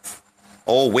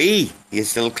 Oh, you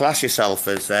still class yourself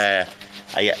as are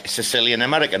you Sicilian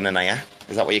American then, are you?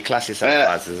 Is that what you class yourself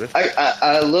as, is it?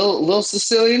 A little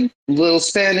Sicilian, a little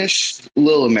Spanish, a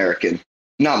little American.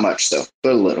 Not much, though,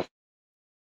 but a little.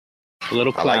 A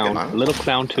little clown. Like it, a little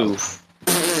clown, too.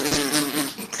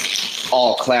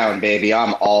 All clown, baby.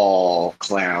 I'm all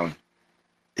clown.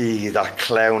 That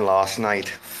clown last night.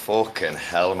 Fucking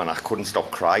hell, man. I couldn't stop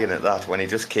crying at that when he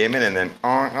just came in and then...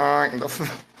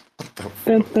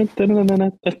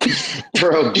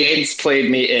 Bro, Gaines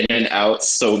played me in and out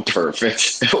so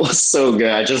perfect. It was so good.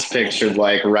 I just pictured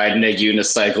like riding a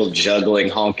unicycle, juggling,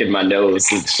 honking my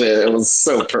nose and shit. It was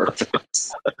so perfect.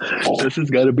 This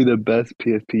has got to be the best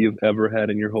PSP you've ever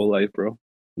had in your whole life, bro.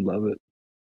 Love it.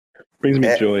 Brings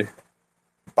me joy.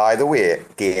 By the way,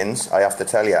 Gaines, I have to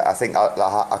tell you, I think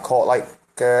I caught like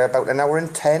about an hour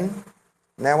and 10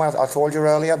 Now I told you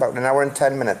earlier about an hour and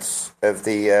 10 minutes of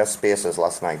the Spaces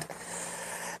last night.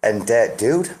 And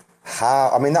dude, how?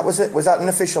 I mean, that was it. Was that an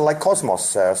official like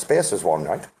Cosmos Spaces one,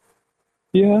 right?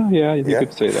 Yeah, you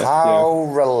could say that. How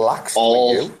relaxed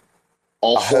were you?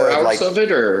 All 4 hours of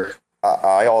it, or?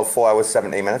 All 4 hours,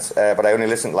 17 minutes. But I only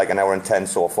listened like an hour and 10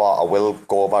 so far. I will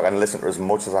go back and listen to as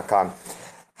much as I can.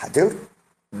 Dude,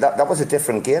 that was a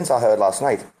different gains I heard last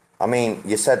night. I mean,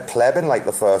 you said pleb in like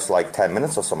the first like 10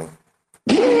 minutes or something.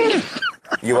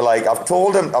 You were like, I've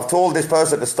told this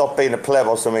person to stop being a pleb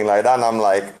or something like that. And I'm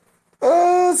like,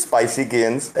 spicy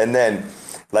gains. And then,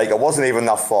 like, I wasn't even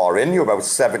that far in. You were about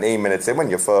 17 minutes in when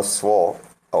you first swore.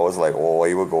 I was like, oh,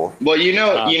 here we go. Well, you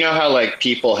know how like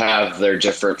people have their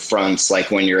different fronts.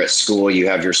 Like when you're at school, you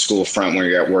have your school front. When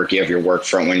you're at work, you have your work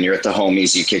front. When you're at the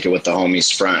homies, you kick it with the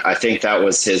homies front. I think that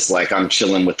was his, like, I'm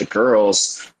chilling with the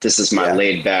girls. This is my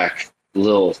laid back,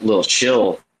 little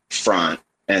chill front.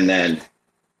 And then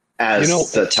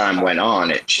as the time went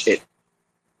on, it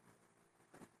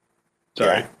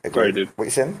Sorry, dude. What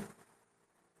you saying?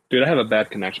 Dude, I have a bad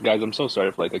connection. Guys, I'm so sorry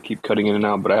if like I keep cutting in and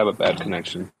out, but I have a bad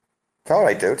connection. It's all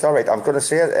right, dude. It's all right. I'm going to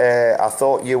say it. I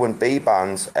thought you and B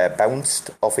bands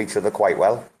bounced off each other quite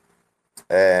well.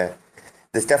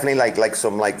 There's definitely like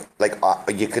some like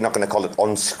you're not going to call it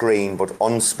on screen, but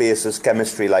on Spaces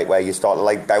chemistry, like where you start to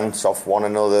like bounce off one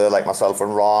another, like myself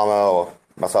and Rama or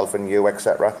myself and you,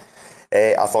 etc.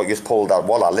 I thought you just pulled that.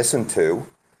 Well, I listened to.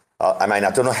 I mean, I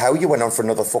don't know how you went on for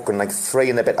another fucking like 3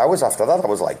 and a bit hours after that. I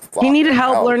was like, he needed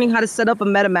help learning how to set up a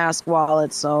MetaMask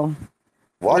wallet, so.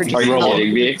 What? Are you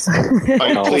kidding me?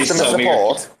 Please tell me.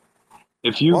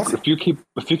 If you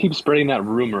keep spreading that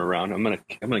rumor around, I'm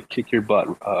gonna kick your butt,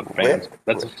 fans.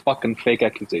 That's a fucking fake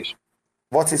accusation.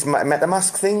 What's this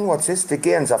MetaMask thing? What's this? The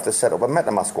gains have to set up a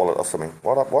MetaMask wallet or something.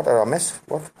 What did I miss?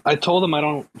 What? I told him I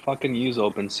don't fucking use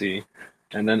OpenSea,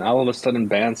 and then all of a sudden,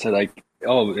 Ban said like,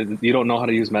 "Oh, you don't know how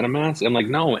to use MetaMask?" I'm like,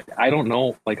 "No, I don't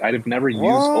know. Like, I've never used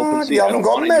OpenSea. You haven't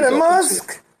got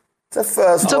MetaMask? It's the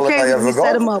first it's okay. I ever We got.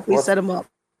 set him up. We set him up.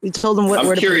 We told him where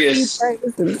to curious.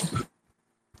 put the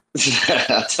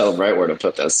I'll tell him right where to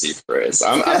put that seed phrase.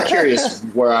 I'm curious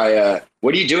where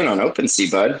what are you doing on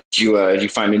OpenSea, bud? Do you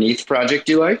find an ETH project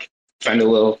you like? Find a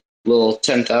little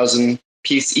 10,000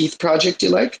 piece ETH project you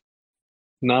like?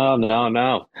 No.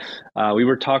 We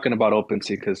were talking about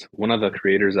OpenSea because one of the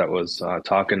creators that was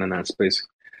talking in that space,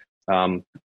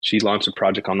 she launched a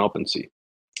project on OpenSea.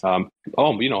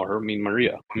 You know her,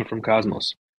 Maria, woman from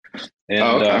Cosmos.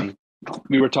 And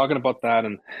we were talking about that,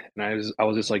 and I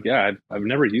was just like, yeah, I've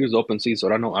never used OpenSea, so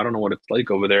I don't know what it's like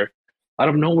over there. Out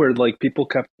of nowhere, like people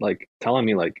kept like telling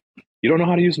me like, you don't know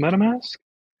how to use MetaMask?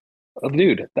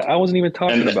 Dude, I wasn't even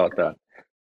talking about that.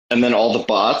 And then all the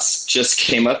bots just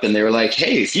came up and they were like,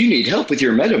 hey, if you need help with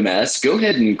your MetaMask, go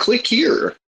ahead and click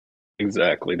here.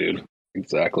 Exactly, dude.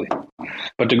 Exactly.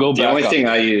 But to go back, the only thing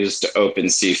I used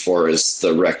OpenSea for is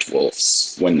the wrecked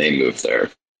wolves when they moved there.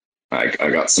 I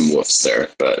got some wolves there,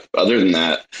 but other than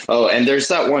that, and there's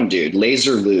that one dude,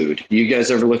 Laser Lude. You guys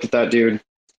ever look at that dude?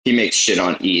 He makes shit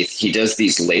on ETH. He does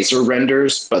these laser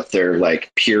renders, but they're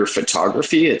like pure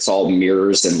photography. It's all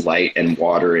mirrors and light and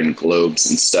water and globes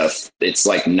and stuff. It's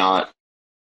like not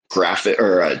graphic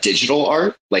or digital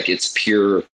art. Like it's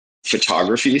pure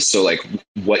photography. So like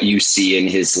what you see in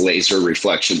his laser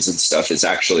reflections and stuff is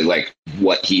actually like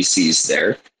what he sees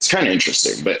there. It's kind of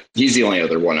interesting, but he's the only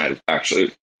other one I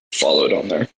actually followed on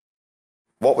there.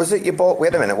 What was it you bought?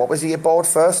 Wait a minute. What was it you bought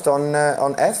first on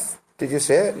F? Did you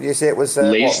say it? Did you say it was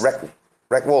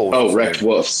Wrecked Wolves? Oh, Wrecked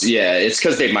Wolves. Yeah, it's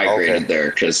because they migrated there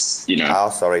because, you know. Oh,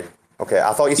 sorry. Okay,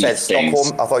 I thought you said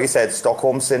Stockholm. I thought you said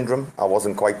Stockholm Syndrome. I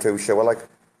wasn't quite too sure. Like,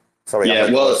 sorry.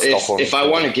 Yeah, well, if I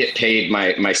want to get paid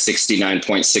my 69.69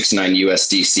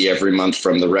 USDC every month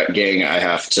from the Wreck Gang, I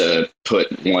have to put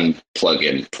one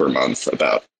plugin per month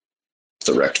about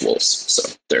the Wrecked Wolves.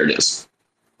 So there it is.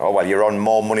 Oh, well, you're on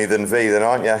more money than V then,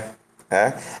 aren't you?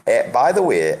 By the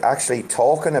way, actually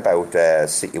talking about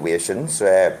situations,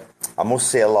 I must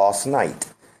say last night,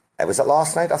 was it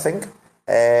last night, I think,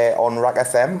 on RAC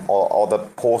FM or the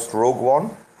post-Rogue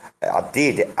one? I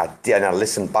did, and I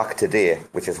listened back today,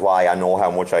 which is why I know how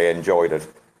much I enjoyed it.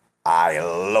 I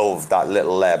loved that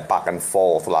little back and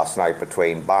forth last night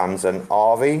between Bands and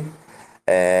RV.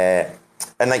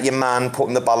 And like your man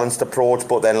putting the balanced approach,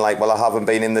 but then like, well, I haven't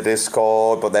been in the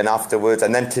Discord, but then afterwards,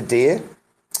 and then today,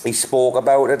 he spoke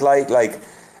about it like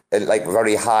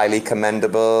very highly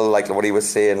commendable, like what he was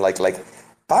saying, like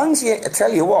Bands. I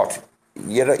tell you what,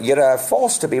 you're a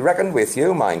force to be reckoned with,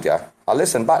 you mind you. I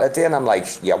listened back today and I'm like,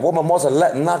 yeah, woman wasn't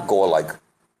letting that go. Like,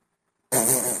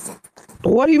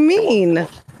 what do you mean?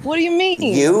 What do you mean?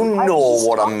 You know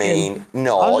what I talking. mean.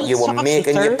 No, you were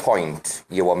making your point.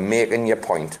 You were making your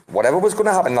point. Whatever was going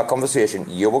to happen in that conversation,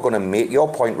 you were going to make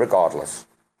your point regardless.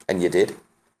 And you did.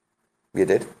 You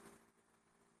did.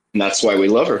 And that's why we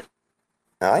love her.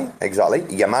 Aye, exactly.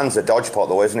 Your man's a dodge pot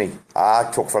though, isn't he? I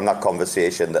took from that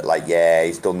conversation that, like, yeah,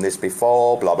 he's done this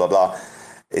before, blah, blah, blah.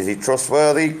 Is he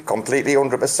trustworthy? Completely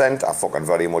 100%? I fucking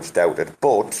very much doubt it.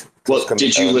 But... Well,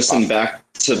 did you listen back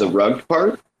to the rug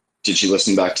part? Did you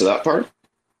listen back to that part?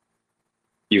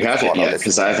 You haven't yet,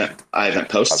 because I haven't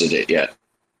posted it yet.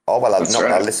 Oh, well, I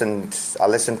listened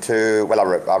to, well,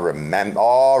 I remember,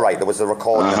 all right, there was a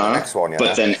recording of the next one,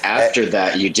 But then after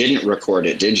that, you didn't record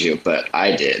it, did you? But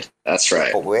I did. That's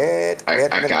right. But wait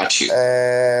I got you.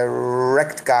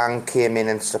 Wrecked Gang came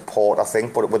in support, I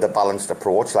think, but with a balanced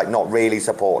approach, like not really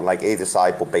supporting like either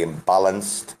side, but being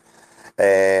balanced,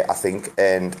 I think.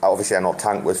 And obviously, I know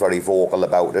Tank was very vocal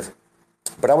about it.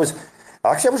 But I was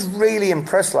really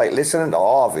impressed, like, listening to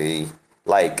Harvey,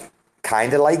 like,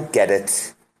 kind of like get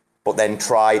it, but then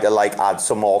try to like add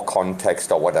some more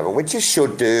context or whatever, which you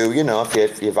should do, you know,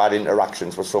 if you've had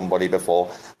interactions with somebody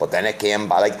before. But then it came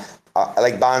back,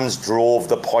 like Barnes drove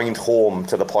the point home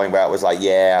to the point where it was like,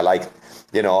 yeah, like,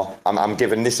 you know, I'm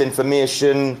giving this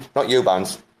information, not you,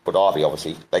 Barnes, but Harvey,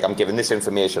 obviously. Like, I'm giving this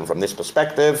information from this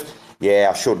perspective.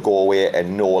 Yeah, I should go away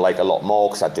and know like a lot more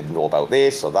because I didn't know about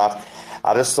this or that.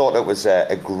 I just thought it was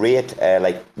a great,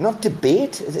 like, not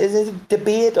debate. Is it a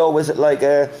debate or was it like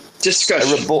a discussion?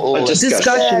 A rebuttal? A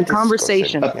discussion,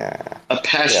 conversation. A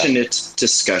passionate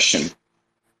discussion.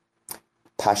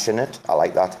 Passionate, I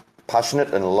like that.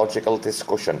 Passionate and logical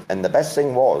discussion. And the best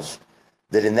thing was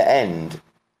that in the end,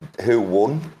 who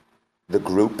won? The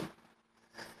group.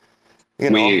 You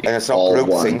know, and it's not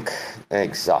groupthink.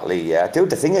 Exactly, yeah.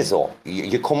 Dude, the thing is, though,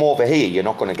 you come over here, you're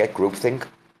not going to get groupthink.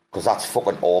 Because that's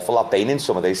fucking awful. I've been in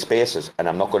some of these spaces, and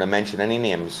I'm not going to mention any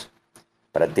names,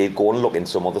 but I did go and look in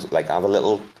some others, like have a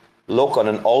little look on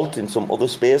an alt in some other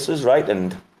spaces, right?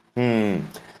 And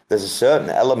there's a certain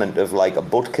element of like a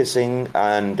butt kissing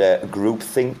and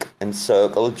groupthink and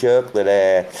circle jerk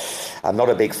that I'm not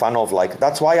a big fan of. Like,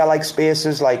 that's why I like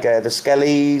spaces like the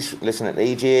Skellies, listening to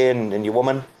EJ and your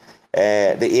woman.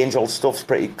 The Angel stuff's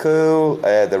pretty cool.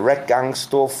 The Wreck Gang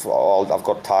stuff, I've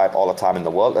got all the time in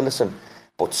the world to listen.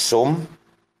 But some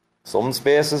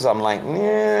spaces, I'm like,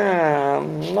 yeah,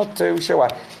 I'm not too sure.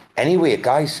 Anyway,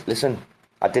 guys, listen,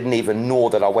 I didn't even know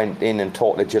that I went in and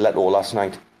talked to Giletto last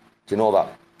night. Do you know that?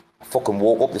 I fucking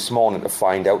woke up this morning to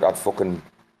find out I'd fucking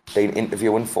been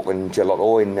interviewing fucking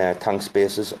Giletto in Tank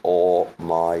Spaces. Oh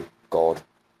my God.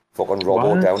 Fucking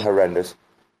robo down horrendous.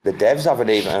 The devs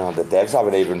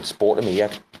haven't even spoken to me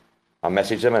yet. I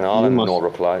messaged them and all and no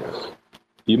reply.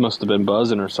 You must have been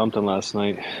buzzing or something last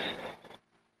night.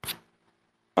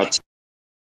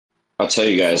 I'll tell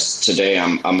you guys, today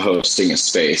I'm hosting a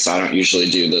space. I don't usually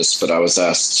do this, but I was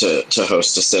asked to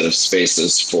host a set of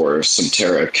spaces for some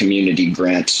Terra community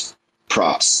grant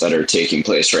props that are taking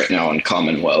place right now in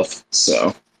Commonwealth.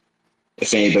 So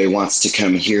if anybody wants to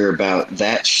come hear about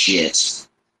that shit.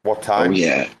 What time? Oh,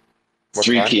 yeah.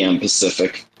 3 p.m.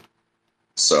 Pacific.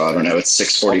 So I don't know, it's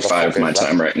 6:45 my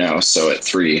time right now, so at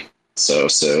 3. So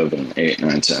 7, 8,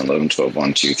 9, 10, 11, 12,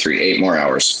 1, 2, 3, 8 more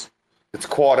hours. It's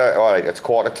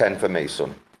 10 for me,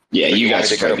 son. Yeah, you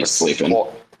guys are probably sleeping. No,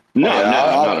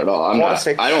 not at all.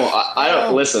 I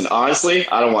don't listen, honestly,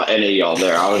 I don't want any of y'all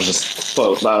there. I was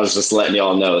just letting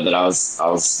y'all know that I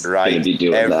was right. Gonna be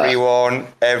doing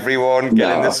everyone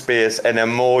get in the space. An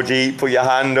emoji, put your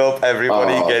hand up,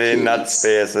 everybody get in that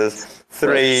spaces.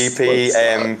 3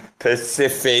 p.m.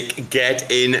 Pacific,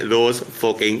 get in those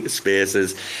fucking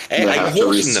spaces. I have to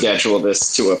reschedule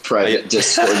this to a private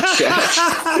Discord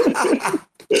chat.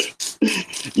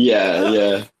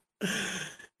 Yeah.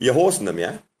 You're hosting them,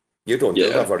 yeah? You don't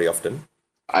do that very often.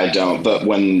 I don't, but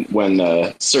when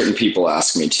certain people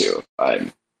ask me to,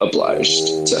 I'm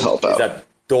obliged to help out. Is that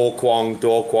Do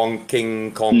Kwong,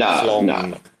 King Kong?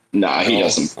 No, he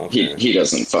doesn't. Okay. He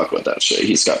doesn't fuck with that shit.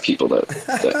 He's got people that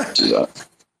do that.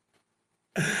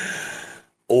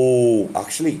 Oh,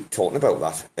 actually, talking about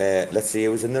that, let's see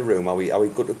who's in the room. Are we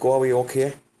good to go? Are we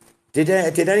okay? Did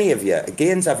any of you,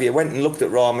 Gaines, have you went and looked at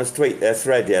Rama's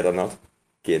thread yet or not?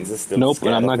 Gaines is still nope,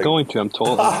 scared, and I'm not going to. I'm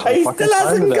told. He still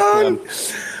hasn't gone.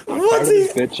 I'm tired of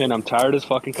this bitching. I'm tired of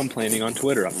fucking complaining on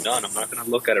Twitter. I'm done. I'm not going to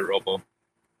look at it, Robo.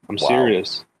 I'm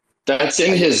serious. That's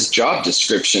in his job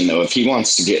description, though. If he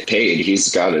wants to get paid,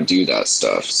 he's got to do that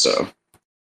stuff. So,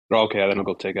 okay, then I'll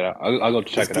go take it out. I'll go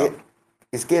check it out.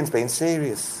 Is Gaines being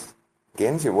serious?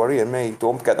 Gaines, you're worrying me.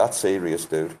 Don't get that serious,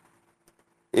 dude.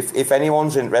 If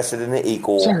anyone's interested in the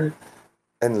eco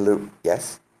and loot,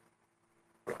 yes.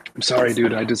 I'm sorry,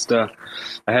 dude. I just I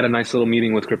had a nice little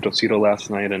meeting with CryptoCito last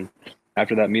night, and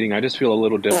after that meeting, I just feel a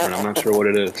little different. I'm not sure what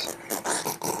it is.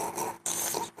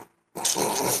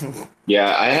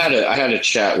 Yeah, I had a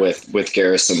chat with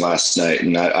Garrison last night,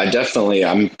 and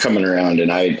I'm coming around,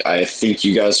 and I think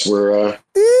you guys were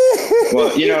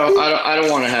well, I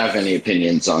don't want to have any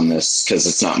opinions on this because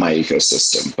it's not my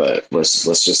ecosystem, but let's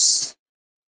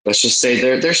just say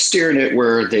they're steering it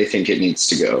where they think it needs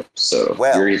to go. So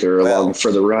you're either along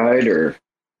for the ride or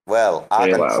I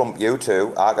can trump you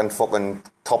two. I can fucking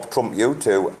top trump you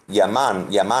two. Your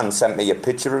man sent me a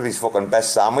picture of his fucking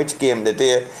best sandwich game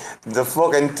today. The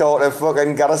fucking talk to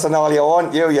fucking Garrison all you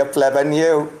want, you plebeian,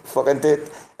 you fucking did.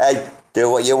 Hey, do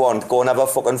what you want. Go and have a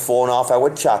fucking 4.5 hour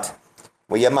chat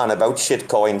with your man about shit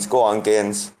coins. Go on,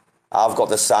 Gaines. I've got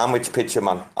the sandwich picture,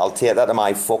 man. I'll take that to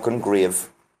my fucking grave.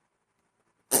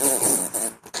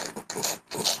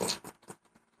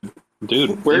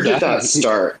 Dude, where did that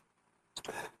start?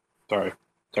 Sorry,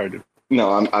 dude.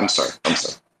 No, I'm sorry.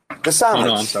 The sandwich.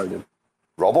 No, I'm sorry, dude.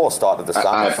 Robbo started the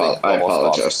sandwich. I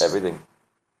apologize. Everything.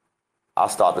 I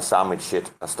start the sandwich shit.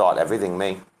 I start everything,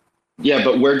 me. Yeah,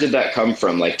 but where did that come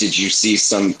from? Like, did you see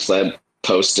some pleb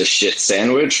post a shit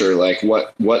sandwich, or like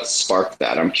what sparked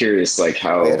that? I'm curious, like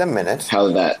how. Wait a minute. How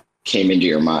that came into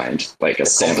your mind, like a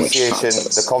sandwich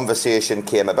contest. The conversation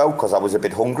came about because I was a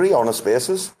bit hungry, honest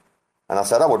basis, and I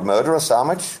said I would murder a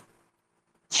sandwich.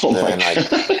 Oh my God.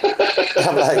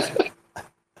 I'm like,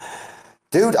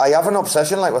 dude, I have an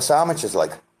obsession like with sandwiches,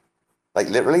 like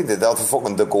literally they're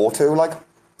the go-to, like.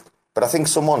 But I think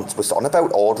someone was on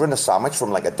about ordering a sandwich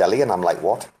from like a deli, and I'm like,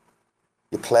 what?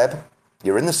 You pleb?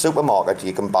 You're in the supermarket.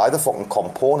 You can buy the fucking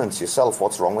components yourself.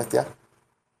 What's wrong with you?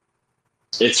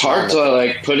 It's hard to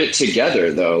like put it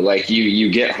together though. Like you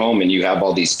get home and you have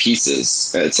all these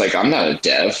pieces. It's like I'm not a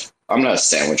dev. I'm not a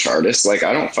sandwich artist. Like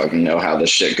I don't fucking know how this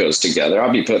shit goes together.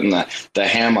 I'll be putting the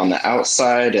ham on the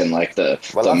outside and like the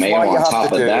mayo on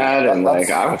top of that, and like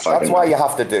I don't fucking. That's why you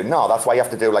have to do. No, that's why you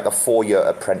have to do like a 4-year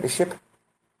apprenticeship.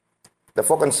 The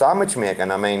fucking sandwich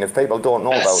making. I mean, if people don't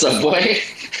know about Subway,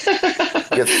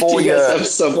 you 4 do you years guys have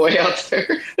Subway out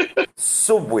there?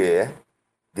 Subway,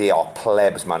 they are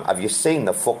plebs, man. Have you seen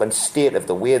the fucking state of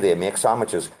the way they make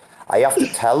sandwiches? I have to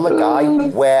tell the guy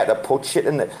where to put shit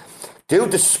in it.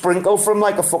 Dude, the sprinkle from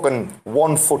like a fucking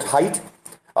 1 foot height.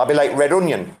 I'll be like red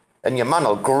onion, and your man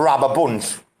will grab a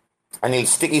bunch, and he'll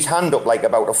stick his hand up like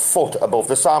about a foot above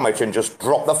the sandwich and just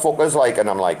drop the fuckers like, and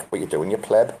I'm like, what you doing, you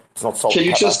pleb? It's not salt. Can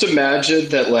you just imagine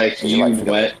that like you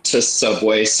went to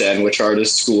Subway sandwich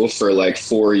artist school for like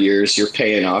 4 years, you're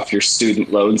paying off your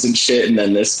student loans and shit, and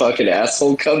then this fucking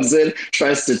asshole comes in,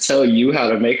 tries to tell you how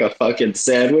to make a fucking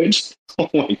sandwich? Oh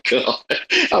my God.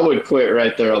 I would quit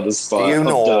right there on the spot. Do you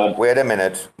know, wait a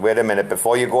minute,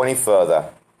 before you go any further,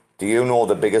 do you know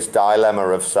the biggest dilemma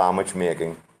of sandwich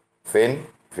making? Finn?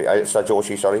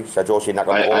 Sajoshi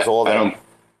Nakamoto's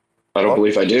I don't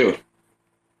believe I do.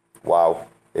 Wow.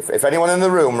 If anyone in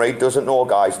the room, right, doesn't know,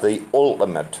 guys, the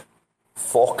ultimate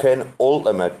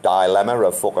dilemma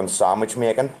of fucking sandwich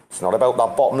making, it's not about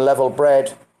that bottom level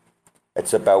bread.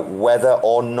 It's about whether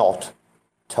or not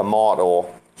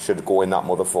tomato should go in that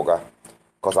motherfucker.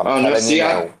 Because I'm telling you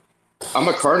now. I'm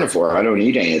a carnivore. I don't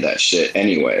eat any of that shit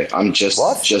anyway. I'm just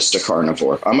a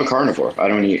carnivore. I'm a carnivore. I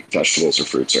don't eat vegetables or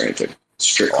fruits or anything.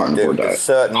 Strict carnivore diet.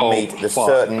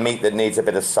 Certain meat that needs a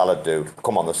bit of salad, dude.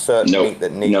 Come on, there's certain meat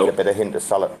that needs a bit of hint of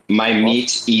salad. My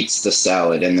meat eats the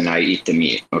salad, and then I eat the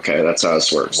meat. Okay, that's how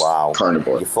this works. Wow.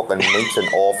 Carnivore. You fucking meat's an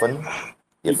orphan.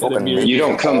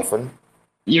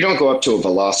 You don't go up to a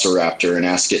velociraptor and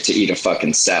ask it to eat a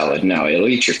fucking salad. No, it'll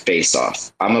eat your face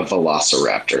off. I'm a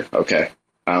velociraptor, okay?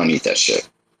 I don't eat that shit.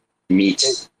 Meat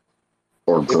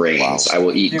or grains. Wow. I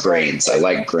will eat grains. I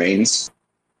like grains.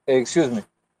 Hey, excuse me.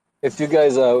 If you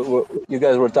guys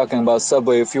were talking about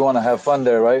Subway, if you want to have fun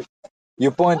there, right? You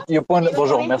point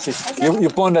bonjour, merci. You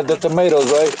point at the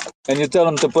tomatoes, right? And you tell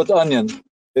him to put onion.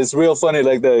 It's real funny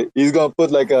like that. He's gonna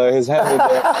put like his hand in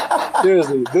there.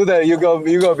 Seriously, do that. You gonna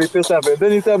be pissed off. And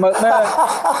then you tell him, man,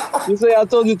 you say I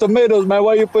told you tomatoes, man.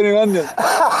 Why are you putting onion?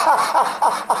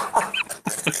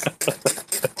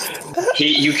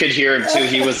 You could hear him too.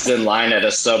 He was in line at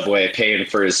a Subway paying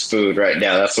for his food right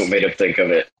now. That's what made him think of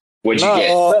it. What'd you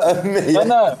get?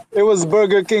 No, it was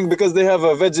Burger King because they have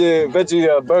a veggie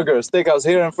burger steakhouse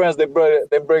here in France. They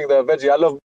bring the veggie. I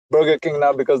love Burger King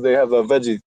now because they have a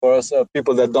veggie for us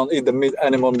people that don't eat the meat,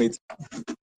 animal meat.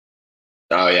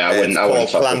 Oh yeah, I wouldn't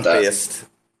fuck with that.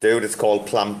 Dude, it's called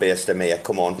plant-based to me.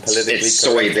 Come on, politically it's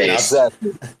soy-based.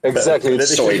 Exactly.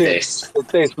 It's soy-based. It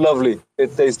tastes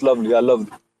lovely. I love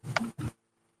it.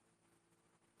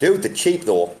 Dude, they're cheap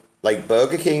though. like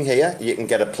Burger King here, you can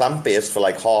get a plant-based for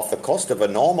like half the cost of a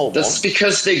normal one. That's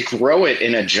because they grow it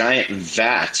in a giant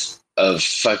vat of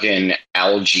fucking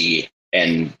algae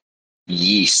and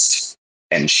yeast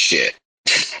and shit.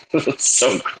 It's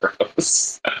so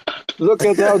gross. Look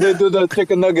at how they do the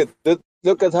chicken nugget.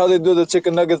 Look at how they do the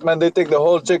chicken nuggets, man. They take the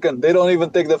whole chicken. They don't even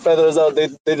take the feathers out.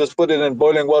 They just put it in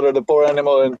boiling water, the poor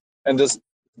animal, and just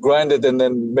grind it and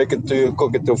then make it to you,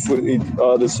 cook it to food, eat.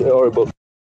 Oh, this is horrible.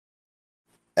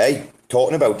 Hey,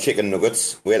 talking about chicken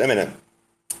nuggets, wait a minute.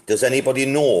 Does anybody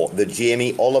know the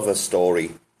Jamie Oliver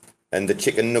story and the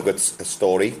chicken nuggets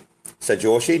story?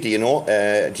 Sajoshi, do you know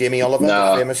Jamie Oliver,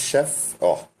 No. the famous chef?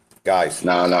 Oh, guys.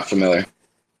 No, not familiar.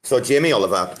 So Jamie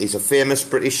Oliver, he's a famous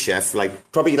British chef,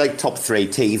 like probably like top 3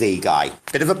 TV guy.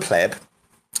 Bit of a pleb.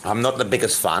 I'm not the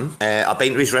biggest fan. I've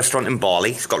been to his restaurant in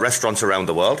Bali. He's got restaurants around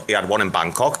the world. He had one in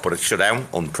Bangkok, but it's shut down,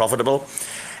 unprofitable.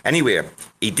 Anyway,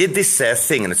 he did this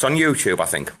thing, and it's on YouTube, I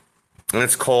think. And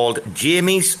it's called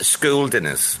Jamie's School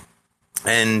Dinners.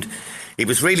 And he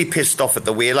was really pissed off at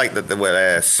the way like that they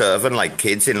were serving like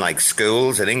kids in like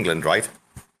schools in England, right?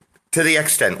 To the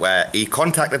extent where he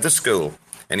contacted the school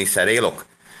and he said, hey, look,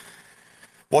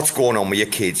 what's going on with your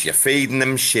kids? You're feeding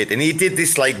them shit. And he did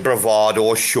this like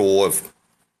bravado show of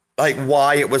like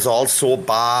why it was all so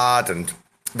bad and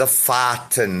the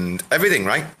fat and everything,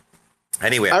 right?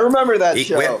 Anyway. I remember that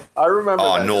show. I remember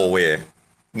that. Oh, no way.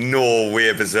 No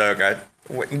way, Berserker.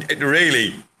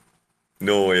 Really?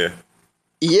 No way.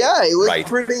 Yeah, it was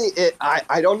pretty.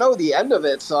 I don't know the end of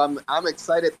it, so I'm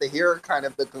excited to hear kind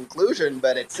of the conclusion.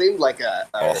 But it seemed like a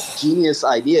genius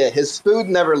idea. His food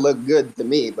never looked good to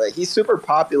me, but he's super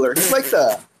popular. He's like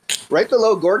the right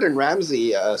below Gordon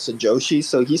Ramsay, Sajoshi.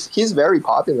 So he's very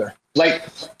popular. Like,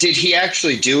 did he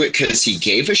actually do it because he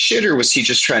gave a shit, or was he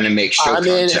just trying to make show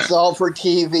content? It's all for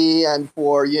TV and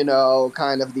for,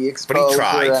 kind of the exposure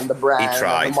and the brand. He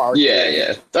tried. And the market.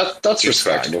 Yeah. That's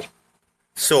respectable.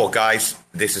 So, guys,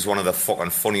 this is one of the fucking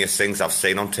funniest things I've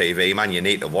seen on TV, man. You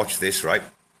need to watch this, right?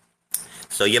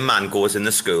 So your man goes in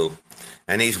the school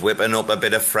and he's whipping up a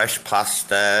bit of fresh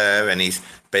pasta and he's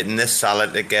bitting the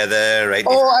salad together, right?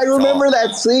 Oh, I remember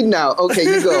that scene now. Okay,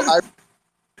 you go.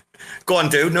 Go on,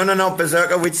 dude. No,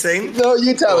 Berserker, which scene? No,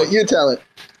 you tell it.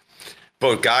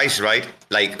 But, guys, right,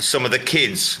 like some of the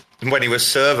kids, when he was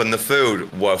serving the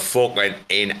food, were fucking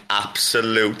in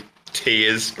absolute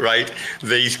tears, right?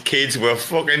 These kids were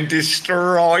fucking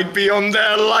destroyed beyond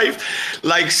their life,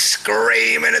 like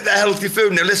screaming at the healthy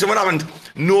food. Now listen, what happened?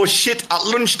 No shit, at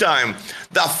lunchtime,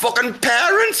 the fucking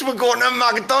parents were going to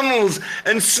McDonald's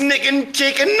and sneaking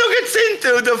chicken nuggets in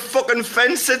through the fucking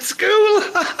fence at school.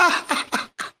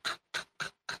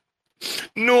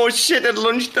 No shit, at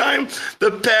lunchtime,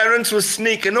 the parents were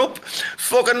sneaking up,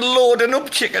 fucking loading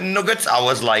up chicken nuggets. I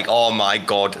was like, oh my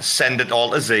God, send it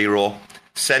all to zero.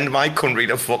 Send my country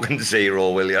to fucking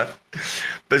zero, will you?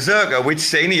 Berserker, which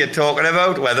scene are you talking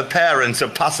about where the parents are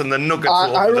passing the nuggets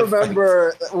over I the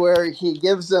remember where he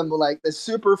gives them like the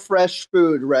super fresh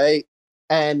food, right?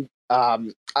 And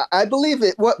I believe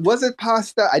it. What was it?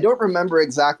 Pasta? I don't remember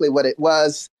exactly what it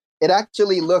was. It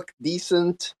actually looked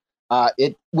decent.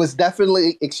 It was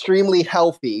definitely extremely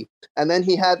healthy. And then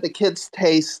he had the kids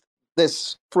taste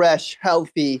this fresh,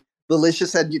 healthy,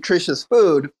 delicious, and nutritious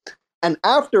food. And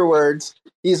afterwards,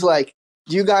 he's like,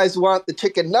 do you guys want the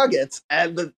chicken nuggets?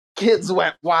 And the kids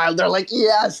went wild. They're like,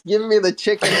 yes, give me the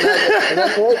chicken nuggets. And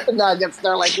then they ate the nuggets.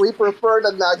 They're like, we prefer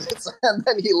the nuggets. And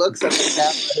then he looks at the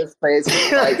camera, his face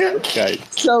is like, Guys,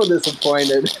 so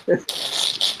disappointed.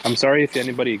 I'm sorry if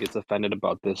anybody gets offended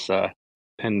about this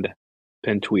pinned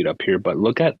tweet up here, but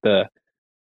look at the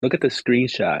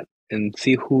screenshot and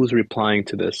see who's replying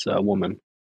to this woman.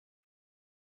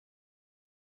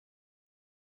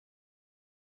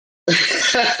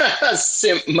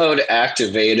 Simp mode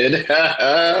activated.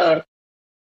 Oh,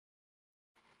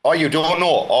 you don't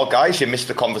know? Oh, guys, you missed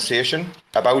the conversation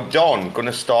about Don going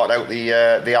to start out the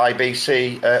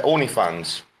IBC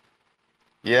OnlyFans.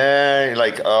 Yeah,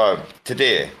 like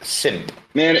today, simp.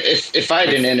 Man, if I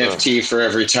had an NFT for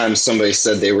every time somebody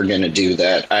said they were going to do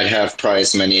that, I'd have probably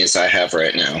as many as I have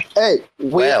right now. Hey,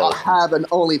 we have an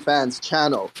OnlyFans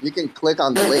channel. You can click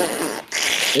on the link.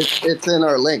 It's in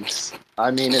our links. I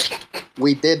mean,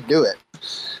 we did do it.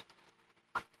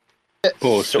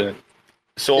 Bullshit.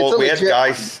 So we had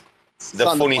guys. The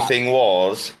funny thing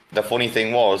was,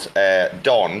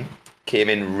 Don came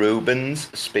in Ruben's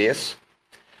space.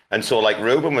 And so, like,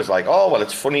 Ruben was like, oh, well,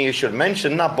 it's funny you should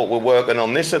mention that, but we're working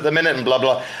on this at the minute and blah,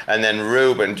 blah. And then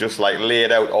Ruben just, like, laid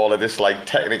out all of this, like,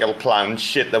 technical plan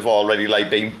shit they've already, like,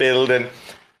 been building.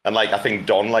 And, like, I think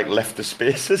Don, like, left the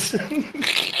spaces.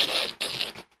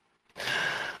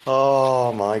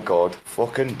 Oh my God,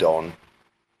 fucking Don.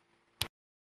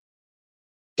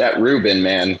 That Ruben,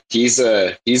 man, he's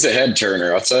a head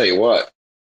turner. I'll tell you what.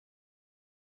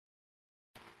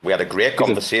 We had a great He's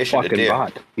conversation a fucking today.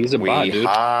 bot. He's a bot, dude. We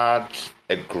had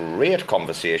a great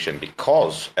conversation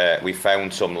because we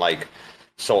found some like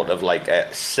sort of like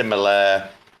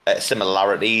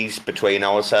similarities between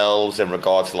ourselves in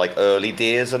regards to like early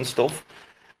days and stuff.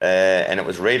 And it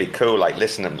was really cool, like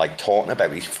listening, like talking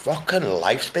about his fucking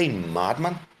life's been mad,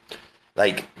 man.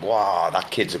 Like, wow,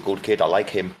 that kid's a good kid. I like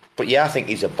him. But yeah, I think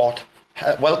he's a bot.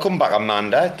 Welcome back,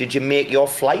 Amanda. Did you make your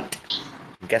flight?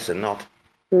 I'm guessing not.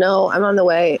 No, I'm on the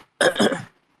way.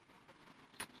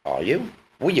 Are you?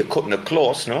 Well, you're cutting it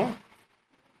close, no?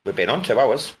 We've been on 2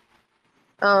 hours.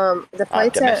 The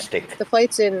flight's domestic. the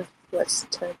flight's in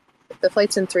the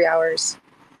flight's in 3 hours.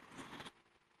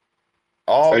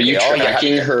 Oh, are you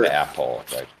tracking her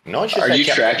airport? Right. No, are you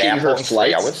tracking her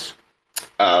flights?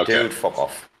 Okay. Dude, fuck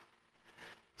off.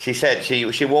 She said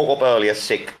she woke up earlier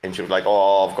sick and she was like,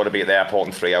 oh, I've got to be at the airport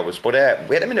in 3 hours. But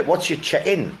wait a minute, what's your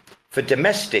check-in? For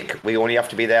domestic, we only have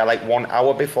to be there like 1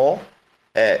 hour before.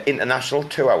 International,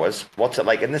 2 hours. What's it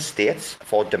like in the States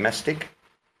for domestic?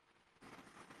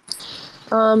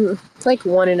 Like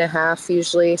 1.5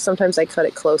 usually. Sometimes I cut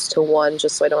it close to 1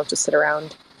 just so I don't have to sit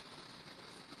around.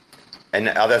 And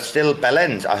are there still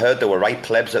bellends? I heard there were right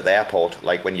plebs at the airport,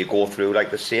 like when you go through like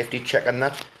the safety check and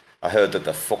that. I heard that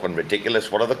they're fucking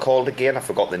ridiculous. What are they called again? I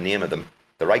forgot the name of them.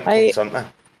 The right cunts, aren't they?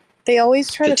 They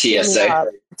always try The to feel me TSA. up.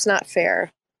 It's not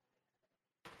fair.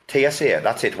 TSA,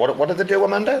 that's it. What do they do,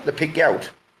 Amanda? They pick you out?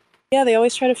 Yeah, they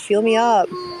always try to feel me up.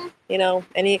 You know,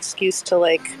 any excuse to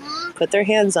like put their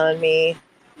hands on me.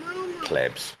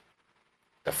 Plebs.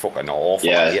 They're fucking awful.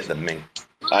 Yeah. I hate them, me.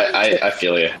 I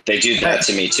feel you. They do that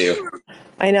to me too.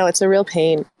 I know, it's a real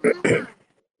pain.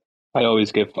 I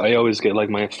always get like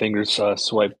my fingers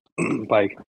swiped by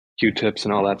Q-tips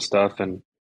and all that stuff, and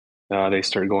they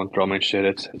start going through all my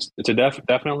shit. It's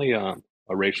definitely a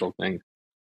racial thing.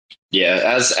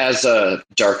 Yeah, as a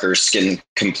darker skin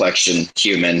complexion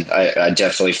human, I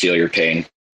definitely feel your pain,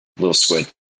 little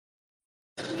squid.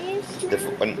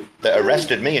 They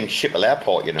arrested me in Schiphol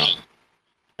Airport, you know.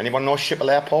 Anyone know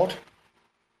Schiphol Airport?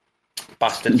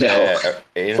 Bastard. No.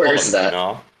 In Where's Holland, that?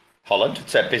 No. Holland.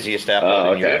 It's the busiest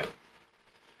airport in Europe.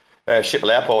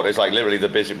 Schiphol Airport is like literally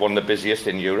one of the busiest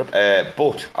in Europe.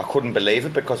 But I couldn't believe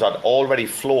it because I'd already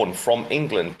flown from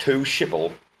England to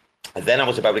Schiphol. And then I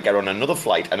was about to get on another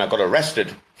flight and I got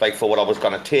arrested like for what I was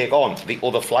going to take on the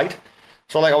other flight.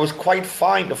 So like I was quite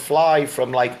fine to fly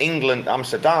from like England to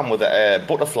Amsterdam with a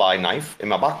butterfly knife in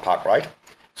my backpack, right?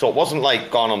 So it wasn't like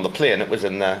gone on the plane, it was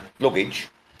in the luggage.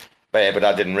 But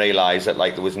I didn't realise that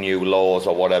like there was new laws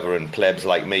or whatever and plebs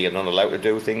like me are not allowed to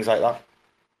do things like that.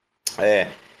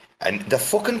 And they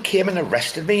fucking came and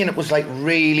arrested me and it was like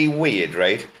really weird,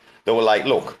 right? They were like,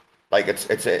 look, like it's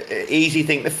an easy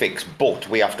thing to fix, but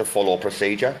we have to follow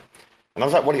procedure. And I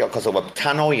was like, what do you, because they were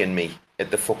tannoying me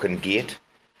at the fucking gate.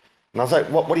 And I was like,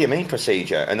 what do you mean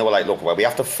procedure? And they were like, look, well, we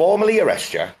have to formally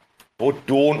arrest you, but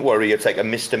don't worry, it's like a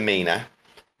misdemeanor.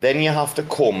 Then you have to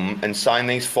come and sign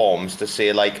these forms to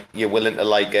say, like, you're willing to,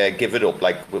 like, give it up.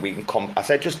 Like, we can come. I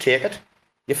said, just take it.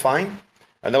 You're fine.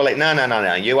 And they were like, no.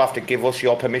 You have to give us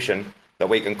your permission that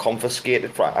we can confiscate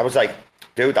it. I was like,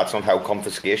 dude, that's not how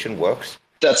confiscation works.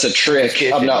 That's a trick.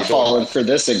 I'm not falling for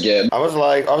this again. I was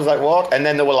like, what? And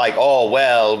then they were like, oh,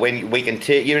 well, when we can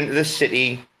take you into the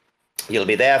city, you'll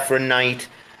be there for a night.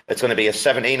 It's going to be a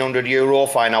 €1,700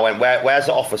 fine. I went, where's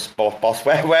the office, boss?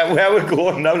 Where we're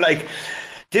going? And I'm like,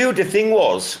 dude, the thing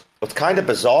was, what's kind of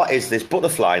bizarre is this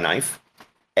butterfly knife,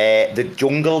 the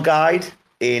jungle guide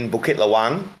in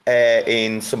Pt.1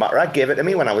 in Sumatra gave it to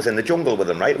me when I was in the jungle with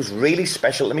them, right? It was really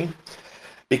special to me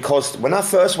because when I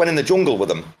first went in the jungle with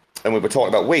them and we were talking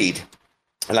about weed,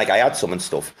 and like I had some and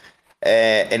stuff,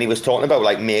 and he was talking about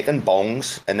like making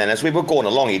bongs, and then as we were going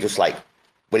along, he just like,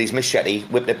 with his machete,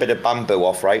 whipped a bit of bamboo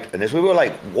off, right? And as we were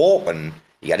like walking,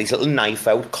 he had his little knife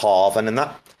out, carving and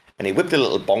that, and he whipped a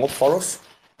little bong up for us.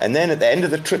 And then at the end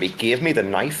of the trip, he gave me the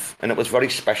knife, and it was very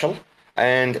special.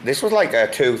 And this was like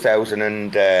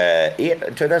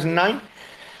 2008, 2009.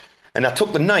 And I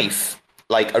took the knife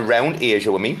like around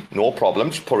Asia with me, no problem.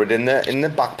 Just put it in the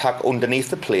backpack underneath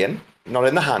the plane, not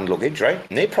in the hand luggage, right?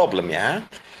 No problem, yeah.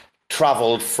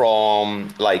 Travelled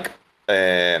from like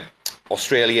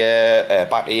Australia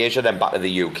back to Asia, then back to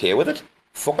the UK with it.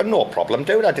 Fucking no problem,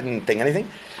 dude. I didn't think anything.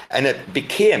 And it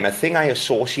became a thing I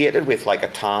associated with like a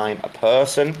time, a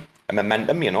person, a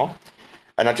momentum, you know.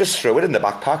 And I just threw it in the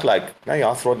backpack, like, there you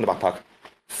are, throw it in the backpack.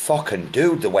 Fucking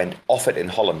dude, they went off it in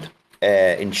Holland,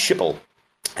 in Schiphol.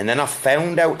 And then I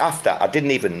found out after, I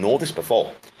didn't even know this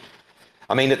before,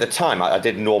 I mean, at the time, I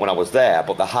didn't know when I was there,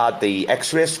 but they had the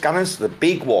X-ray scanners, the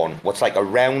big one, what's like a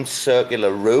round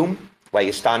circular room where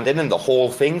you stand in and the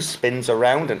whole thing spins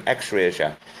around and X-rays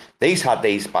you. These had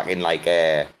these back in like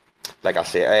I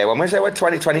say, when was it?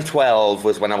 2012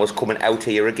 was when I was coming out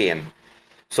here again.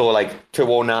 So like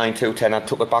 2009, 2010, I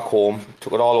took it back home,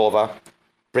 took it all over,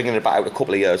 bringing it back out a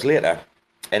couple of years later,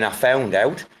 and I found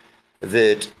out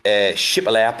that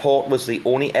Schiphol Airport was the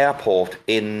only airport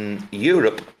in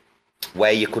Europe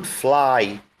where you could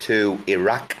fly to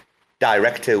Iraq,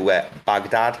 direct to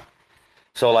Baghdad.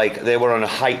 So, like, they were on a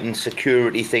heightened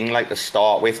security thing, like, to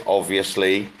start with,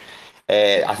 obviously.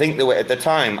 I think they were, at the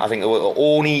time, I think they were the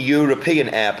only European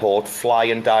airport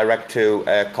flying direct to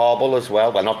Kabul as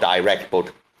well. Well, not direct,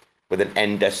 but with an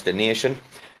end destination.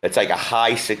 It's like a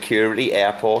high security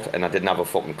airport, and I didn't have a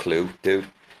fucking clue, dude.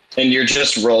 And you're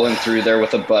just rolling through there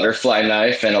with a butterfly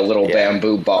knife and a little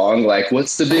bamboo bong. Like,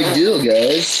 what's the big deal,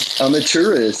 guys? I'm a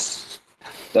tourist.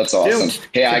 That's awesome. Dude,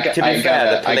 hey, I got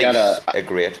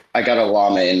a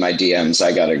llama in my DMs.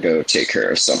 I gotta go take care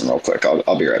of something real quick.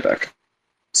 I'll be right back.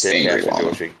 It's angry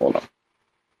llama. Hold on.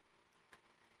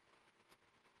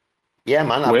 Yeah,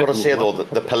 man. I've got to say though,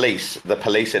 the police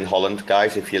in Holland,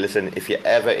 guys. If you're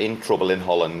ever in trouble in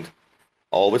Holland,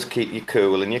 always keep you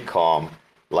cool and you calm.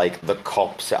 Like, the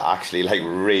cops are actually like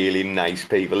really nice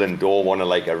people and don't want to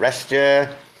like arrest you,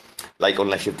 like,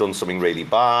 unless you've done something really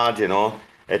bad, you know.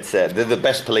 It's they're the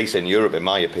best police in Europe, in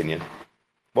my opinion.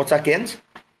 What's that, Gaines?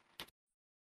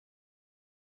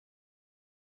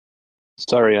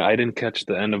 Sorry, I didn't catch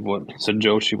the end of what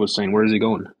Joshi was saying. Where is he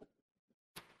going?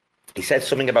 He said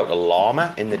something about the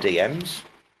llama in the DMs.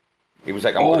 He was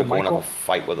like, I'm going to go and have a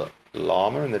fight with a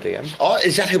llama in the DMs. Oh,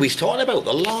 is that who he's talking about?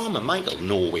 The llama, Michael?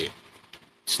 No way.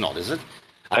 It's not, is it?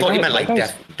 I thought you meant like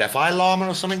Defi llama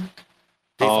or something.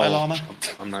 DeFi llama.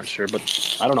 I'm not sure, but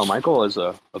I don't know. Michael is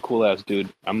a cool ass dude.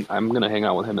 I'm gonna hang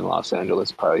out with him in Los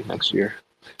Angeles probably next year.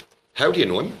 How do you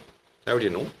know him? How do you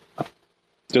know?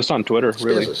 Just on Twitter,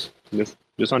 really.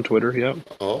 Just on Twitter, yeah.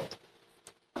 Oh.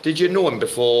 Did you know him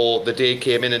before the day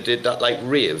came in and did that like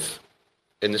rave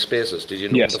in the spaces? Did you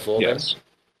know him before then?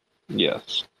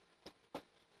 Yes.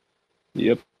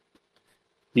 Yep.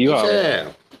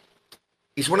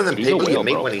 He's one of them people you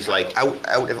meet when he's like out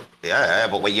of,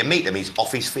 but when you meet him, he's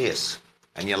off his face.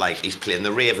 And you're like, he's playing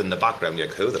the rave in the background. You're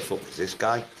like, who the fuck is this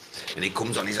guy? And he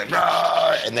comes on, he's like,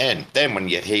 rah! And then when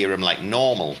you hear him like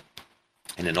normal,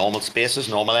 in a normal spaces,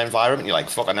 normal environment, you're like,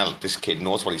 fucking hell, this kid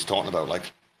knows what he's talking about,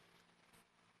 like.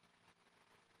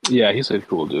 Yeah, he's a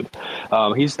cool dude.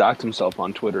 He's doxed himself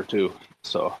on Twitter too,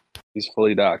 so he's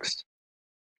fully doxed.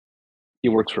 He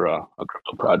works for a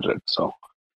crypto project, so.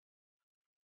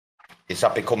 Is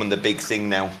that becoming the big thing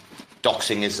now?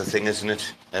 Doxing is the thing, isn't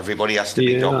it? Everybody has to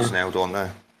be doxed now, don't they?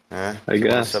 I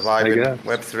guess. Survive in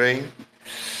Web3.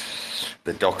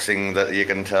 The doxing that you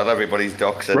can tell everybody's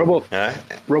doxing.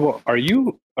 Robo, are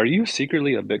you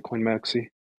secretly a Bitcoin maxi?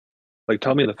 Like,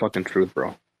 tell me the fucking truth, bro.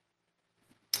 What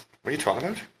are you talking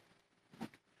about?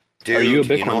 Dude, are you a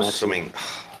Bitcoin maxi?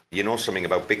 You know something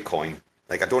about Bitcoin?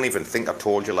 Like, I don't even think I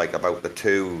told you like about the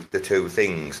two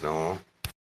things, no?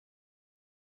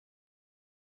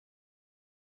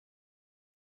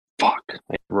 Fuck,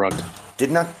 I rugged.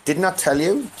 Didn't I tell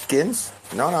you, Skins?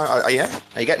 No, are you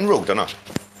getting rugged or not?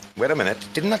 Wait a minute.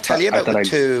 Didn't I tell you about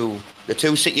the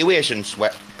two situations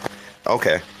where?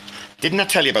 Okay. Didn't I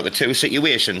tell you about the two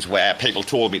situations where people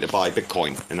told me to buy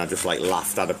Bitcoin and I just like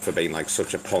laughed at it for being like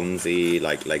such a Ponzi,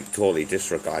 like totally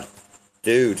disregard.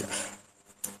 Dude,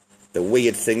 the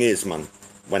weird thing is, man,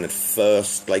 when it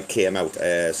first like came out,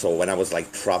 so when I was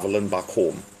like traveling back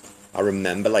home, I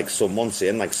remember like someone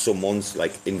saying like someone's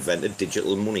like invented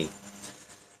digital money,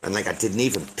 and like I didn't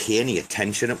even pay any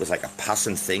attention. It was like a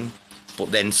passing thing.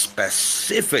 But then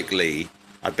specifically,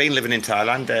 I've been living in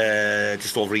Thailand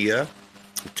just over a year,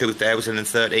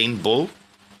 2013 bull,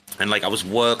 and like I was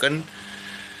working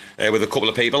with a couple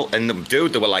of people, and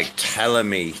dude, they were like telling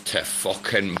me to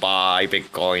fucking buy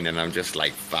Bitcoin, and I'm just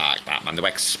like, fuck that, man. They were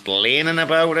explaining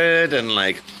about it and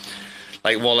like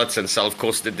wallets and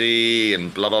self-custody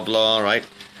and blah blah blah, right?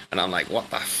 And I'm like, what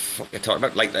the fuck are you talking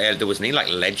about? Like, there was no like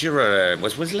Ledger,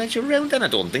 was Ledger around then? I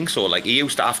don't think so. Like, you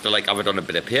used to have to like have it on a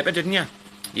bit of paper, didn't you?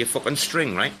 Your fucking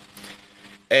string, right?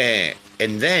 And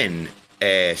then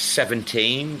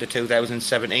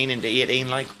 2017 into 18,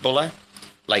 like buller,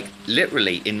 like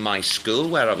literally in my school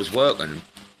where I was working,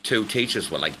 2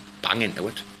 teachers were like banging to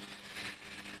it.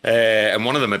 And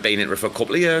one of them had been in it for a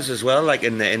couple of years as well, like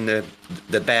in the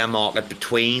bear market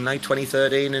between like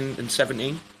 2013 and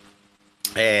 17.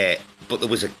 But there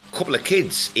was a couple of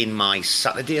kids in my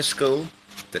Saturday school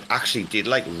that actually did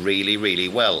like really, really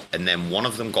well, and then one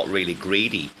of them got really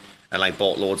greedy and like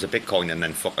bought loads of Bitcoin and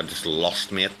then fucking just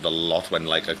lost me the lot when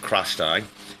like it crashed.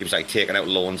 He was like taking out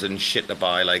loans and shit to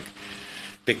buy like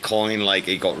Bitcoin, like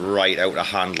he got right out of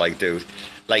hand, like dude.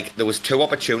 Like there was 2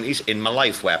 opportunities in my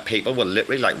life where people were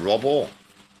literally like, Robbo,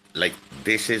 like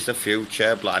this is the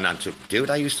future, blah, and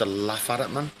I used to laugh at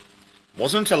it, man. It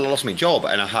wasn't until I lost my job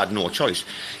and I had no choice.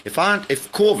 If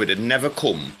COVID had never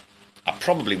come, I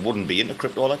probably wouldn't be into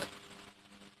crypto, like.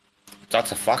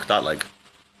 That's a fact, that, like.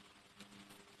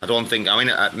 I don't think, I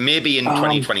mean, maybe in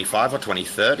 2025 or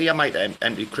 2030 I might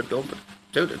enter crypto, but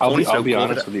dude, I'll be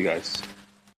honest with you guys.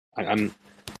 I'm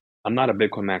not a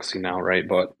Bitcoin maxi now, right?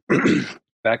 But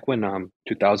back when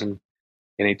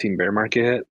 2018 bear market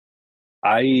hit,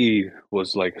 I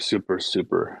was like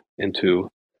super into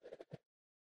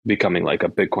becoming like a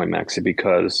Bitcoin maxi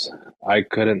because I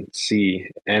couldn't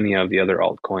see any of the other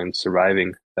altcoins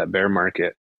surviving that bear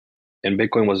market, and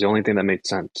Bitcoin was the only thing that made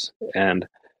sense. And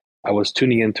I was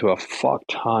tuning into a fuck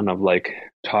ton of like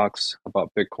talks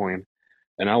about Bitcoin,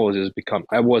 and I was becoming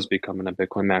a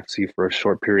Bitcoin maxi for a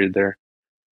short period there.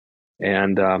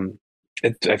 And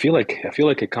I feel like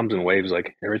it comes in waves.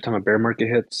 Like every time a bear market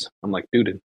hits, I'm like,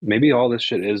 dude, maybe all this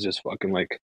shit is just fucking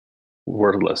like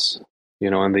worthless, you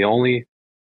know. And the only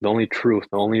truth,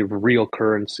 the only real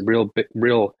currency, real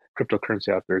cryptocurrency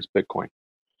out there is Bitcoin.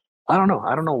 I don't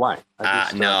know why.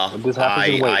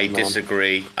 I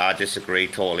disagree. I disagree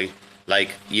totally.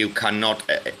 Like you cannot.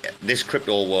 This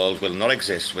crypto world will not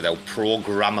exist without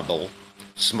programmable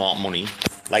smart money.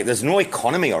 Like there's no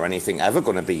economy or anything ever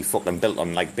going to be fucking built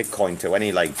on like Bitcoin to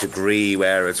any like degree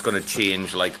where it's going to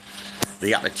change like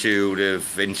the attitude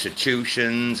of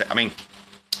institutions. I mean,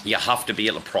 you have to be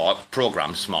able to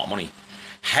program smart money.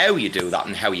 How you do that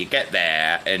and how you get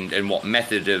there and what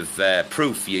method of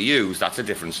proof you use, that's a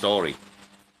different story,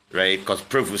 right? Because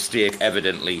proof of stake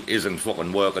evidently isn't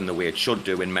fucking working the way it should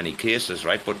do in many cases,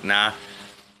 right? But I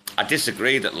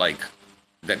disagree that like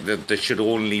that there should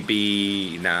only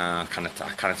be I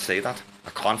can't say that.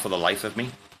 I can't for the life of me.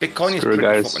 Bitcoin is pretty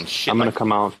fucking shit. I'm gonna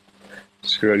come out.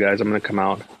 Screw it, guys. I'm gonna come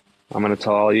out. I'm gonna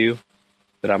tell all you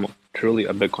that I'm truly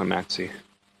a Bitcoin maxi,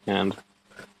 and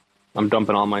I'm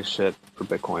dumping all my shit for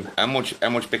Bitcoin. How much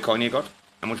Bitcoin you got?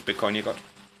 How much Bitcoin you got?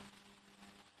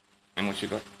 How much you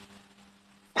got?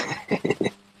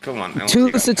 Come on.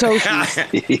 2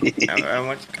 Satoshis. how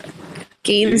much?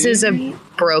 Gaines is a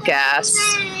broke ass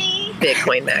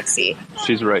Bitcoin maxi.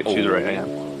 She's right. I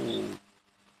am.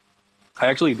 I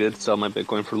actually did sell my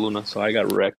Bitcoin for Luna, so I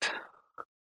got wrecked.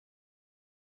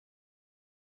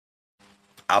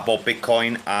 I bought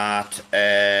Bitcoin at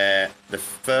the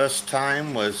first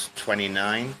time was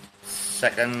 29,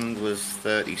 second was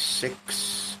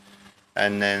 36,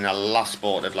 and then I last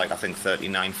bought it like I think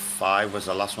 39.5 was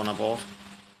the last one I bought,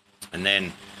 and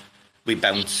then we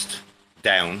bounced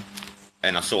down,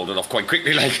 and I sold it off quite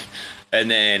quickly, like,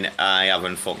 and then I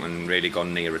haven't fucking really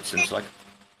gone near it since, like.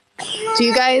 Do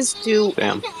you guys do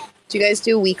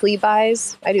weekly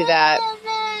buys? I do that.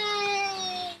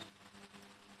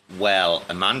 Well,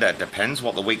 Amanda, it depends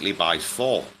what the weekly buy's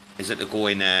for. Is it to go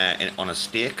in on a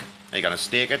stake? Are you going to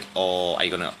stake it, or are you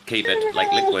going to keep it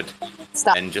like liquid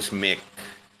and just make...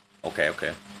 Okay.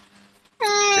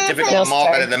 It's a difficult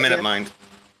market at the minute, mind.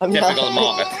 Difficult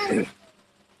market.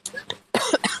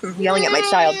 I'm yelling at my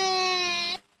child.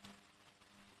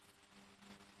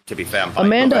 To be fair, I'm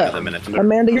Amanda, at the minute.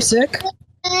 Amanda, you're sick?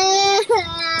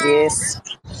 Yes.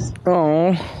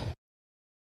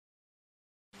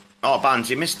 Oh, Bands,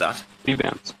 you missed that.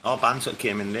 B-Bands. Oh, Bands that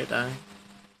came in late,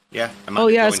 yeah.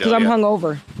 It's because I'm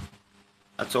hungover.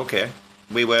 That's okay.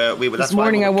 We were. This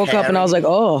morning I woke up and I was like,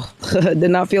 did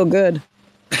not feel good.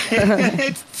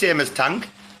 It's the same as Tank.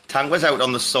 Tank was out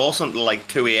on the sauce until like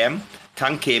 2 a.m.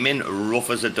 Tank came in rough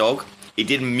as a dog. He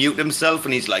didn't mute himself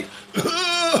and he's like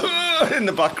in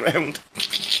the background.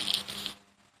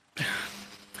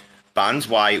 Bands,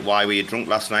 why were you drunk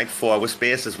last night? 4 hour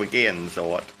spaces with gains or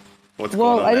what? What's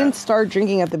going on I didn't start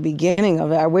drinking at the beginning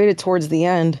of it. I waited towards the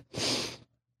end.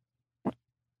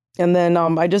 And then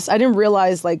I didn't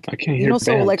realize like,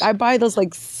 so like I buy those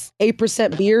like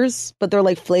 8% beers, but they're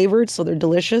like flavored, so they're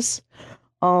delicious.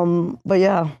 But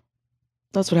yeah,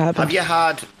 that's what happened. Have you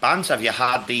had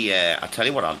the, I tell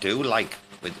you what I'll do, like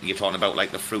you're talking about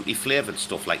like the fruity flavored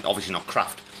stuff, like obviously not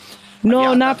craft.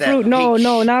 No, not fruit.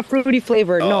 No, not fruity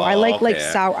flavored. No, I like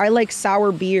sour. I like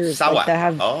sour beers like, that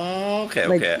have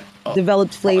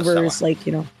developed flavors, like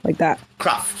like that.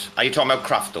 Craft. Are you talking about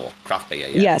craft or craft beer?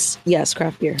 Yeah. Yes,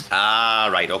 craft beer. Ah,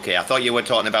 right. Okay, I thought you were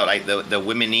talking about like the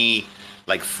women-y,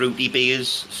 like fruity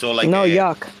beers. So like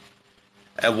yuck.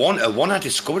 One I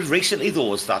discovered recently though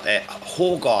was that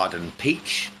Hogarden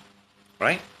peach,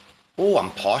 right? Oh,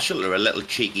 I'm partial to a little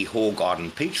cheeky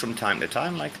Hogarden peach from time to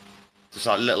time, like just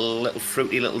that little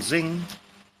fruity little zing.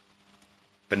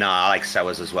 But no, I like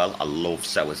sours as well. I love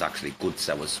sours, actually, good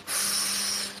sours.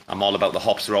 I'm all about the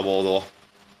hops, Robbo, though.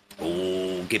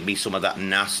 Oh, give me some of that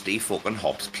nasty fucking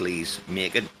hops, please.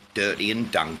 Make it dirty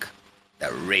and dank.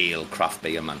 The real craft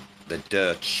beer, man. The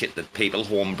dirt shit that people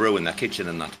home brew in their kitchen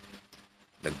and that.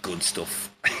 The good stuff.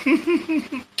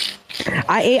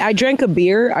 I drank a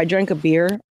beer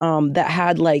that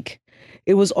had like,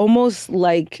 it was almost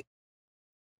like,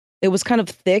 it was kind of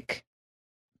thick,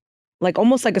 like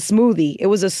almost like a smoothie. It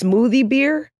was a smoothie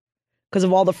beer because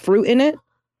of all the fruit in it.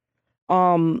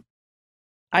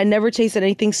 I never tasted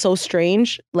anything so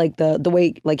strange, like the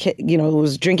way, like, it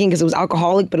was drinking because it was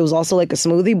alcoholic, but it was also like a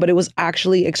smoothie, but it was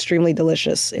actually extremely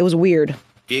delicious. It was weird.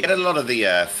 Do you get a lot of the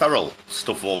feral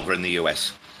stuff over in the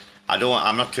US?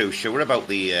 I'm not too sure about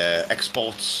the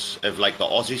exports of like the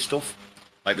Aussie stuff.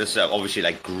 Like there's obviously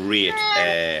like great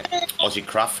Aussie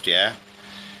craft, yeah.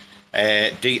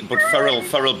 But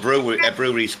feral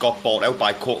breweries got bought out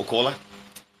by Coca-Cola.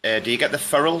 Do you get the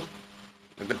feral,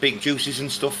 like the big juices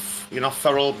and stuff?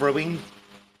 Feral brewing?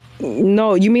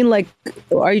 No, you mean like,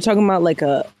 are you talking about like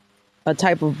a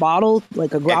type of bottle,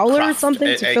 like a growler or something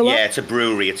to fill up? Yeah, it's a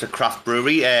brewery. It's a craft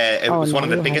brewery. It was one of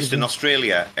the biggest in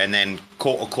Australia, and then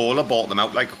Coca-Cola bought them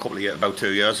out like about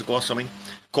 2 years ago or something.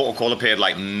 Coca-Cola paid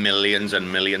like millions and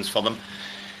millions for them.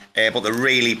 But they're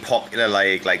really popular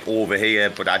like over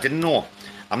here, but I didn't know.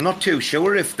 I'm not too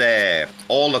sure if they're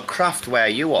all the craft where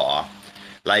you are.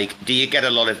 Like, do you get a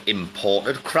lot of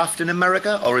imported craft in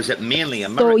America, or is it mainly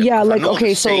American? So yeah, like,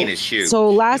 okay,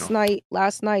 so last night,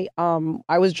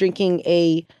 I was drinking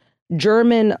a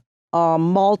German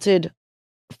malted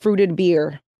fruited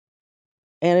beer,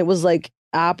 and it was like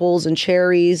apples and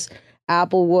cherries,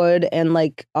 applewood, and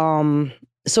like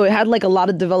so it had like a lot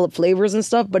of developed flavors and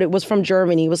stuff, but it was from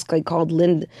Germany. It was like called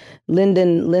Linden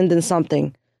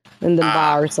something. In the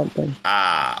bar or something.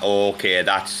 Okay,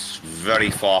 that's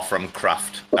very far from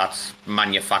craft. That's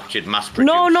manufactured, mass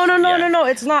produced. No,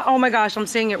 it's not. Oh my gosh, I'm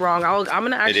saying it wrong. I'm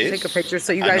gonna actually take a picture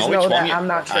so you guys know that I'm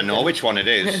not tripping. I know which one it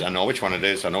is. I know what you're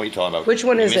talking about. Which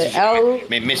one is it?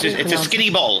 It's a skinny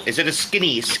bottle. Is it a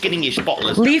skinny-ish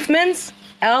bottle? Liefmans?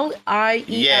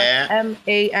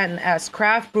 Liefmans.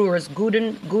 Craft Brewers,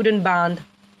 Gudenband.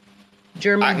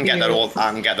 German I can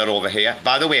get that over here.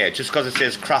 By the way, just because it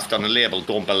says craft on the label,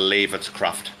 don't believe it's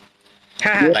craft.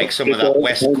 Like some of that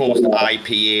West Coast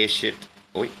IPA shit.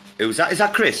 Wait, who's that? Is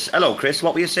that Chris? Hello, Chris.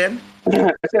 What were you saying? I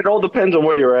said it all depends on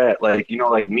where you're at. Like,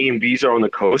 like me and Bees are on the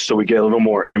coast, so we get a little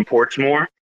more imports more.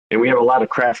 And we have a lot of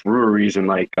craft breweries in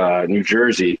like New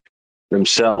Jersey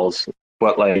themselves.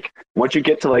 But like once you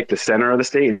get to like the center of the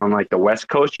state on like the West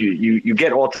Coast, you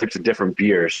get all types of different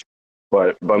beers.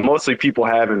 But mostly people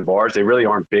have in bars, they really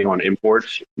aren't big on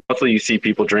imports. Mostly you see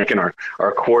people drinking our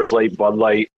Coors Light, Bud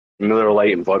Light, Miller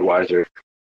Lite, and Budweiser.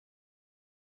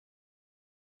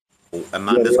 Oh,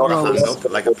 Amanda's got a hand up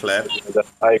like a pleb.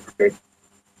 I agree.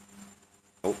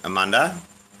 Oh, Amanda?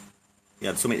 You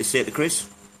had something to say to Chris?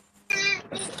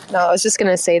 No, I was just going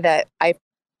to say that I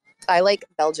like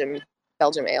Belgium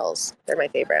ales. They're my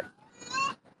favorite.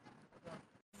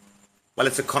 Well,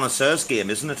 it's a connoisseur's game,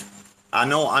 isn't it? I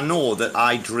know that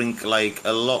I drink like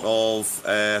a lot of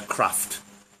craft,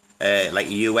 like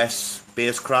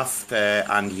US-based craft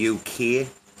and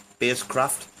UK-based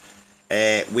craft,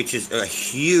 which is a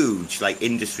huge like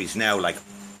industries now. Like,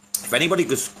 if anybody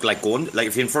goes like going, like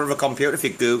if you're in front of a computer, if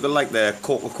you Google like the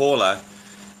Coca-Cola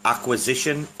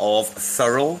acquisition of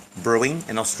Thorough Brewing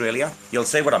in Australia, you'll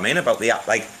see what I mean about the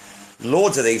like.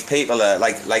 Loads of these people are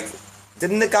like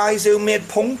didn't the guys who made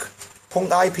Punk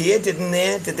IPA,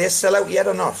 did they sell out yet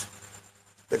or not?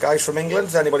 The guys from England,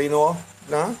 does anybody know?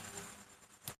 No?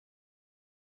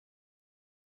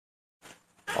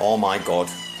 Oh my God.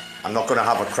 I'm not going to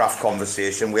have a craft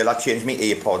conversation. Will I change my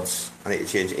earpods? I need to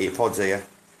change earpods here.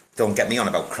 Don't get me on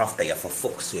about craft beer, for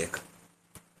fuck's sake.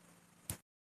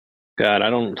 God, I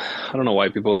don't know why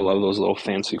people love those little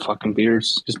fancy fucking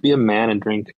beers. Just be a man and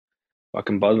drink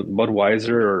fucking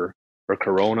Budweiser or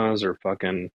Coronas or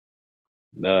fucking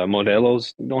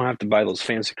Modelos. You don't have to buy those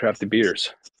fancy crafty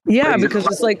beers. Yeah, because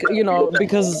it's like,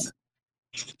 because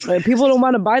like, people don't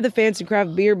want to buy the fancy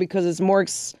craft beer because it's more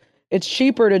it's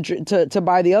cheaper to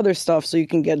buy the other stuff so you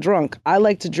can get drunk. I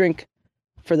like to drink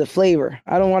for the flavor.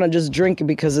 I don't want to just drink it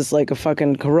because it's like a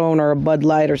fucking Corona or a Bud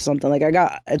Light or something. Like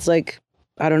it's like,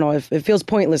 I don't know, it feels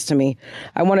pointless to me.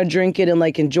 I want to drink it and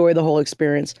like enjoy the whole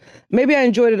experience. Maybe I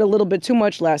enjoyed it a little bit too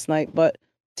much last night, but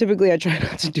typically I try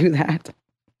not to do that.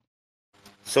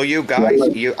 So you guys,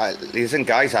 listen,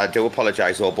 guys, I do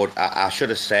apologise, though, but I should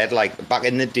have said, like, back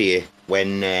in the day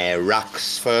when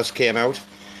RACs first came out,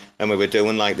 and we were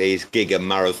doing, like, these giga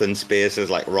marathon spaces,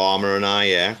 like Rama and I,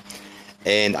 yeah,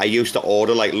 and I used to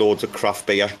order, like, loads of craft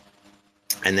beer,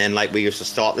 and then, like, we used to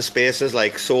start the spaces,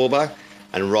 like, sober,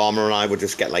 and Rama and I would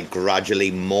just get, like,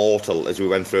 gradually mortal as we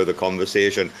went through the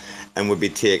conversation, and we'd be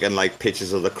taking, like,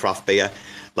 pictures of the craft beer.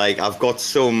 Like, I've got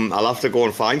some, I'll have to go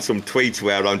and find some tweets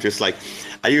where I'm just like,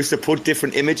 I used to put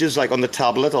different images, like, on the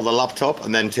tablet or the laptop,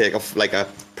 and then take a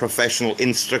professional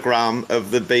Instagram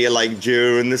of the beer, like,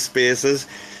 during the spaces.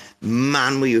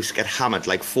 Man, we used to get hammered,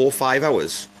 like, 4 or 5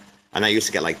 hours, and I used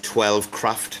to get, like, 12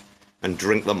 craft and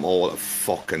drink them all.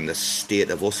 Fucking the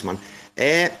state of us, man.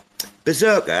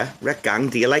 Berserker, Rec Gang,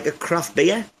 do you like a craft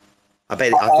beer? I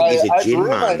think he's a gin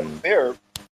man. Beer.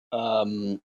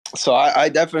 So I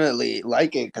definitely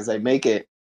like it because I make it.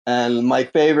 And my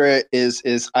favorite is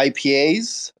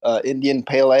IPAs, Indian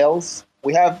Pale Ales.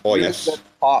 We have really good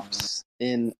hops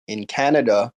in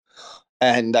Canada.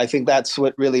 And I think that's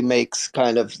what really makes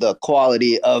kind of the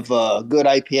quality of a good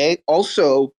IPA.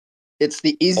 Also, it's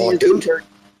the easiest beer.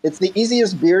 It's the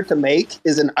easiest beer to make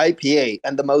is an IPA.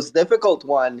 And the most difficult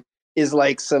one is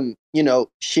like some,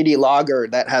 shitty lager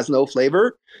that has no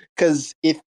flavor. Because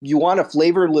if you want a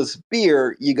flavorless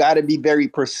beer, you got to be very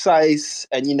precise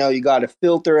and, you got to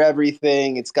filter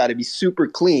everything. It's got to be super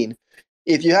clean.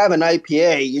 If you have an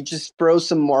IPA, you just throw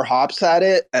some more hops at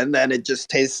it and then it just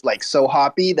tastes like so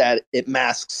hoppy that it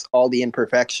masks all the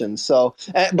imperfections. So,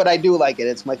 but I do like it.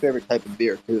 It's my favorite type of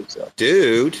beer too. So,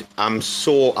 dude,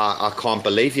 I can't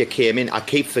believe you came in. I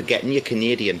keep forgetting you're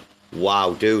Canadian.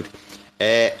 Wow, dude.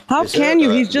 How can you?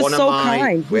 He's just so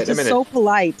kind. He's just so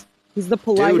polite. He's the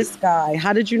politest guy.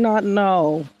 How did you not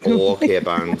know? Okay,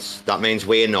 Barnes. That means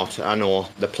we're not. I know.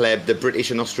 The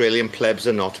British and Australian plebs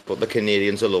are not, but the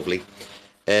Canadians are lovely.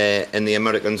 And the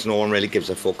Americans, no one really gives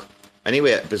a fuck.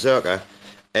 Anyway, Berserker,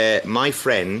 my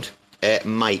friend,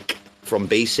 Mike from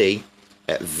BC,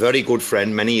 a very good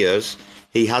friend, many years,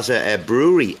 he has a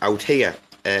brewery out here,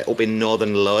 up in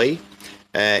Northern Loy.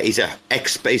 He's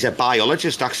a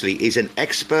biologist, actually. He's an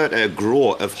expert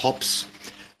grower of hops.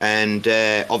 And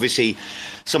obviously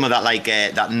some of that, like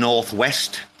that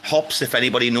Northwest hops, if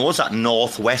anybody knows, that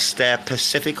Northwest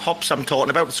Pacific hops I'm talking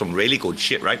about. Some really good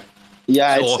shit, right?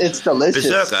 Yeah, so, it's delicious.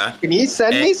 Berserker, can you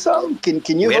send me some? Can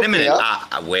you wait hook a minute, me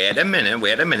up? wait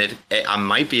a minute. I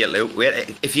might be able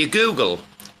to. If you Google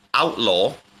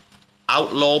Outlaw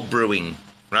Brewing,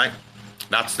 right?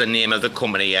 That's the name of the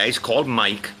company. Yeah, he's called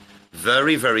Mike.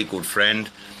 Very, very good friend.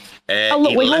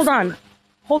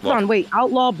 Hold on. Wait,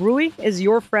 Outlaw Brewing is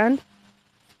your friend?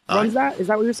 Runs that? Is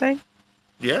that what you're saying?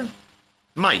 Yeah.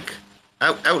 Mike.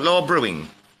 Outlaw Brewing.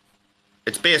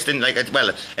 It's based in,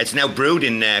 it's now brewed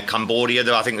in Cambodia,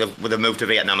 though I think they've moved to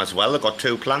Vietnam as well. They've got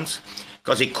 2 plants.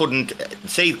 Because he couldn't...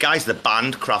 See, guys, the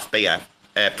banned craft beer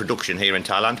production here in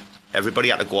Thailand. Everybody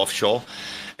had to go offshore.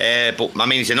 But, I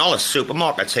mean, he's in all the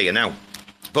supermarkets here now.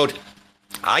 But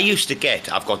I used to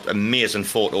get... I've got amazing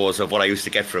photos of what I used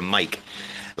to get from Mike.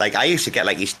 Like, I used to get,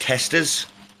 like, his testers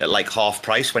at, like, half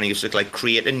price when he used to, like,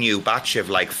 create a new batch of,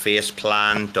 like, face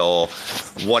plant or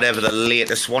whatever the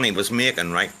latest one he was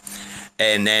making, right?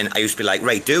 And then I used to be like,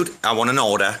 right, dude, I want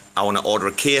to order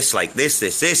a case like this.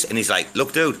 And he's like,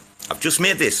 look, dude, I've just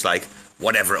made this, like,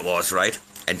 whatever it was, right?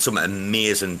 And some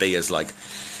amazing beers, like.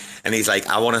 And he's like,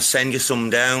 I want to send you some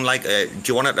down, like, do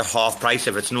you want it at half price?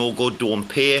 If it's no good, don't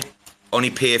pay. Only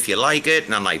pay if you like it.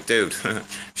 And I'm like, dude,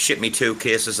 ship me 2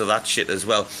 cases of that shit as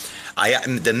well.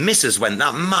 The missus went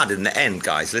that mad in the end,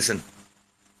 guys. Listen,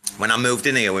 when I moved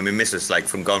in here with my missus, like,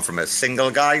 going from a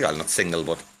single guy, well, not single,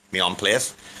 but my own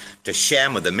place, to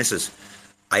sharing with the missus,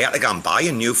 I had to go and buy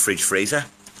a new fridge freezer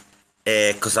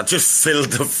because I just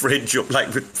filled the fridge up,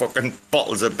 like, with fucking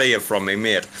bottles of beer from me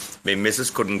mate. My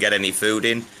missus couldn't get any food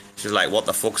in. She's like, what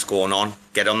the fuck's going on?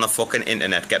 Get on the fucking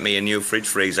internet, get me a new fridge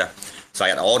freezer. So I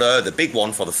had to order the big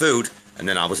one for the food, and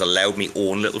then I was allowed my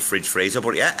own little fridge freezer.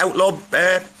 But yeah, Outlaw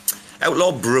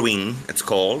Brewing, it's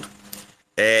called.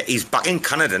 He's back in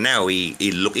Canada now. He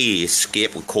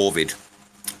escaped with COVID,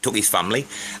 took his family.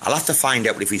 I'll have to find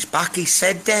out if he's back. He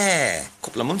said a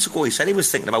couple of months ago, he said he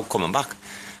was thinking about coming back.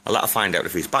 I'll have to find out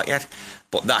if he's back yet.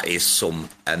 But that is some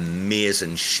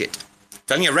amazing shit.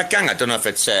 Telling you, Rec Gang, I don't know if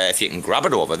it's if you can grab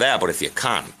it over there, but if you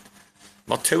can,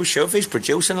 not too sure if he's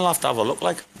producing. I'll have to have a look,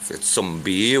 like. It's some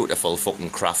beautiful fucking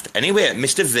craft. Anyway,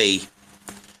 Mr. V,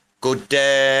 good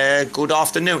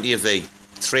afternoon to you, V.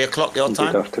 3 o'clock your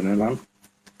time? Good afternoon, man.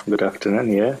 Good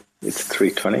afternoon, yeah. It's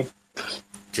 3:20.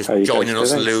 Just joining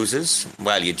us losers.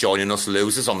 Well, you're joining us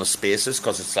losers on the spaces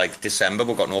because it's like December.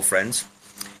 We've got no friends.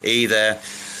 Either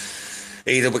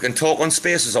Either we can talk on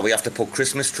Spaces or we have to put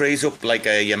Christmas trees up like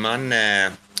your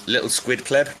man, Little Squid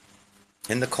Pleb,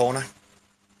 in the corner.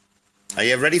 Are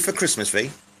you ready for Christmas,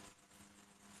 V?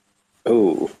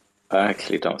 Oh, I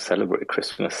actually don't celebrate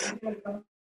Christmas.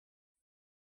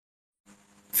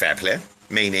 Fair play.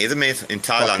 Me neither, mate. In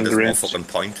Thailand, there's no fucking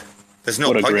point. There's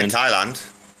no point in Thailand.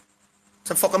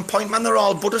 It's a fucking point, man. They're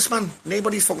all Buddhists, man.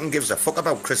 Nobody fucking gives a fuck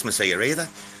about Christmas here either.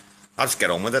 I'll just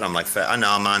get on with it. I'm like, I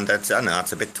know, man. I know,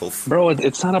 it's a bit tough. Bro,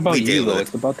 it's not about you, though.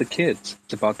 It's about the kids.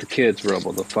 It's about the kids, bro.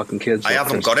 The fucking kids. I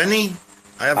haven't got any.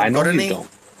 I haven't got any.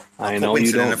 I know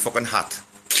you don't. In a fucking hat.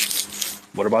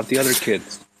 What about the other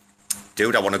kids?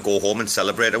 Dude, I want to go home and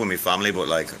celebrate it with my family, but,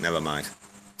 like, never mind.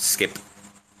 Skip.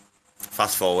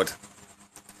 Fast forward.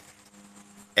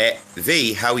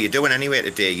 V, how are you doing anyway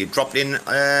today? You dropped in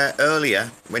earlier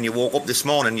when you woke up this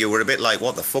morning. You were a bit like,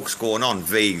 what the fuck's going on?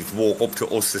 V woke up to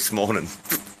us this morning.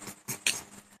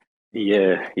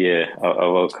 Yeah. I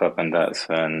woke up and that's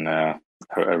when I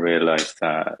realised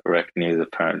that RAC News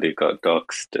apparently got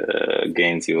doxxed.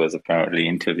 Gainsey was apparently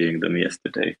interviewing them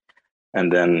yesterday.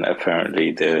 And then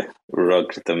apparently they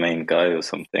rugged the main guy or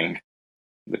something.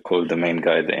 They called the main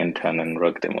guy the intern and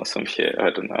rugged him or some shit. I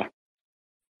don't know.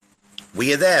 Were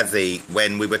you there, V,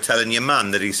 when we were telling your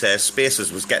man that he says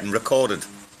Spaces was getting recorded?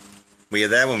 Were you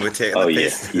there when we were taking the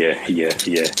piss? Yeah. He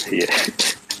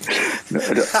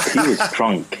was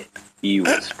drunk. He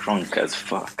was drunk as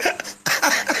fuck.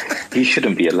 He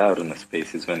shouldn't be allowed on the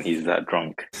Spaces when he's that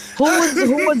drunk. Who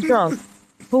was drunk?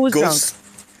 Who was Gus. drunk?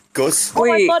 Gus. Oh,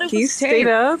 Wait, I thought it he was stayed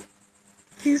up?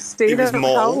 He stayed up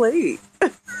how late?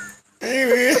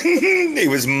 He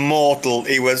was mortal.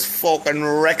 He was fucking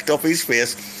wrecked off his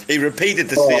face. He repeated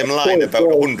the same line about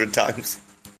 100 times.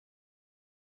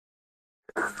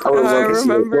 I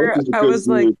remember I was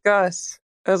like, Gus.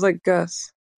 I was like,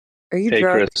 Gus, are you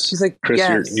drunk? Chris. He's like, Chris,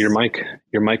 yes. your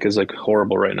mic is like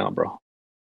horrible right now, bro.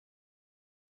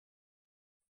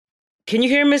 Can you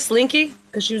hear Miss Slinky?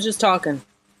 Because she was just talking.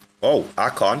 Oh, I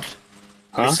can't.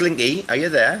 Miss Slinky, are you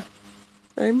there?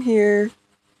 I'm here.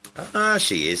 Ah,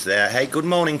 she is there. Hey, good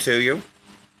morning to you.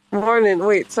 Morning.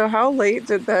 Wait, so how late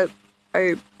did that?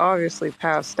 I obviously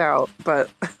passed out, but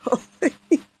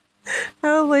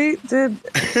how late did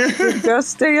Gus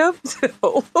stay up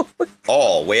till?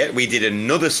 Oh, wait, we did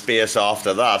another space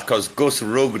after that because Gus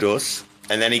rugged us,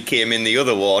 and then he came in the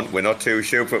other one. We're not too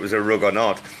sure if it was a rug or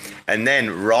not. And then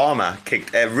Ruben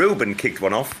kicked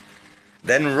one off.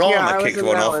 Then Rama kicked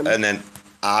one off, and then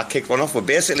I kicked one off. We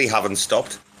basically haven't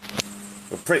stopped.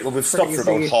 We've stopped for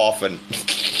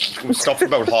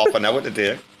about half an hour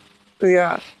today.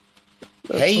 Yeah.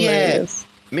 Hey,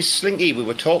 Miss Slinky, we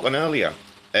were talking earlier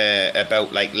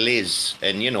about like Liz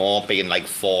and being like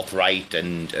forthright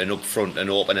and upfront and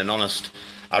open and honest.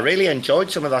 I really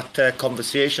enjoyed some of that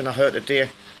conversation I heard today.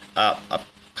 I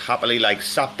happily like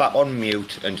sat back on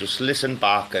mute and just listened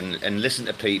back and listened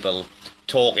to people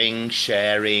talking,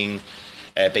 sharing,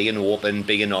 being open,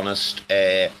 being honest.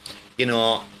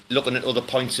 Looking at other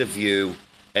points of view,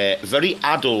 very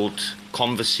adult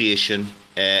conversation,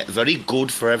 very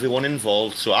good for everyone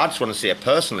involved. So I just want to say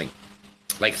personally,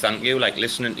 like, thank you, like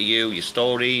listening to you, your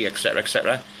story, etc.,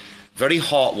 etc. Very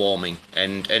heartwarming,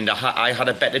 and I had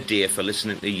a better day for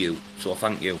listening to you. So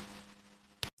thank you.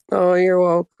 Oh, you're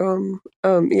welcome.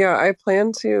 Yeah, I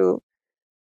plan to.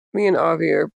 Me and Avi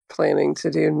are planning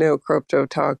to do no crypto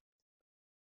talk.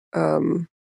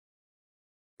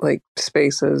 Like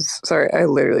Spaces. Sorry, I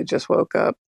literally just woke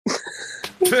up.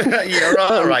 You're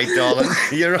all right, darling.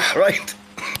 You're all right.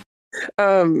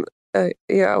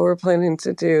 Yeah, we're planning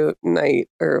to do night,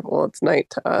 it's night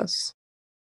to us.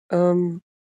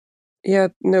 Yeah,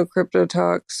 no crypto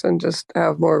talks and just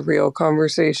have more real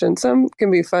conversation. Some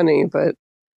can be funny, but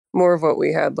more of what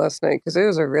we had last night because it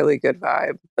was a really good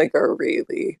vibe, like a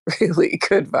really, really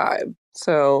good vibe.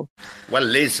 So, well,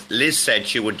 Liz said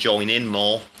she would join in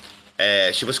more.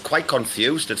 She was quite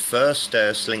confused at first,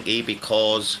 Slinky,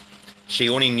 because she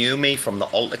only knew me from the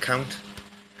alt account.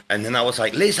 And then I was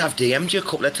like, Liz, I've DM'd you a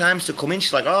couple of times to come in.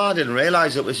 She's like, oh, I didn't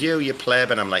realise it was you pleb.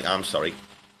 And I'm like, I'm sorry.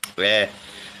 Yeah.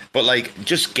 But, like,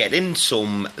 just getting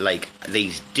some, like,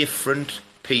 these different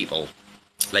people,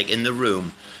 like, in the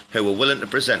room who were willing to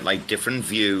present, like, different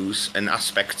views and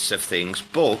aspects of things,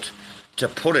 but to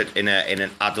put it in an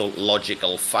adult,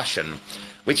 logical fashion,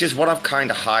 which is what I've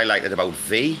kind of highlighted about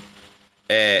V.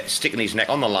 Sticking his neck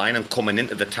on the line and coming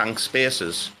into the tank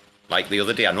spaces like the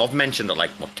other day. I know I've mentioned it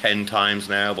like 10 times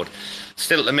now, but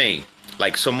still, to me,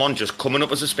 like someone just coming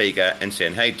up as a speaker and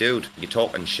saying, hey dude, you're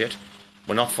talking shit.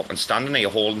 We're not fucking standing here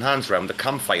holding hands around the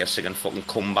campfire singing fucking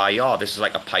Kumbaya. This is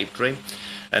like a pipe dream.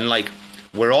 And like,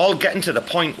 we're all getting to the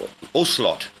point, us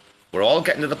lot, We're all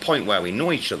getting to the point where we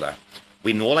know each other.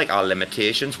 We know like our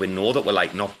limitations. We know that we're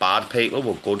like not bad people,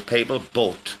 we're good people,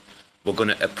 but we're going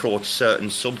to approach certain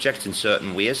subjects in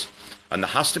certain ways. And there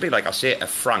has to be, like I say, a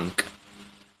frank,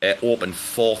 open,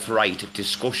 forthright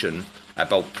discussion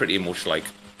about pretty much like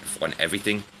on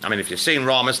everything. I mean, if you've seen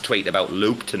Rama's tweet about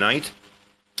Loop tonight,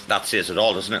 that says it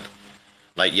all, doesn't it?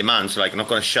 Like, your man's like not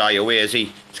going to shy away, is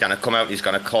he? He's going to come out and he's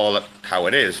going to call it how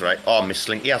it is, right? Oh, Miss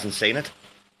Slinky hasn't seen it.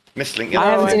 Miss Slinky,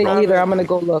 I haven't seen it either. I'm going to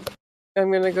go look. I'm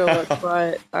going to go look,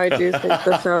 but I do think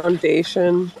the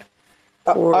foundation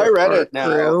for I read it our now.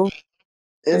 crew,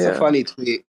 It's yeah, a funny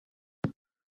tweet.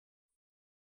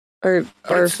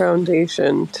 our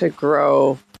foundation to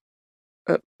grow.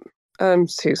 I'm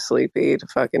too sleepy to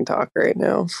fucking talk right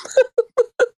now.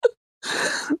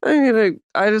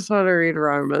 I just want to read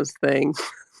Rama's thing.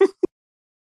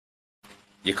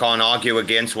 You can't argue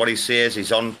against what he says.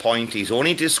 He's on point. He's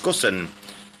only discussing.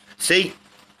 See,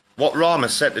 what Rama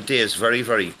said today is very,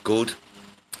 very good.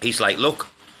 He's like, look,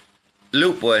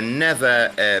 Loop were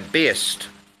never based,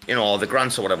 the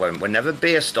grants or whatever, were never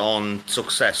based on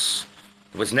success.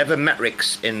 There was never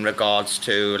metrics in regards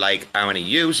to, like, how many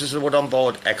users there were on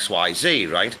board, X, Y, Z,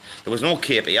 right? There was no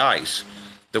KPIs.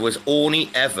 There was only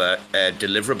ever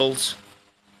deliverables.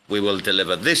 We will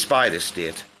deliver this by this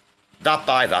date, that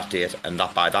by that date, and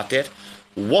that by that date.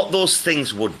 What those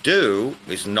things would do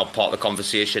is not part of the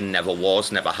conversation, never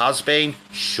was, never has been,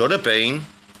 should have been,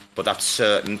 but that's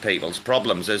certain people's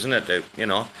problems, isn't it?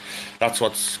 That's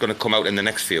what's going to come out in the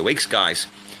next few weeks, guys.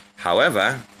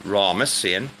 However, Rama's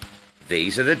saying,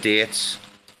 these are the dates,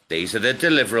 these are the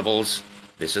deliverables,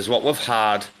 this is what we've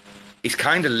had. He's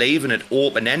kind of leaving it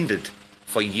open-ended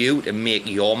for you to make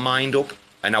your mind up.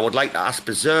 And I would like to ask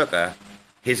Berserker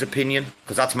his opinion,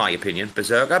 because that's my opinion.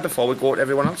 Berserker, before we go to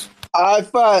everyone else. I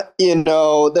thought,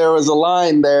 there was a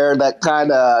line there that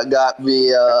kind of got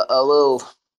me a little,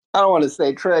 I don't want to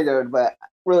say triggered, but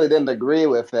really didn't agree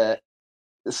with it.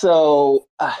 So,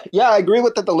 I agree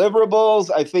with the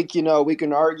deliverables. I think, we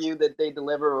can argue that they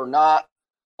deliver or not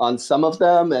on some of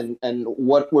them and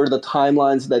what were the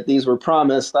timelines that these were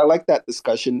promised. I like that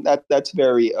discussion. That's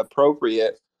very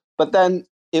appropriate. But then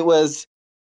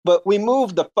but we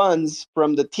moved the funds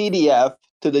from the TDF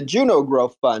to the Juno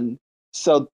Growth Fund.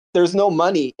 So there's no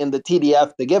money in the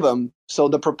TDF to give them. So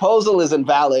the proposal is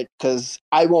invalid because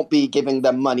I won't be giving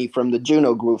them money from the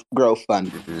Juno Growth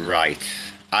Fund. Right.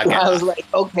 I was like,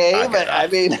 okay, but I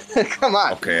mean, come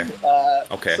on. Okay.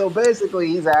 Okay. So basically,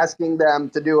 he's asking them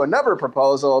to do another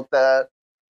proposal to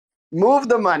move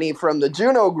the money from the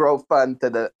Juno Growth Fund to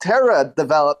the Terra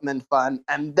Development Fund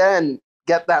and then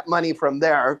get that money from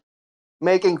there,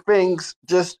 making things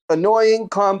just annoying,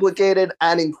 complicated,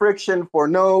 adding friction for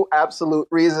no absolute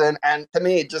reason. And to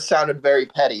me, it just sounded very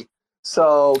petty.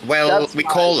 So, well, we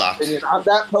call that. Opinion. On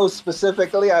that post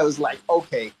specifically, I was like,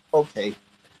 okay.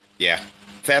 Yeah.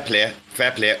 Fair play.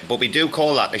 But we do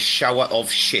call that a shower of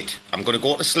shit. I'm going to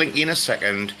go to Slinky in a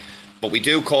second, but we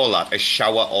do call that a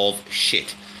shower of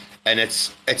shit. And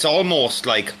it's almost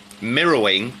like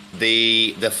mirroring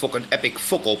the fucking epic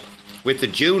fuck up with the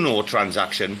Juno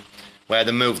transaction, where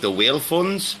they moved the whale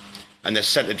funds and they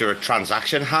sent it to a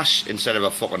transaction hash instead of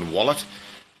a fucking wallet.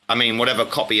 I mean, whatever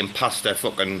copy and pasta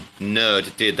fucking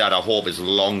nerd did that, I hope is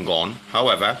long gone.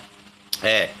 However,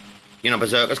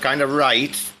 Berserker's kind of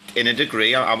right in a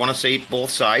degree. I want to see both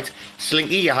sides.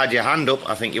 Slinky, you had your hand up.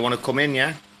 I think you want to come in,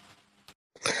 yeah?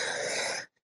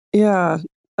 Yeah.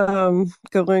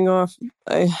 Going off,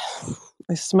 I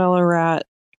smell a rat.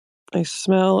 I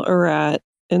smell a rat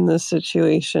in this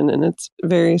situation, and it's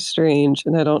very strange,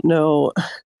 and I don't know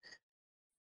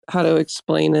how to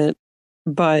explain it,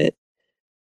 but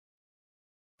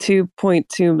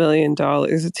 $2.2 million, a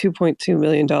 $2.2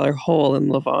 million hole in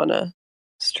Levana's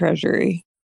treasury.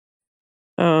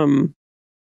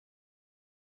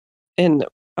 And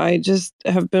I just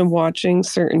have been watching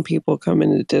certain people come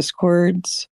into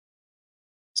Discords,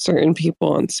 certain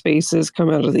people on spaces come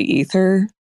out of the ether,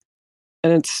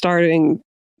 and it's starting.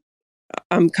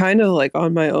 I'm kind of like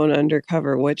on my own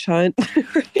undercover witch hunt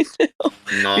right now.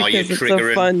 No, you're triggering.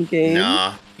 It's a fun game.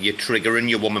 Nah, you're triggering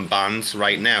your woman bands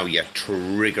right now. You're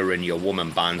triggering your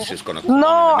woman bands. Just gonna. No,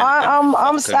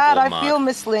 I'm sad. I feel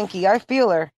Miss Linky. I feel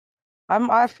her.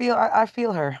 I feel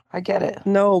her. I get it.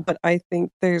 No, but I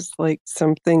think there's like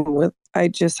something with. I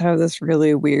just have this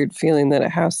really weird feeling that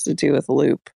it has to do with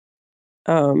Loop.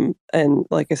 And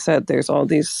like I said, there's all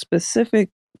these specific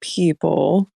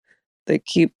people that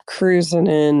keep cruising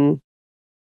in.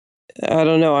 I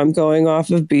don't know. I'm going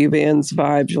off of B-Band's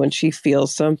vibes when she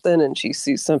feels something and she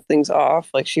sees something's off.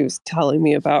 Like she was telling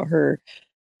me about her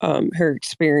her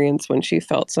experience when she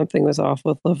felt something was off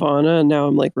with Lavana, and now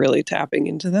I'm like really tapping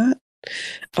into that.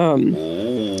 So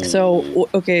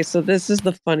this is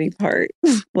the funny part.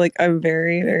 Like, I'm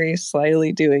very, very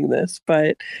slyly doing this,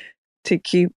 but to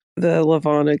keep the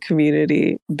Lavana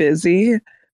community busy,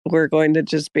 we're going to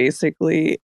just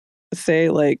basically say,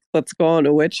 like, let's go on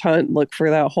a witch hunt, look for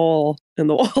that hole in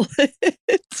the wallet.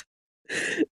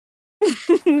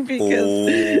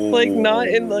 Because like, not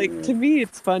in like, to me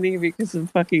it's funny because I'm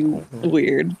fucking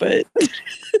weird, but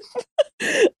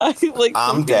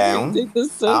I'm down. Take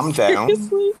this so I'm down.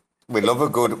 seriously. We love a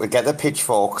good. We get the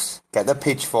pitchforks. Get the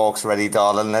pitchforks ready,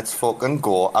 darling. Let's fucking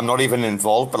go. I'm not even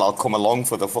involved, but I'll come along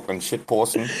for the fucking shit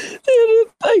posting.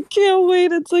 I can't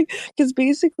wait. It's like, because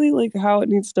basically, like, how it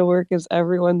needs to work is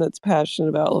everyone that's passionate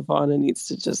about Lavana needs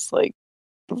to just, like,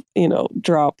 you know,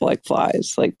 drop like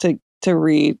flies, like to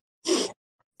read,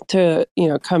 to, you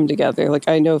know, come together. Like,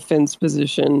 I know Finn's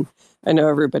position, I know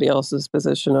everybody else's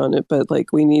position on it, but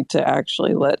like, we need to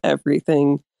actually let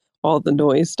everything, all the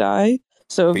noise die.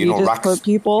 So if you just put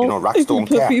people, if you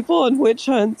put people on witch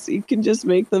hunts, you can just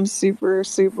make them super,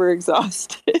 super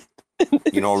exhausted.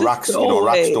 You know, racks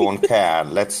don't care.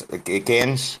 Let's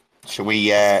again. Shall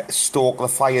we stalk the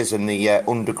fires in the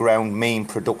underground main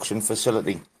production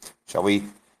facility? Shall we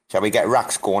get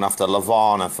racks going after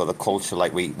Lavana for the culture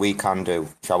like we can do?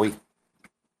 Shall we?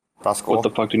 Brasco? What the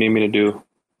fuck do you need me to do,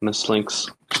 Miss Links?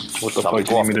 What the fuck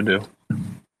do you need me to do?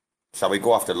 Shall we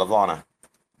go after Lavana?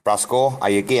 Brasco, are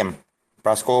you game?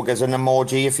 Brasco gives an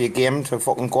emoji if you're game to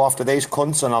fucking go after these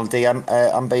cunts, and I'll DM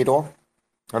Ambador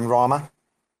and Rama.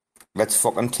 Let's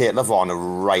fucking take Lavana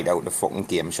right out the fucking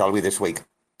game, shall we, this week?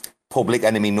 Public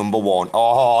enemy number one.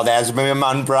 Oh, there's my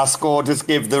man Brasco. Just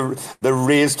give the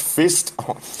raised fist.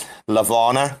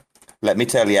 Lavana, let me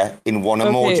tell you, in one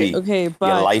emoji, but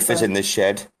your life is in the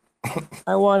shed.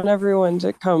 I want everyone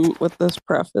to come with this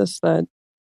preface that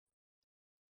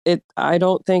I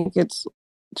don't think it's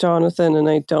Jonathan, and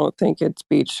I don't think it's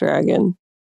Beach Dragon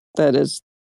that is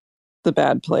the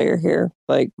bad player here.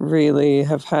 Like, really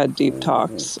have had deep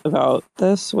talks about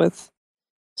this with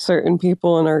certain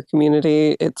people in our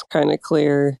community. It's kind of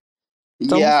clear.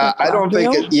 Yeah, I don't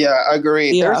think it. Yeah,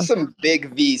 agreed. Yeah. There's some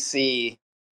big VC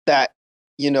that,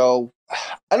 you know,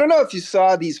 I don't know if you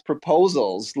saw these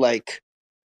proposals, like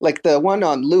the one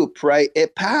on Loop, right?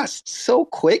 It passed so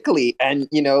quickly, and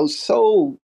you know,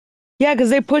 so yeah, because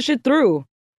they push it through.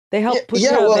 They help push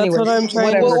it well, out. That's what I'm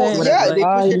trying to say. Yeah, Like, they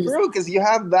push it through because you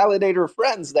have validator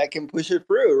friends that can push it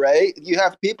through, right? You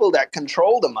have people that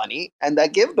control the money and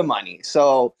that give the money.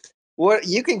 So what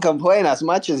you can complain as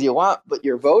much as you want, but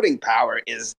your voting power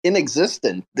is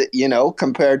inexistent, you know,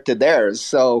 compared to theirs.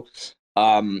 So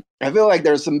I feel like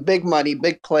there's some big money,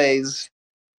 big plays.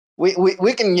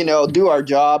 We can, you know, do our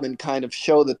job and kind of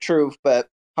show the truth, but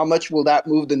how much will that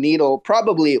move the needle?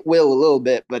 Probably it will a little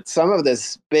bit, but some of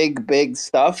this big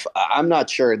stuff, I'm not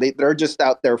sure. They're just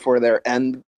out there for their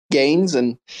end gains,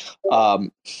 and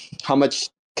how much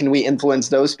can we influence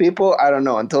those people? I don't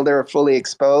know, until they're fully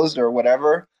exposed or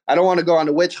whatever. I don't want to go on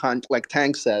a witch hunt like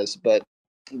Tank says, but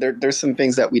there's some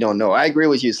things that we don't know. I agree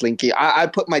with you, Slinky. I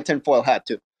put my tinfoil hat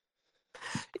too.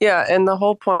 yeah, and the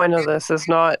whole point of this is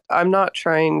I'm not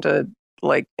trying to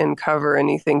like uncover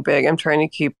anything big. I'm trying to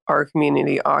keep our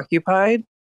community occupied.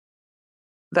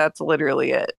 That's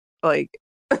literally it. Like,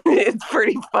 it's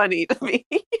pretty funny to me.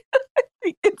 I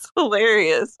think it's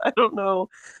hilarious. I don't know.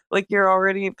 Like, you're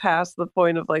already past the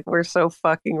point of like, we're so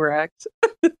fucking wrecked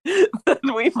that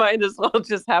we might as well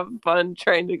just have fun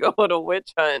trying to go on a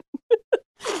witch hunt.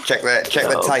 Check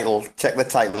the title. Check the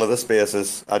title of the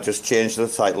spaces. I just changed the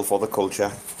title for the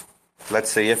culture.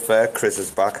 Let's see if Chris is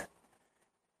back.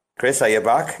 Chris, are you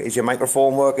back? Is your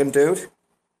microphone working, dude?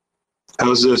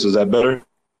 How's this? Is that better?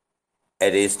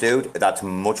 It is, dude. That's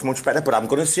much better. But I'm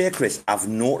going to say, Chris, I've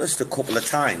noticed a couple of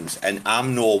times, and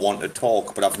I'm no one to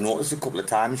talk, but I've noticed a couple of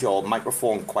times your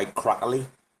microphone quite crackly,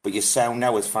 but your sound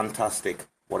now is fantastic.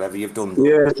 Whatever you've done.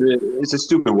 Yeah, it's a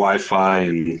stupid Wi-Fi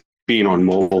and being on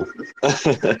mobile.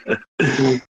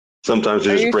 Sometimes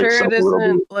it just breaks up a little bit.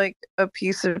 Isn't like a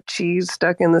piece of cheese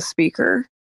stuck in the speaker?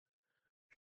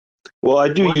 Well, I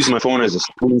do use my phone as a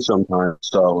spoon sometimes,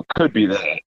 so it could be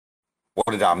that.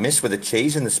 What did I miss with the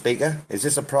cheese in the speaker? Is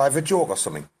this a private joke or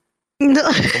something? No,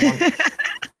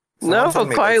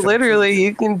 quite literally,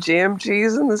 you can jam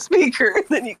cheese in the speaker and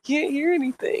then you can't hear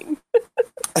anything.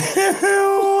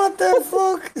 What the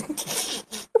fuck?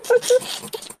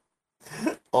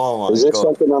 Oh my God. Is this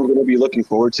something I'm going to be looking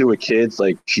forward to with kids,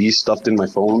 like cheese stuffed in my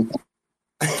phone?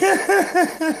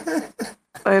 I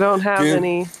don't have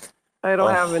any.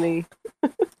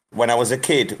 When I was a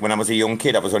young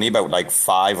kid, I was only about like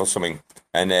 5 or something.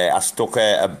 And I stuck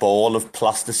a ball of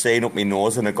plasticine up my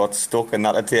nose and it got stuck and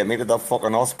that had to take me to the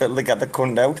fucking hospital to get the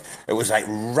cunt out. It was like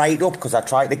right up because I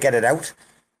tried to get it out.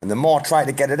 And the more I tried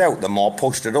to get it out, the more I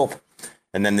pushed it up.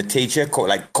 And then the teacher,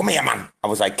 like, come here, man. I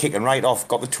was like kicking right off,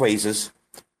 got the tweezers.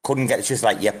 Couldn't get it. She's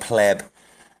like, you pleb.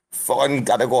 Fucking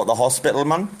got to go to the hospital,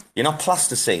 man. You know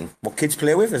plasticine? What kids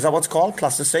play with? Is that what's called?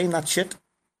 Plasticine, that shit?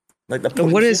 Like the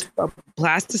What shit? is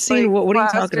plasticine? What are you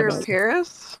talking Plaster about?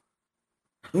 Paris?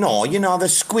 No, you know, the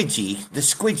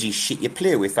squidgy shit you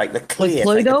play with, like the clay. It's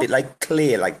Play-Doh? like a bit like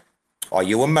clay, like, oh,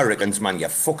 you Americans, man, you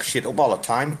fuck shit up all the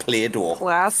time. Play-Doh.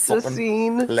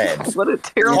 Plasticine? Plebs. What a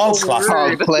terrible All word.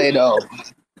 plastic. Play-Doh.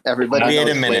 Everybody Wait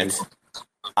knows a minute.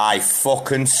 I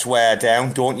fucking swear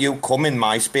down, don't you come in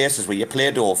my spaces where you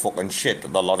Play-Doh fucking shit,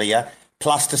 the lot of you.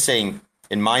 Plasticine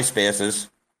in my spaces,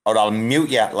 or I'll mute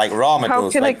you like Rama How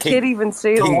does. can like a kid even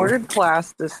say the King- word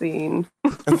plasticine?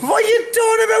 What are you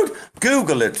talking about?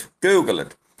 Google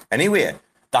it. Anyway,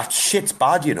 that shit's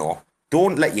bad, you know.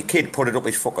 Don't let your kid put it up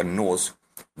his fucking nose.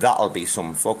 That'll be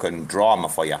some fucking drama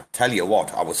for you. Tell you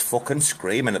what, I was fucking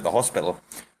screaming at the hospital.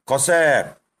 Because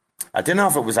I didn't know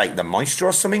if it was like the moisture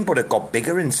or something, but it got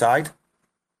bigger inside.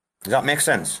 Does that make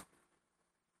sense?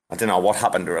 I don't know what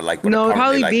happened to it. Like, but No, apparently,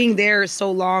 probably like, being there so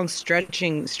long,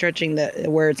 stretching that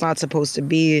where it's not supposed to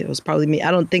be. It was probably me. I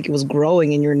don't think it was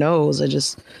growing in your nose. I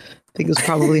just think it was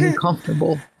probably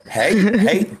uncomfortable.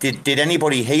 Hey, did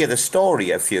anybody hear the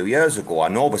story a few years ago? I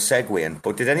know we're segueing,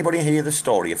 but did anybody hear the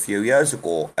story a few years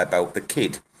ago about the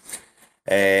kid?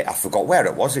 I forgot where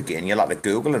it was again. You'll have to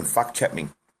Google and fact check me.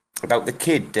 About the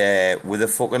kid with a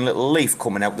fucking little leaf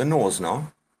coming out the nose, no?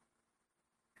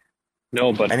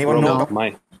 No, but Anyone know?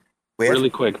 my Wait,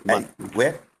 really quick.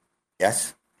 wait.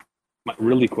 Yes.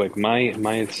 Really quick.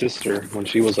 My sister, when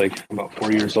she was like about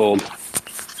 4 years old,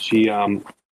 she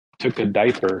took a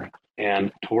diaper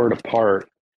and tore it apart,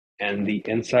 and the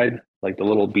inside, like the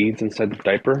little beads inside the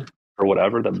diaper or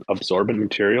whatever, the absorbent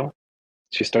material,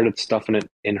 she started stuffing it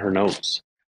in her nose.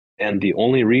 And the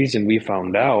only reason we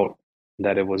found out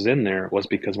that it was in there was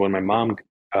because when my mom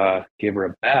gave her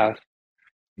a bath,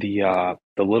 the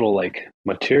little like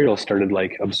material started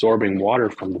like absorbing water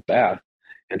from the bath,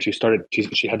 and she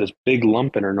had this big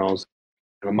lump in her nose.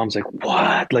 And my mom's like,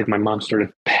 "What?" Like my mom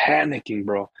started panicking,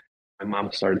 bro. My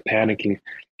mom started panicking,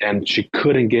 and she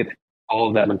couldn't get all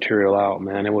of that material out.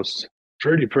 Man, it was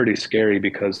pretty scary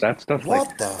because that stuff like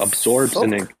absorbs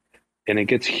and it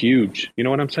gets huge. You know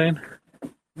what I'm saying?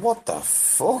 What the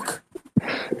fuck?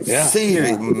 Yeah.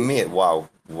 Seriously, mate. Wow.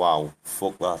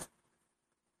 Fuck that.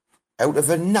 Out of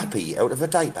a nappy, out of a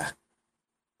diaper.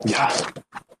 Yeah.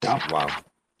 Wow.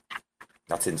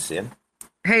 That's insane.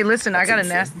 Hey, listen, I got a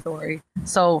insane. nasty story.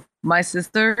 So my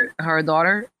sister, her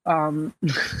daughter,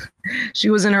 she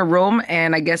was in her room,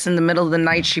 and I guess in the middle of the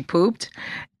night she pooped,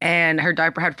 and her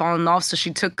diaper had fallen off, so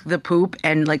she took the poop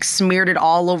and like smeared it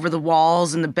all over the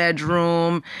walls in the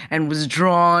bedroom and was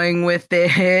drawing with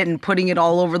it and putting it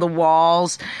all over the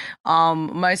walls.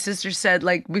 My sister said,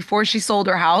 like, before she sold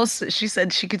her house, she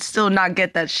said she could still not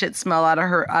get that shit smell out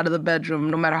of the bedroom,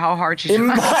 no matter how hard she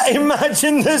tried.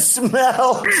 Imagine the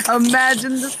smell.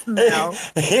 Imagine the smell.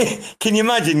 Can you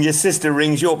imagine your sister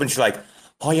rings you up and she's like,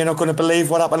 "Oh, you're not going to believe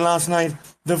what happened last night.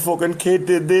 The fucking kid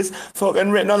did this,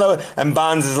 fucking written all over." And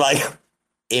Barnes is like,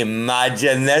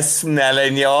 "Imagine the smell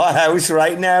in your house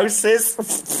right now, sis."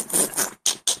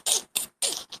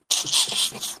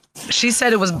 She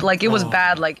said it was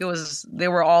bad. Like they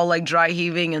were all like dry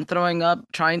heaving and throwing up,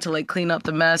 trying to like clean up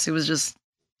the mess. It was just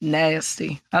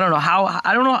nasty. I don't know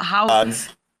how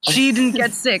she didn't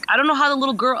get sick. I don't know how the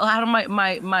little girl, how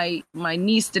my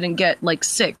niece didn't get like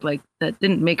sick. Like that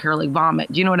didn't make her like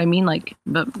vomit. Do you know what I mean? Like,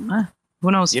 but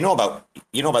who knows? You know about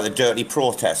the dirty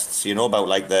protests. You know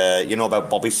about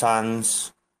Bobby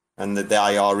Sands and the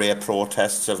IRA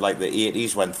protests of like the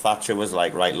 80s when Thatcher was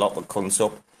like, right, lock the cunts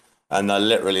up. And they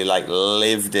literally like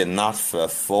lived in that for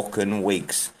fucking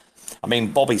weeks. I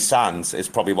mean, Bobby Sands is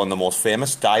probably one of the most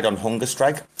famous, died on hunger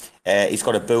strike. He's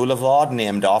got a boulevard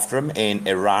named after him in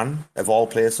Iran, of all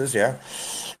places, yeah.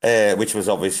 Which was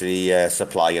obviously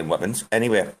supplying weapons.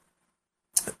 Anyway,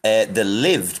 the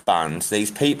lived bands,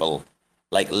 these people,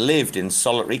 like lived in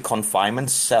solitary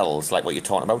confinement cells, like what you're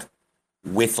talking about,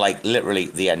 with like literally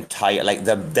the entire, like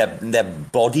their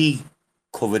body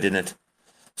covered in it.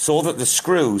 So that the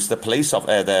screws, the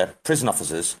prison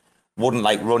officers, wouldn't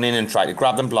like run in and try to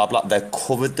grab them, blah, blah. They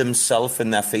covered themselves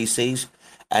in their feces.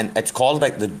 And it's called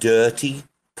like the dirty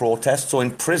protest. So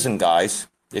in prison, guys,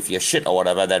 if you shit or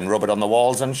whatever, then rub it on the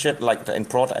walls and shit, like in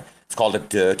protest. It's called a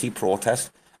dirty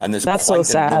protest. And there's That's quite so a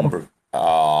sad. number.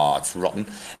 Oh, it's rotten.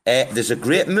 There's a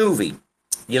great movie.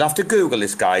 You'll have to Google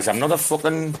this, guys. I'm not a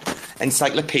fucking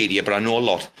encyclopedia, but I know a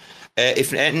lot.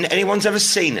 If anyone's ever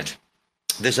seen it,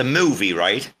 there's a movie,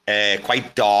 right?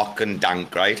 Quite dark and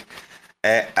dank, right?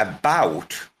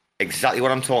 About exactly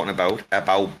what I'm talking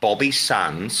about Bobby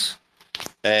Sands,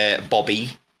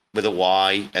 Bobby with a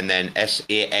Y, and then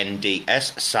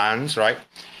Sands, Sands, right?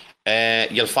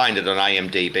 You'll find it on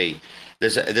IMDb.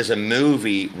 There's a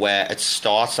movie where it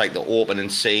starts like the opening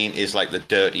scene is like the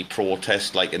dirty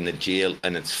protest, like in the jail,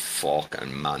 and it's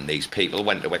fucking, man, these people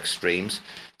went to extremes.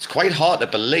 It's quite hard to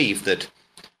believe that,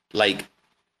 like,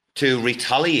 to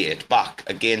retaliate back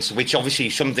against, which obviously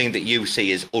something that you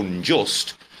see is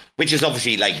unjust, which is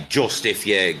obviously like just if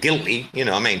you're guilty, you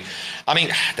know what I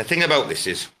mean, the thing about this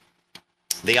is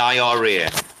the IRA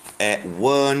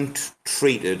weren't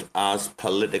treated as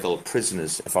political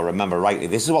prisoners, if I remember rightly.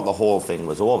 This is what the whole thing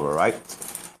was over, right?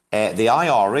 The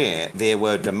IRA, they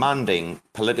were demanding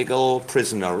political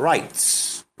prisoner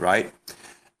rights, right?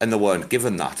 And they weren't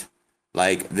given that.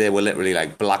 Like, they were literally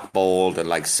like blackballed and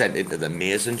like sent into the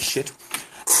maze and shit.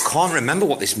 Can't remember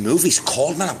what this movie's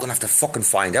called, man. I'm gonna have to fucking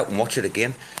find out and watch it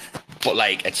again. But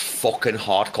like, it's fucking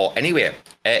hardcore. Anyway,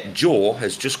 Joe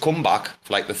has just come back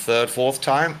for like the third, fourth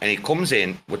time, and he comes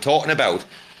in. We're talking about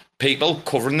people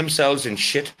covering themselves in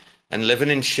shit and living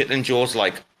in shit, and Joe's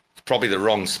like, it's probably the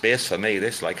wrong space for me.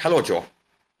 This, like, hello, Joe.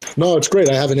 No, it's great.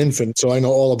 I have an infant, so I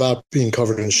know all about being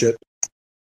covered in shit.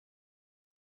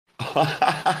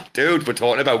 Dude, we're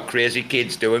talking about crazy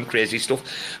kids doing crazy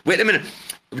stuff. Wait a minute,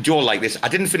 Joe, like this. I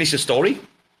didn't finish the story.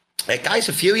 Guys,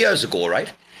 a few years ago,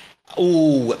 right?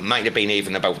 Oh, it might have been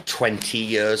even about 20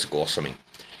 years ago or something.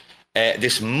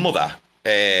 This mother,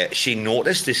 she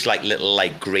noticed this like little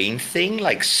like green thing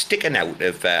like sticking out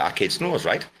of our kid's nose,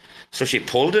 right? So she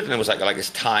pulled it, and it was like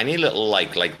this tiny little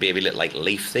like baby little like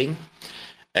leaf thing.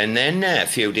 And then a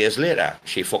few days later,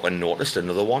 she fucking noticed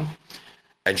another one,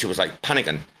 and she was like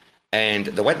panicking. And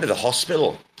they went to the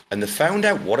hospital, and they found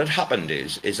out what had happened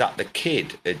is that the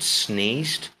kid had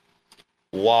sneezed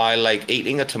while like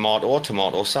eating a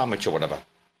tomato sandwich or whatever.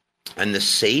 And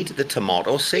the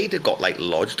tomato seed had got like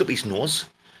lodged up his nose.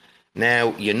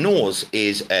 Now, your nose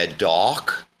is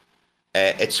dark,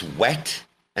 it's wet,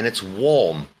 and it's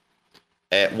warm.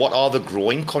 What are the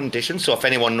growing conditions? So if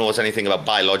anyone knows anything about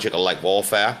biological like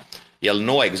warfare, you'll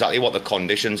know exactly what the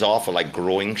conditions are for like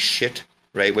growing shit,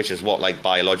 right? Which is what like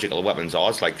biological weapons are.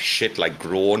 It's like shit like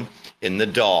grown in the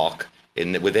dark,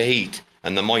 with the heat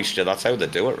and the moisture. That's how they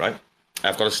do it, right?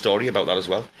 I've got a story about that as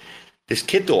well. This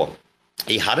kid though,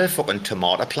 he had a fucking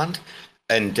tomato plant,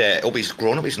 and he's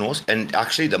grown up his nose, and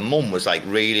actually the mum was like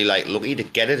really like lucky to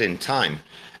get it in time,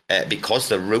 because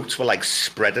the roots were like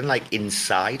spreading like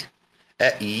inside.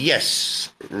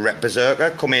 Yes, Rep Berserker,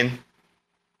 come in.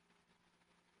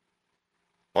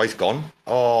 Oh, he's gone.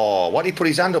 Oh, what? He put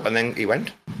his hand up and then he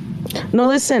went? No,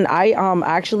 listen,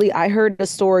 I heard the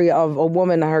story of a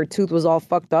woman, her tooth was all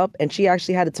fucked up, and she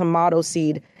actually had a tomato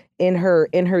seed in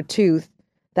her tooth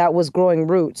that was growing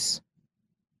roots.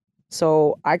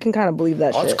 So I can kind of believe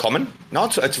that shit. It's common. No,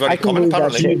 it's very common,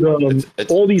 apparently.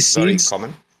 It's all these seeds,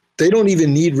 common. They don't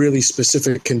even need really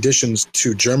specific conditions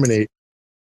to germinate.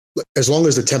 As long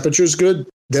as the temperature is good,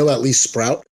 they'll at least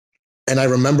sprout. And I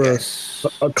remember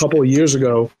a couple of years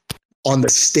ago on the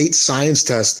state science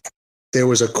test, there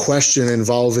was a question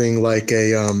involving like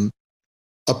a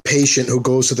patient who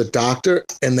goes to the doctor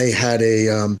and they had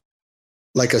a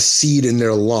seed in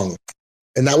their lung.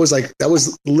 And that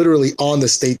was literally on the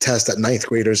state test that ninth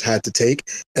graders had to take.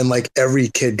 And like every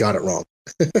kid got it wrong.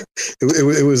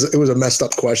 it was a messed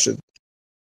up question.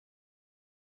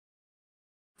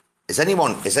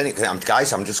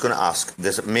 Guys, I'm just going to ask,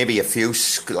 there's maybe a few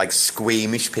like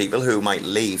squeamish people who might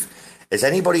leave. Has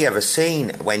anybody ever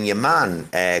seen when your man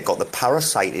got the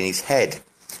parasite in his head,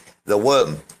 the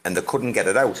worm, and they couldn't get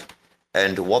it out?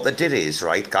 And what they did is,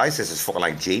 right, guys, this is fucking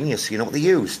like genius. You know what they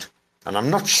used? And I'm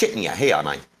not shitting you here, am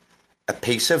I? A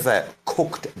piece of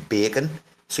cooked bacon.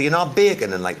 So you know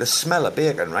bacon and like the smell of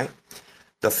bacon, right?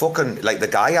 The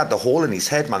guy had the hole in his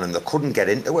head, man, and they couldn't get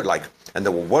into it, like, and they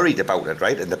were worried about it,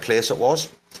 right? And the place it was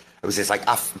this like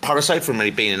parasite from when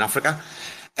he'd been in Africa,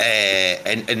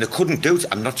 and they couldn't do it.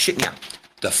 I'm not shitting you.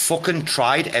 They fucking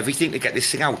tried everything to get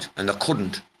this thing out, and they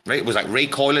couldn't, right? It was like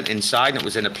recoiling inside, and it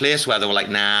was in a place where they were like,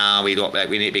 nah, we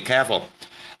need to be careful.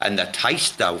 And they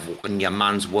tasted your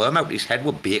man's worm out his head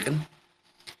with bacon.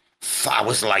 I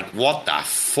was like, what the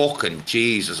fucking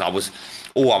Jesus? I was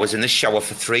in the shower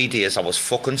for 3 days. I was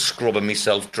fucking scrubbing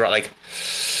myself dry. Like,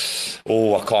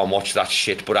 I can't watch that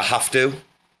shit, but I have to.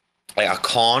 Like, I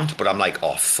can't, but I'm like,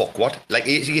 oh, fuck, what? Like,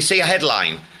 you see a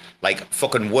headline, like,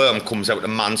 fucking worm comes out of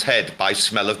man's head by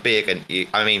smell of bacon.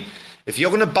 I mean, if you're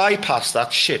going to bypass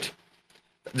that shit,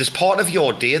 There's part of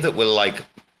your day that will like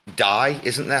die,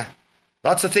 isn't there?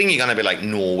 That's the thing. You're gonna be like,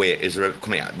 no, wait, is there a,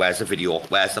 come here, where's the video?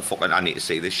 Where's the fucking, I need to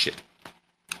see this shit.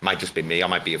 Might just be me, I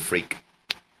might be a freak.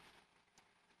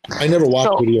 I never watch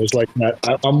videos like that.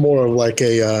 I'm more of like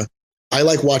I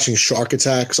like watching shark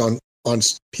attacks on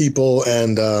people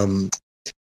and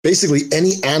basically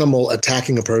any animal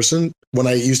attacking a person. When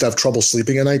I used to have trouble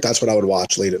sleeping at night, that's what I would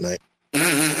watch late at night.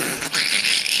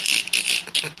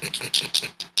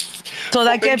 So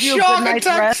that gives you a good night's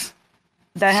rest.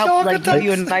 That helped like give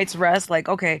you a night's rest. Like,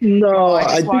 okay, no,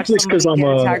 I think it's because I'm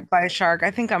attacked by a shark.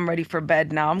 I think I'm ready for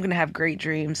bed now. I'm gonna have great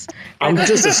dreams. I'm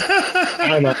just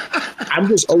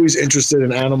always interested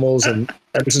in animals, and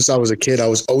ever since I was a kid, I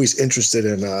was always interested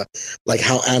in like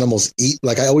how animals eat.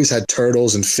 Like I always had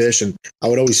turtles and fish, and I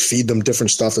would always feed them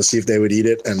different stuff to see if they would eat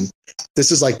it. And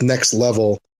this is like next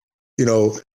level, you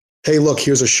know. Hey, look,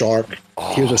 here's a shark.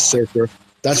 Here's a surfer.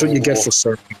 That's what you get for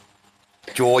surfing.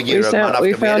 Joe, you're a man after.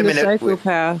 We found wait a minute.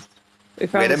 psychopath.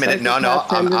 Wait a minute. No,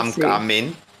 I'm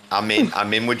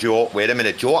in with Joe. Wait a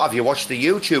minute, Joe. Have you watched the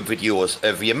YouTube videos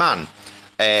of your man?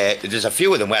 There's a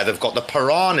few of them where they've got the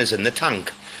piranhas in the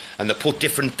tank, and they put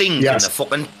different things in the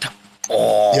fucking.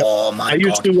 My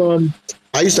God!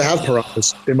 I used to have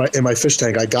piranhas in my fish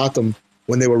tank. I got them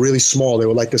when they were really small. They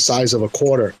were like the size of a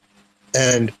quarter,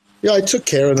 and yeah, I took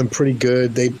care of them pretty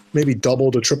good. They maybe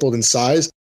doubled or tripled in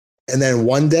size, and then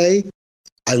one day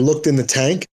I looked in the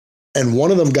tank, and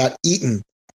one of them got eaten,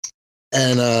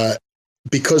 and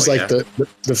because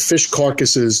the fish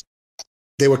carcasses,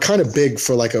 they were kind of big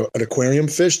for like an aquarium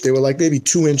fish. They were like maybe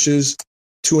 2 inches,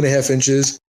 2.5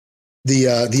 inches.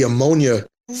 The ammonia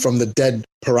from the dead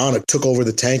piranha took over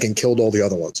the tank and killed all the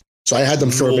other ones. So I had them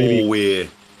for maybe.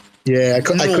 Yeah, I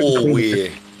couldn't clean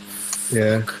it.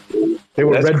 Yeah, they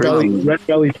were red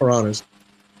belly piranhas,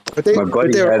 but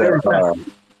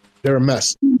they're a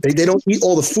mess. They don't eat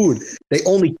all the food. They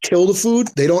only kill the food.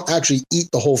 They don't actually eat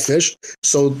the whole fish.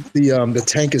 So the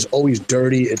tank is always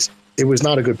dirty. It was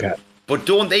not a good pet. But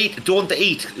don't they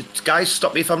eat, guys,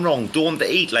 stop me if I'm wrong, don't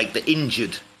they eat like the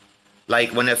injured?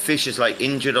 Like when a fish is like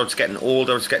injured or it's getting old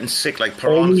or it's getting sick, like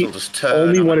piranhas will just turn.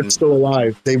 Only when it's still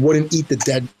alive. They wouldn't eat the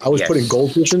dead. I was putting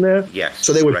goldfish in there. Yes.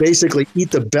 So they would basically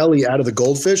eat the belly out of the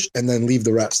goldfish and then leave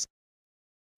the rest.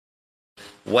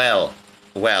 Well,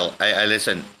 I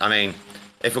listen, I mean,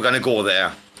 if we're going to go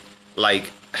there,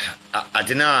 like, I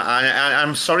don't know,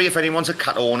 I'm sorry if anyone's a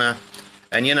cat owner,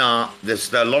 and you know,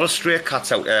 there's a lot of stray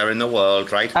cats out there in the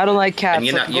world, right? I don't like cats,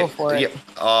 and so go for it.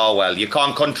 Oh, well, you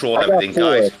can't control everything,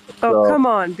 guys. Oh, come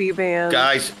on, B-Man.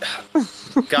 Guys,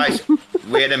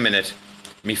 wait a minute.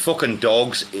 Me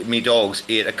dogs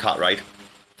ate a cat, right?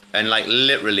 And like,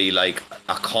 literally, like,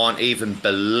 I can't even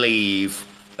believe,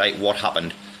 like, what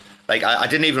happened. Like, I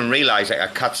didn't even realise, like, a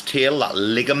cat's tail, that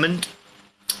ligament,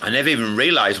 I never even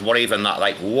realised what even that,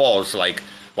 like, was. Like,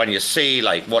 when you see,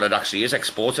 like, what it actually is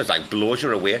exposed, it, like, blows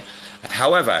you away.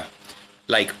 However,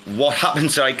 like, what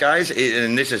happens, right, guys,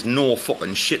 and this is no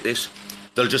fucking shit,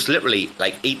 they'll just literally,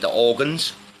 like, eat the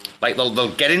organs. Like,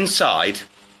 they'll get inside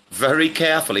very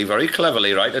carefully, very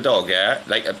cleverly, right, a dog, yeah?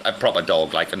 Like, a proper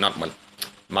dog, like,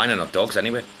 mine are not dogs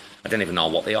anyway. I don't even know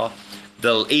what they are.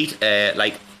 They'll eat,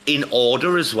 like, in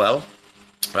order as well,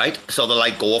 right? So they'll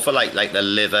like go for like the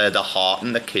liver, the heart,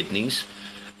 and the kidneys,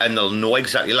 and they'll know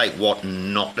exactly like what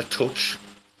not to touch,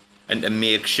 and to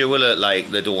make sure that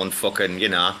like they don't fucking, you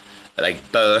know,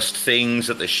 like burst things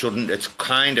that they shouldn't. It's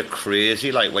kind of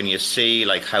crazy, like when you see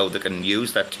like how they can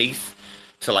use their teeth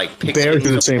to like pick Bears things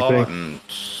do the same apart. thing.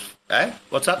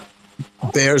 What's that?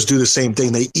 Bears do the same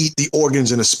thing. They eat the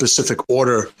organs in a specific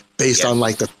order based on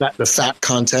like the fat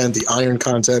content, the iron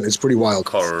content. It's pretty wild.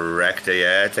 Correct,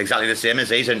 yeah. It's exactly the same as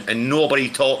these, and nobody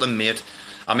taught them, mate.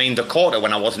 I mean, they caught it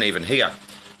when I wasn't even here.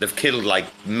 They've killed like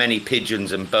many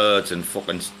pigeons and birds and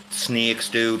fucking snakes,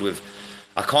 dude.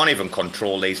 I can't even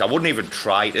control these. I wouldn't even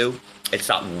try to. It's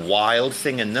that wild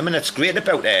thing in them, and it's great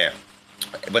about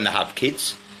when they have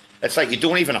kids. It's like you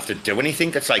don't even have to do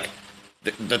anything. It's like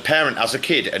the parent as a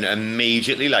kid and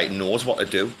immediately like knows what to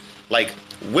do. Like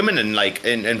women and like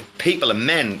and people and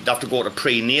men have to go to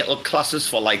prenatal classes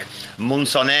for like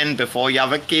months on end before you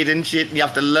have a kid and shit, and you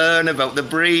have to learn about the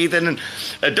breathing, and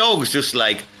a dog's just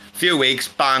like few weeks,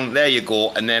 bang, there you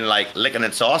go, and then like licking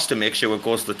its arse to make sure it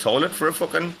goes to the toilet for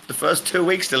the first 2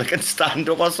 weeks till it can stand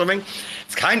up or something.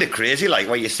 It's kind of crazy, like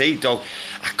what you see, dog.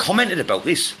 I commented about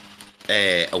this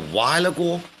a while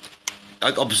ago,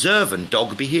 like observing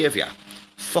dog behaviour.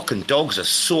 Fucking dogs are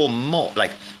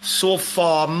so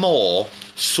far more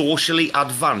socially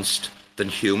advanced than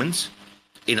humans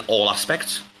in all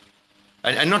aspects.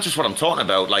 And not just what I'm talking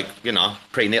about, like, you know,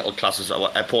 prenatal classes,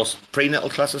 post-prenatal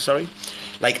classes, sorry.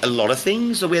 like a lot of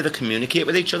things, the way they communicate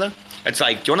with each other. It's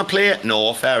like, do you want to play it?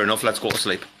 No, fair enough, let's go to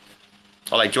sleep.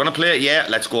 Or like, do you want to play it? Yeah,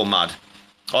 let's go mad.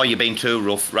 Oh, you've been too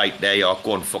rough. Right, there you are,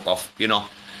 go and fuck off, you know.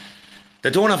 They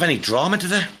don't have any drama to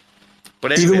them.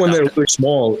 But anyway, even when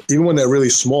they're really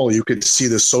small, you could see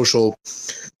the social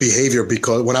behavior,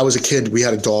 because when I was a kid, we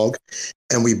had a dog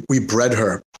and we bred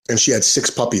her and she had 6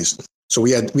 puppies. So we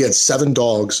had 7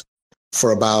 dogs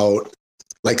for about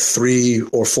like 3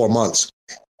 or 4 months.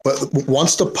 But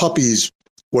once the puppies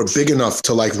were big enough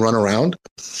to like run around,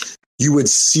 you would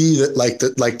see that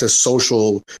like the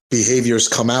social behaviors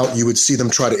come out. You would see them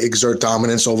try to exert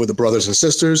dominance over the brothers and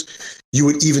sisters. You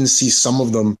would even see some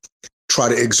of them try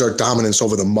to exert dominance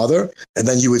over the mother, and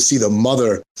then you would see the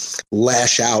mother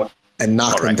lash out and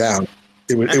knock them down.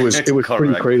 It was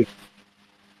pretty crazy.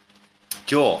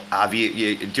 Joe, have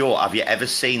you ever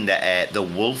seen the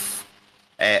wolf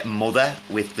mother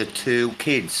with the 2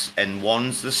 kids, and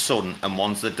one's the son and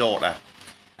one's the daughter?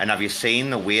 And have you seen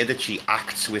the way that she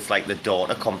acts with like the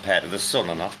daughter compared to the son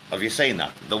or not? Have you seen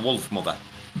that? The wolf mother.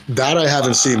 That I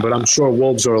haven't seen, but I'm sure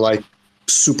wolves are like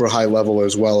super high level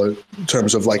as well in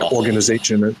terms of like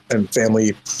organization and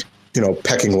family,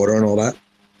 pecking order and all that.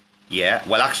 Yeah,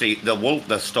 well, actually,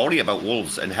 the story about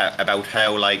wolves and about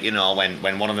how like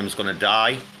when one of them's going to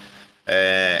die,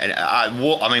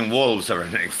 I mean, wolves are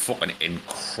fucking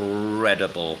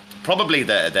incredible. Probably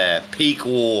the peak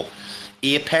or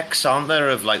apex, aren't there,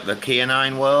 of like the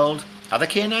canine world? Are they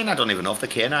canine? I don't even know if they're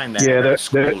canine. Yeah,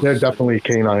 they're definitely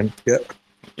canine. Yeah.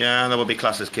 Yeah, they would be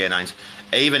classed as canines.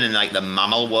 Even in like the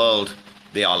mammal world,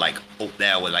 they are like up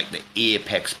there with like the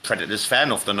apex predators. Fair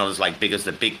enough, they're not as like big as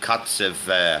the big cats of.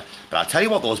 But I'll tell you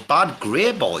what, those bad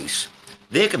grey boys,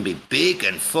 they can be big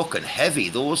and fucking heavy.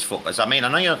 Those fuckers. I mean, I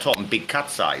know you're not talking big cat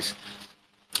size,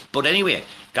 but anyway,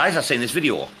 guys, I've seen this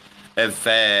video of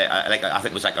like I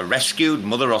think it was like a rescued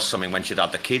mother or something when she'd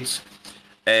had the kids,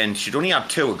 and she'd only had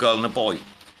 2, a girl and a boy,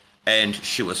 and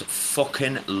she was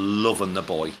fucking loving the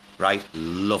boy, right,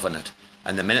 loving it.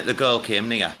 And the minute the girl came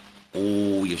near,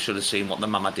 oh, you should have seen what the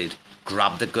mama did.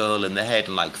 Grabbed the girl in the head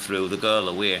and like threw the girl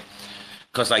away.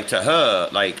 Because like to her,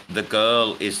 like the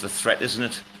girl is the threat, isn't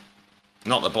it?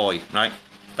 Not the boy, right?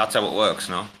 That's how it works,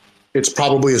 no? It's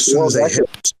probably as soon as they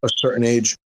hit a certain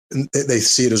age, they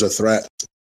see it as a threat.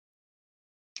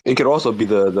 It could also be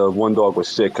the one dog was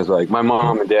sick, because like my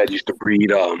mom and dad used to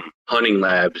breed hunting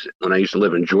labs when I used to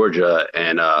live in Georgia,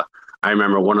 and I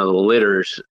remember one of the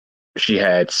litters, she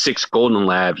had 6 golden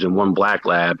labs and 1 black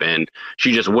lab, and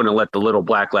she just wouldn't let the little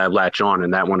black lab latch on,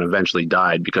 and that one eventually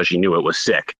died because she knew it was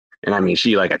sick. And I mean,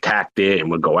 she like attacked it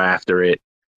and would go after it,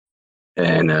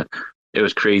 and it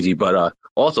was crazy. But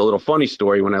also a little funny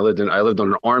story: when I lived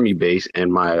on an army base,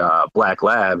 and my black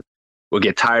lab would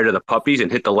get tired of the puppies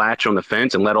and hit the latch on the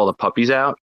fence and let all the puppies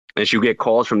out, and she would get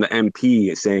calls from the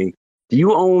MP saying, "Do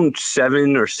you own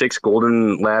 7 or 6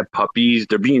 golden lab puppies?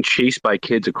 They're being chased by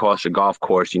kids across the golf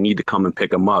course. You need to come and pick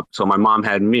them up." So my mom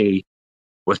had me,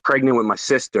 was pregnant with my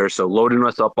sister, so loading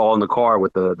us up all in the car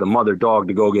with the mother dog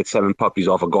to go get 7 puppies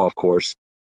off a golf course.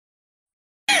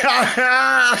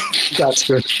 That's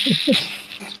good.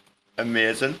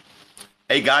 Amazing.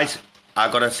 Hey guys,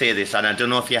 I gotta say this, and I don't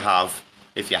know if you have.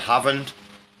 If you haven't,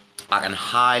 I can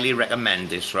highly recommend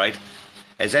this, right?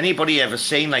 Has anybody ever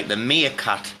seen like the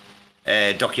meerkat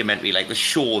documentary, like the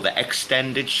show, the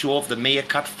extended show of the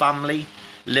meerkat family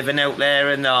living out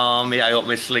there in the army? I hope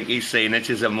Miss Slinky's seen it,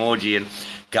 she's emoji. And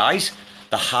guys,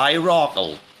 the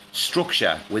hierarchical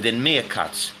structure within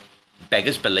meerkats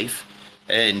beggars belief.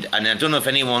 And I don't know if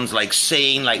anyone's like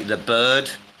seen like the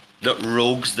bird that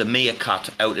rogues the meerkat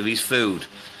out of his food.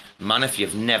 Man, if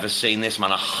you've never seen this,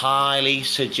 man, I highly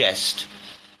suggest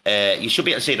you should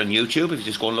be able to see it on YouTube if you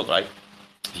just go and look, right?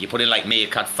 If you put in like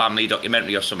meerkat family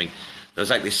documentary or something.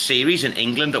 There's like this series in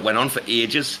England that went on for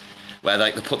ages where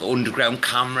like they put the underground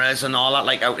cameras and all that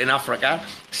like out in Africa,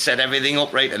 set everything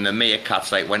up, right, and the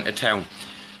meerkats like went to town.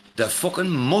 The fucking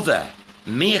mother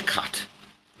meerkat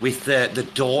with the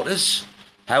daughters,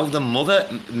 how the mother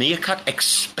meerkat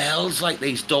expels like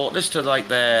these daughters to like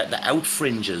the out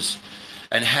fringes,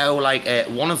 and how like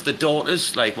one of the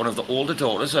daughters, like one of the older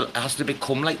daughters, has to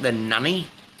become like the nanny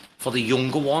for the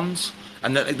younger ones.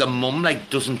 And that like, the mum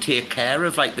like doesn't take care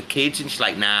of like the kids, and she's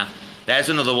like, nah, there's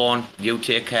another one, you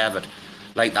take care of it.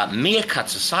 Like that meerkat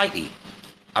society.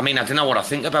 I mean, I don't know what I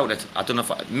think about it. I don't know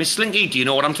if Miss Slinky, do you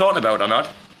know what I'm talking about or not?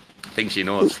 I think she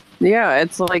knows. Yeah,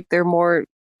 it's like they're more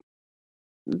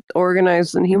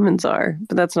organized than humans are,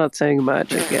 but that's not saying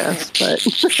much, I guess.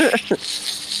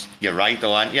 But you're right,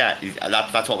 though, aren't you?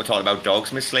 That's what we're talking about.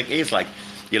 Dogs, Miss Slinky. It's like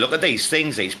you look at these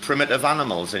things, these primitive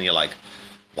animals, and you're like,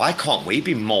 why can't we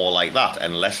be more like that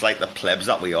and less like the plebs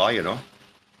that we are, you know?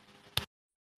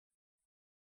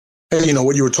 Hey, you know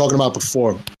what you were talking about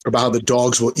before, about how the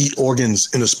dogs will eat organs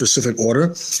in a specific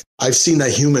order. I've seen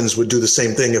that humans would do the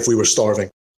same thing if we were starving.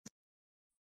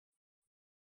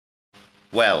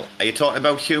 Well, are you talking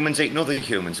about humans eating other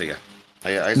humans here?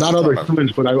 Not other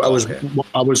humans, but I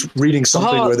was reading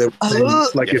something where they were saying,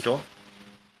 like,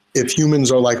 if humans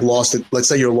are like lost at, let's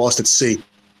say you're lost at sea,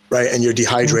 right, and you're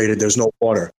dehydrated, there's no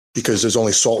water because there's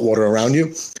only salt water around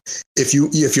you. If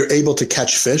you're able to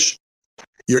catch fish,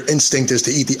 your instinct is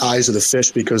to eat the eyes of the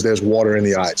fish because there's water in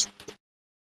the eyes.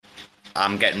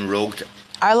 I'm getting rugged.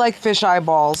 I like fish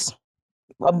eyeballs,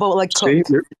 but like cooked.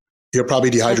 See, you're probably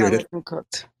dehydrated. Like I like them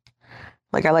cooked.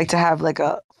 Like I like to have like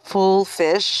a full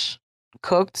fish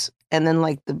cooked, and then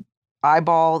like the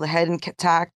eyeball, the head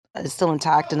intact is still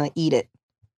intact, and I eat it.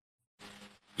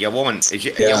 Your woman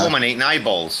eating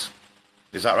eyeballs?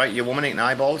 Is that right? Your woman eating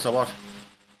eyeballs or what?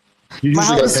 My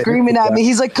husband's screaming at me.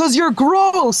 He's like, "'Cause you're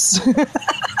gross."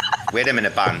 Wait a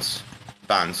minute,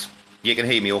 Bands. You can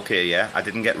hear me okay, yeah? I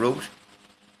didn't get rude.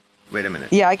 Wait a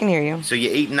minute. Yeah, I can hear you. So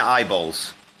you're eating the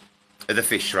eyeballs of the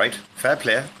fish, right? Fair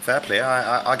play.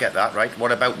 I get that, right?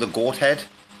 What about the goat head?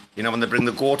 You know, when they bring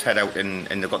the goat head out and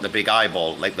they've got the big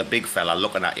eyeball, like the big fella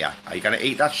looking at you. Are you going to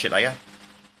eat that shit, are you?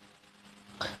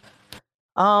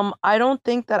 I don't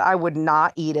think that I would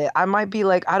not eat it. I might be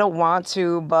like, I don't want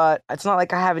to, but it's not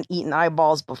like I haven't eaten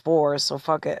eyeballs before, so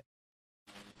fuck it.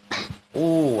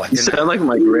 Oh, you sound like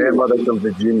my grandmother from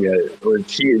Virginia.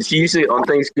 She used to, on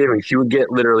Thanksgiving, she would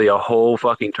get literally a whole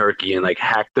fucking turkey and like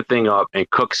hack the thing up and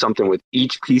cook something with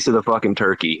each piece of the fucking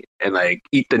turkey and like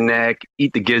eat the neck,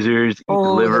 eat the gizzards, eat the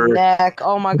liver. The neck.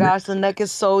 Oh my gosh, the neck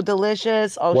is so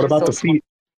delicious. Oh, what about the feet?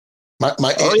 My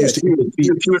aunt used to eat the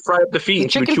feet. She would fry up the feet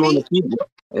and she would chew on the feet.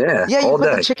 Yeah, you all put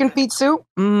day. the chicken feet soup?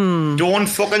 Don't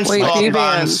fucking start,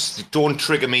 Bands. Don't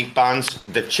trigger me, Bands.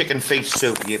 The chicken feet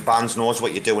soup, Bands knows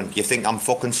what you're doing. You think I'm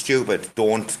fucking stupid?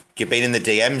 Don't. You've been in the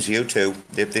DMs, you two.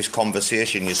 This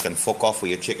conversation, you just can fuck off with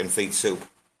your chicken feet soup.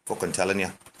 Fucking telling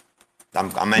you.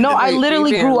 I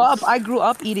literally grew up. I grew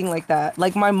up eating like that.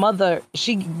 Like my mother,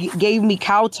 she gave me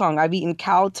cow tongue. I've eaten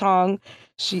cow tongue.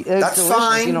 That's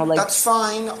fine. You know, like, that's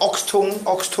fine. Ox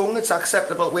tongue. It's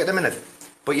acceptable. Wait a minute.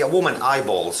 But your woman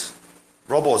eyeballs.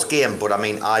 Robbo's game, but I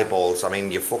mean eyeballs. I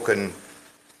mean you fucking.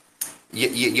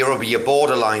 You're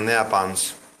borderline there,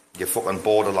 Bands. You're fucking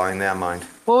borderline there, mind.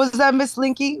 What was that, Miss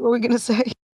Linky? What were we gonna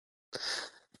say?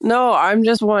 No, I'm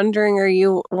just wondering, are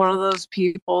you one of those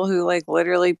people who like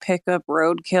literally pick up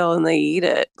roadkill and they eat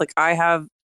it? Like I have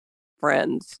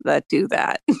friends that do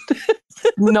that.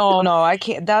 No, I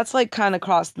can't. That's like kind of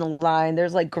crossing the line.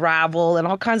 There's like gravel and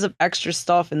all kinds of extra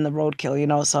stuff in the roadkill, you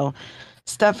know, so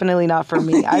it's definitely not for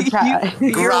me.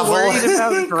 You're worried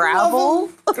about gravel?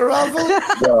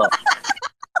 Well,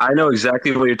 I know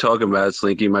exactly what you're talking about,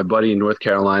 Slinky. My buddy in North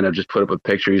Carolina just put up a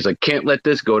picture. He's like, can't let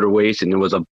this go to waste. And there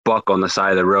was a buck on the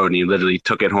side of the road and he literally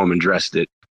took it home and dressed it.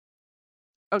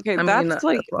 Okay,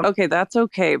 that's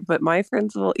okay. But my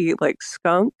friends will eat like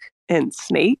skunk and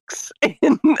snakes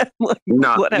and like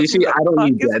you see, I don't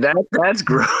eat that. That's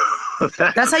gross.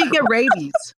 That's how you get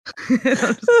rabies.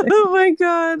 Oh my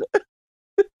god.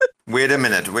 Wait a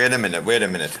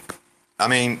minute. I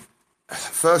mean,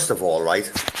 first of all,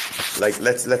 right? Like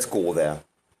let's go there.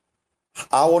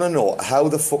 I want to know how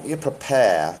the fuck you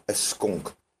prepare a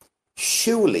skunk.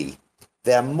 Surely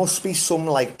there must be some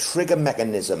like trigger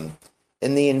mechanism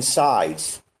in the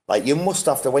insides. Like you must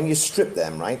have to, when you strip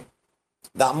them, right?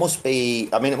 That must be,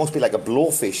 I mean, it must be like a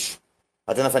blowfish.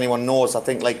 I don't know if anyone knows. I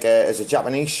think like as a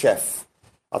Japanese chef,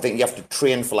 I think you have to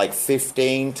train for like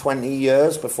 15, 20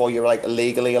 years before you're like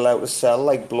legally allowed to sell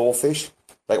like blowfish.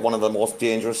 Like one of the most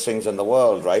dangerous things in the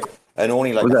world, right? And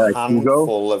only like a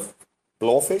handful of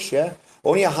blowfish, yeah?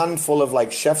 Only a handful of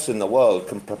like chefs in the world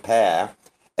can prepare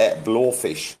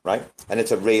blowfish, right? And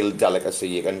it's a real delicacy.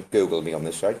 You can Google me on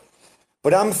this, right?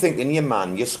 But I'm thinking,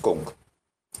 your skunk,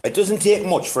 it doesn't take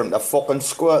much for him to fucking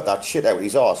squirt that shit out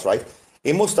his arse, right?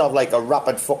 He must have like a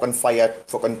rapid fucking fire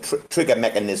fucking trigger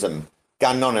mechanism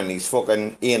going on in his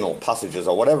fucking anal passages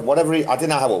or whatever. I don't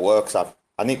know how it works. I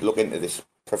need to look into this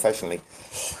professionally.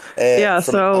 How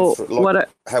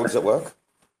does it work?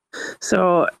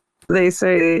 So they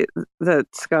say that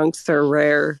skunks are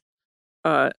rare,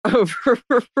 rare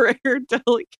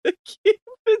delicate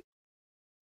humans.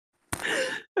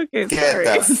 Okay,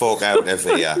 get the fuck out of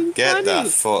here. Get the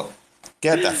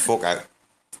fuck out.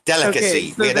 Delicacy. Okay,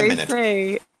 so wait a minute.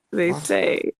 They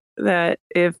say that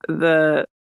if the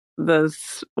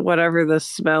whatever the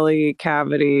smelly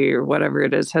cavity or whatever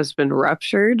it is has been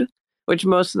ruptured, which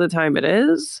most of the time it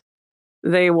is,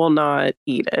 they will not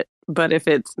eat it. But if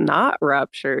it's not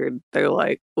ruptured, they're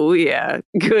like, oh yeah,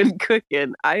 good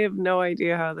cooking. I have no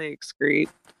idea how they excrete.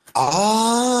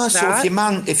 So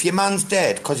if your man's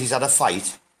dead because he's had a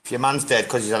fight,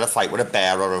 with a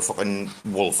bear or a fucking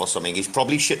wolf or something, he's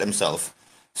probably shit himself.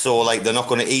 So like they're not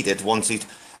going to eat it once he's.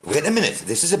 Wait a minute,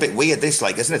 this is a bit weird. This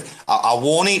like, isn't it? I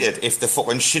won't eat it if the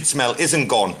fucking shit smell isn't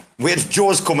gone. Wait,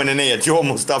 Joe's coming in here. Joe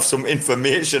must have some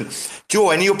information.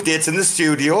 Joe, any updates in the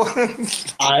studio?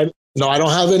 No, I don't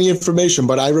have any information,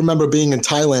 but I remember being in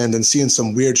Thailand and seeing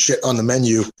some weird shit on the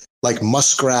menu, like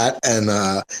muskrat and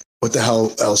what the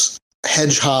hell else?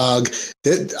 Hedgehog.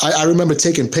 I remember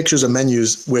taking pictures of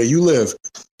menus where you live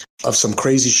of some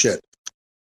crazy shit.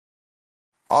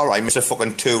 All right, Mr.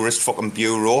 fucking Tourist fucking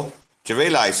Bureau. Do you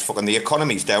realise fucking the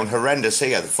economy's down horrendous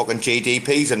here? The fucking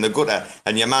GDP's in the gutter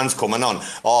and your man's coming on.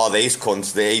 Oh, these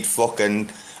cunts, they eat fucking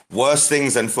worse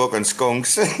things than fucking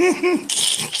skunks. Yeah,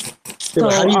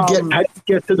 how do you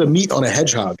get to the meat on a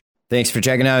hedgehog? Thanks for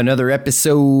checking out another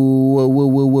episode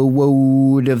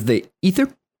of The Ether.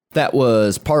 That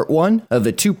was part 1 of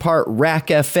the 2-part RAC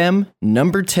FM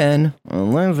number 10,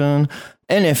 11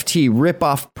 NFT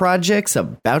ripoff projects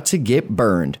about to get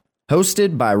burned.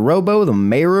 Hosted by Robo, the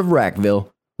mayor of Rackville.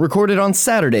 Recorded on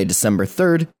Saturday, December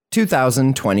 3rd,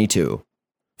 2022.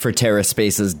 For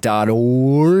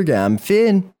TerraSpaces.org, I'm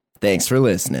Finn. Thanks for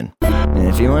listening. And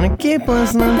if you want to keep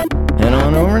listening, head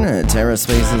on over to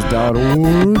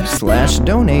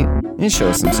TerraSpaces.org/donate and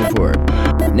show some support.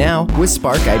 Now, with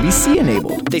Spark IBC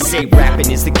enabled. They say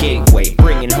rapping is the gateway,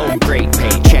 bringing home great pay.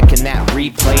 Checking that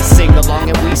replay, sing along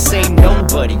and we say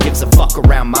nobody gives a fuck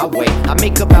around my way. I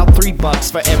make about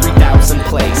 $3 for every 1,000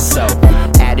 plays, so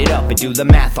add it up and do the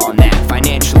math on that.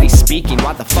 Financially speaking,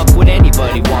 why the fuck would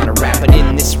anybody wanna rap? But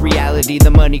in this reality,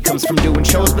 the money comes from doing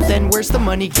shows. But then where's the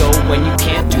money go when you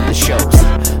can't do the shows?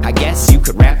 I guess you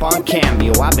could rap on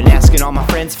Cameo. I've been asking all my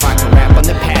friends if I can rap on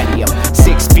the patio.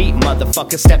 6 feet,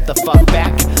 motherfucker, step the fuck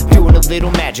back. Doing a little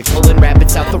magic, pulling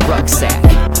rabbits out the rucksack.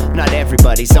 Not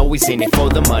everybody's always in it for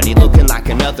the money. Looking like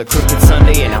another crooked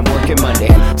Sunday and I'm working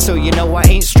Monday. So you know I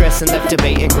ain't stressing, left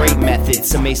debating great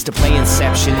methods. Amazed to play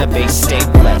Inception, the bass stay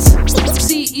blessed.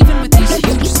 See, even with these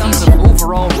huge sums of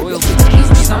overall royalties,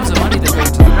 huge sums of money that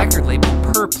goes to the record label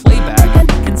per playback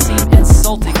can seem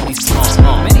insultingly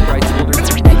small. Many rights holders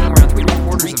are making around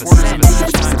 3/4 of a cent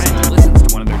each time someone listens to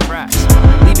one of their tracks,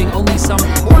 leaving only some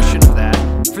portion of that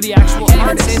for the actual artist.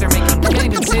 Can't even say they're making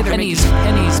pennies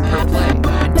per play.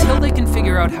 Until they can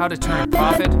figure out how to turn a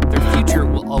profit, their future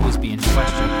will always be in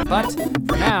question. But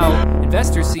for now,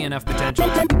 investors see enough potential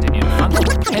to continue to fund them.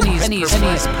 Pennies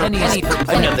per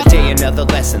play. Another day, another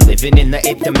lesson. Living in the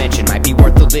 8th dimension might be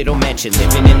worth a little mention.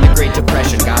 Living in the Great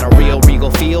Depression, got a real regal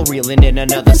feel. Reeling in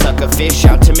another sucker fish,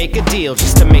 out to make a deal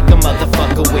just to make a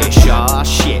motherfucker wish. Aw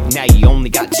shit, now you only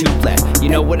got 2 left. You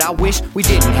know what I wish? We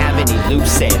didn't have any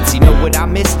loose ends. You know what I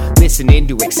miss? Listening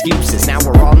to excuses. Now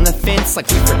we're on the fence like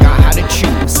we forgot how to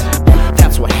choose.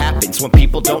 That's what happens when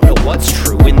people don't know what's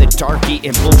true. In the dark,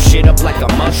 eating bullshit up like a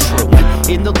mushroom.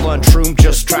 In the lunchroom,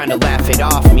 just trying to laugh it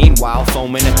off. Meanwhile,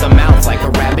 foaming at the mouth like a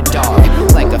rabid dog.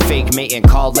 Like a fake mating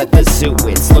call at the zoo.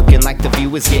 It's looking like the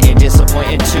view is getting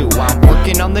disappointing too. I'm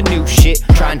working on the new shit,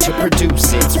 trying to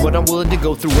produce it. It's what I'm willing to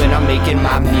go through when I'm making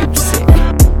my music.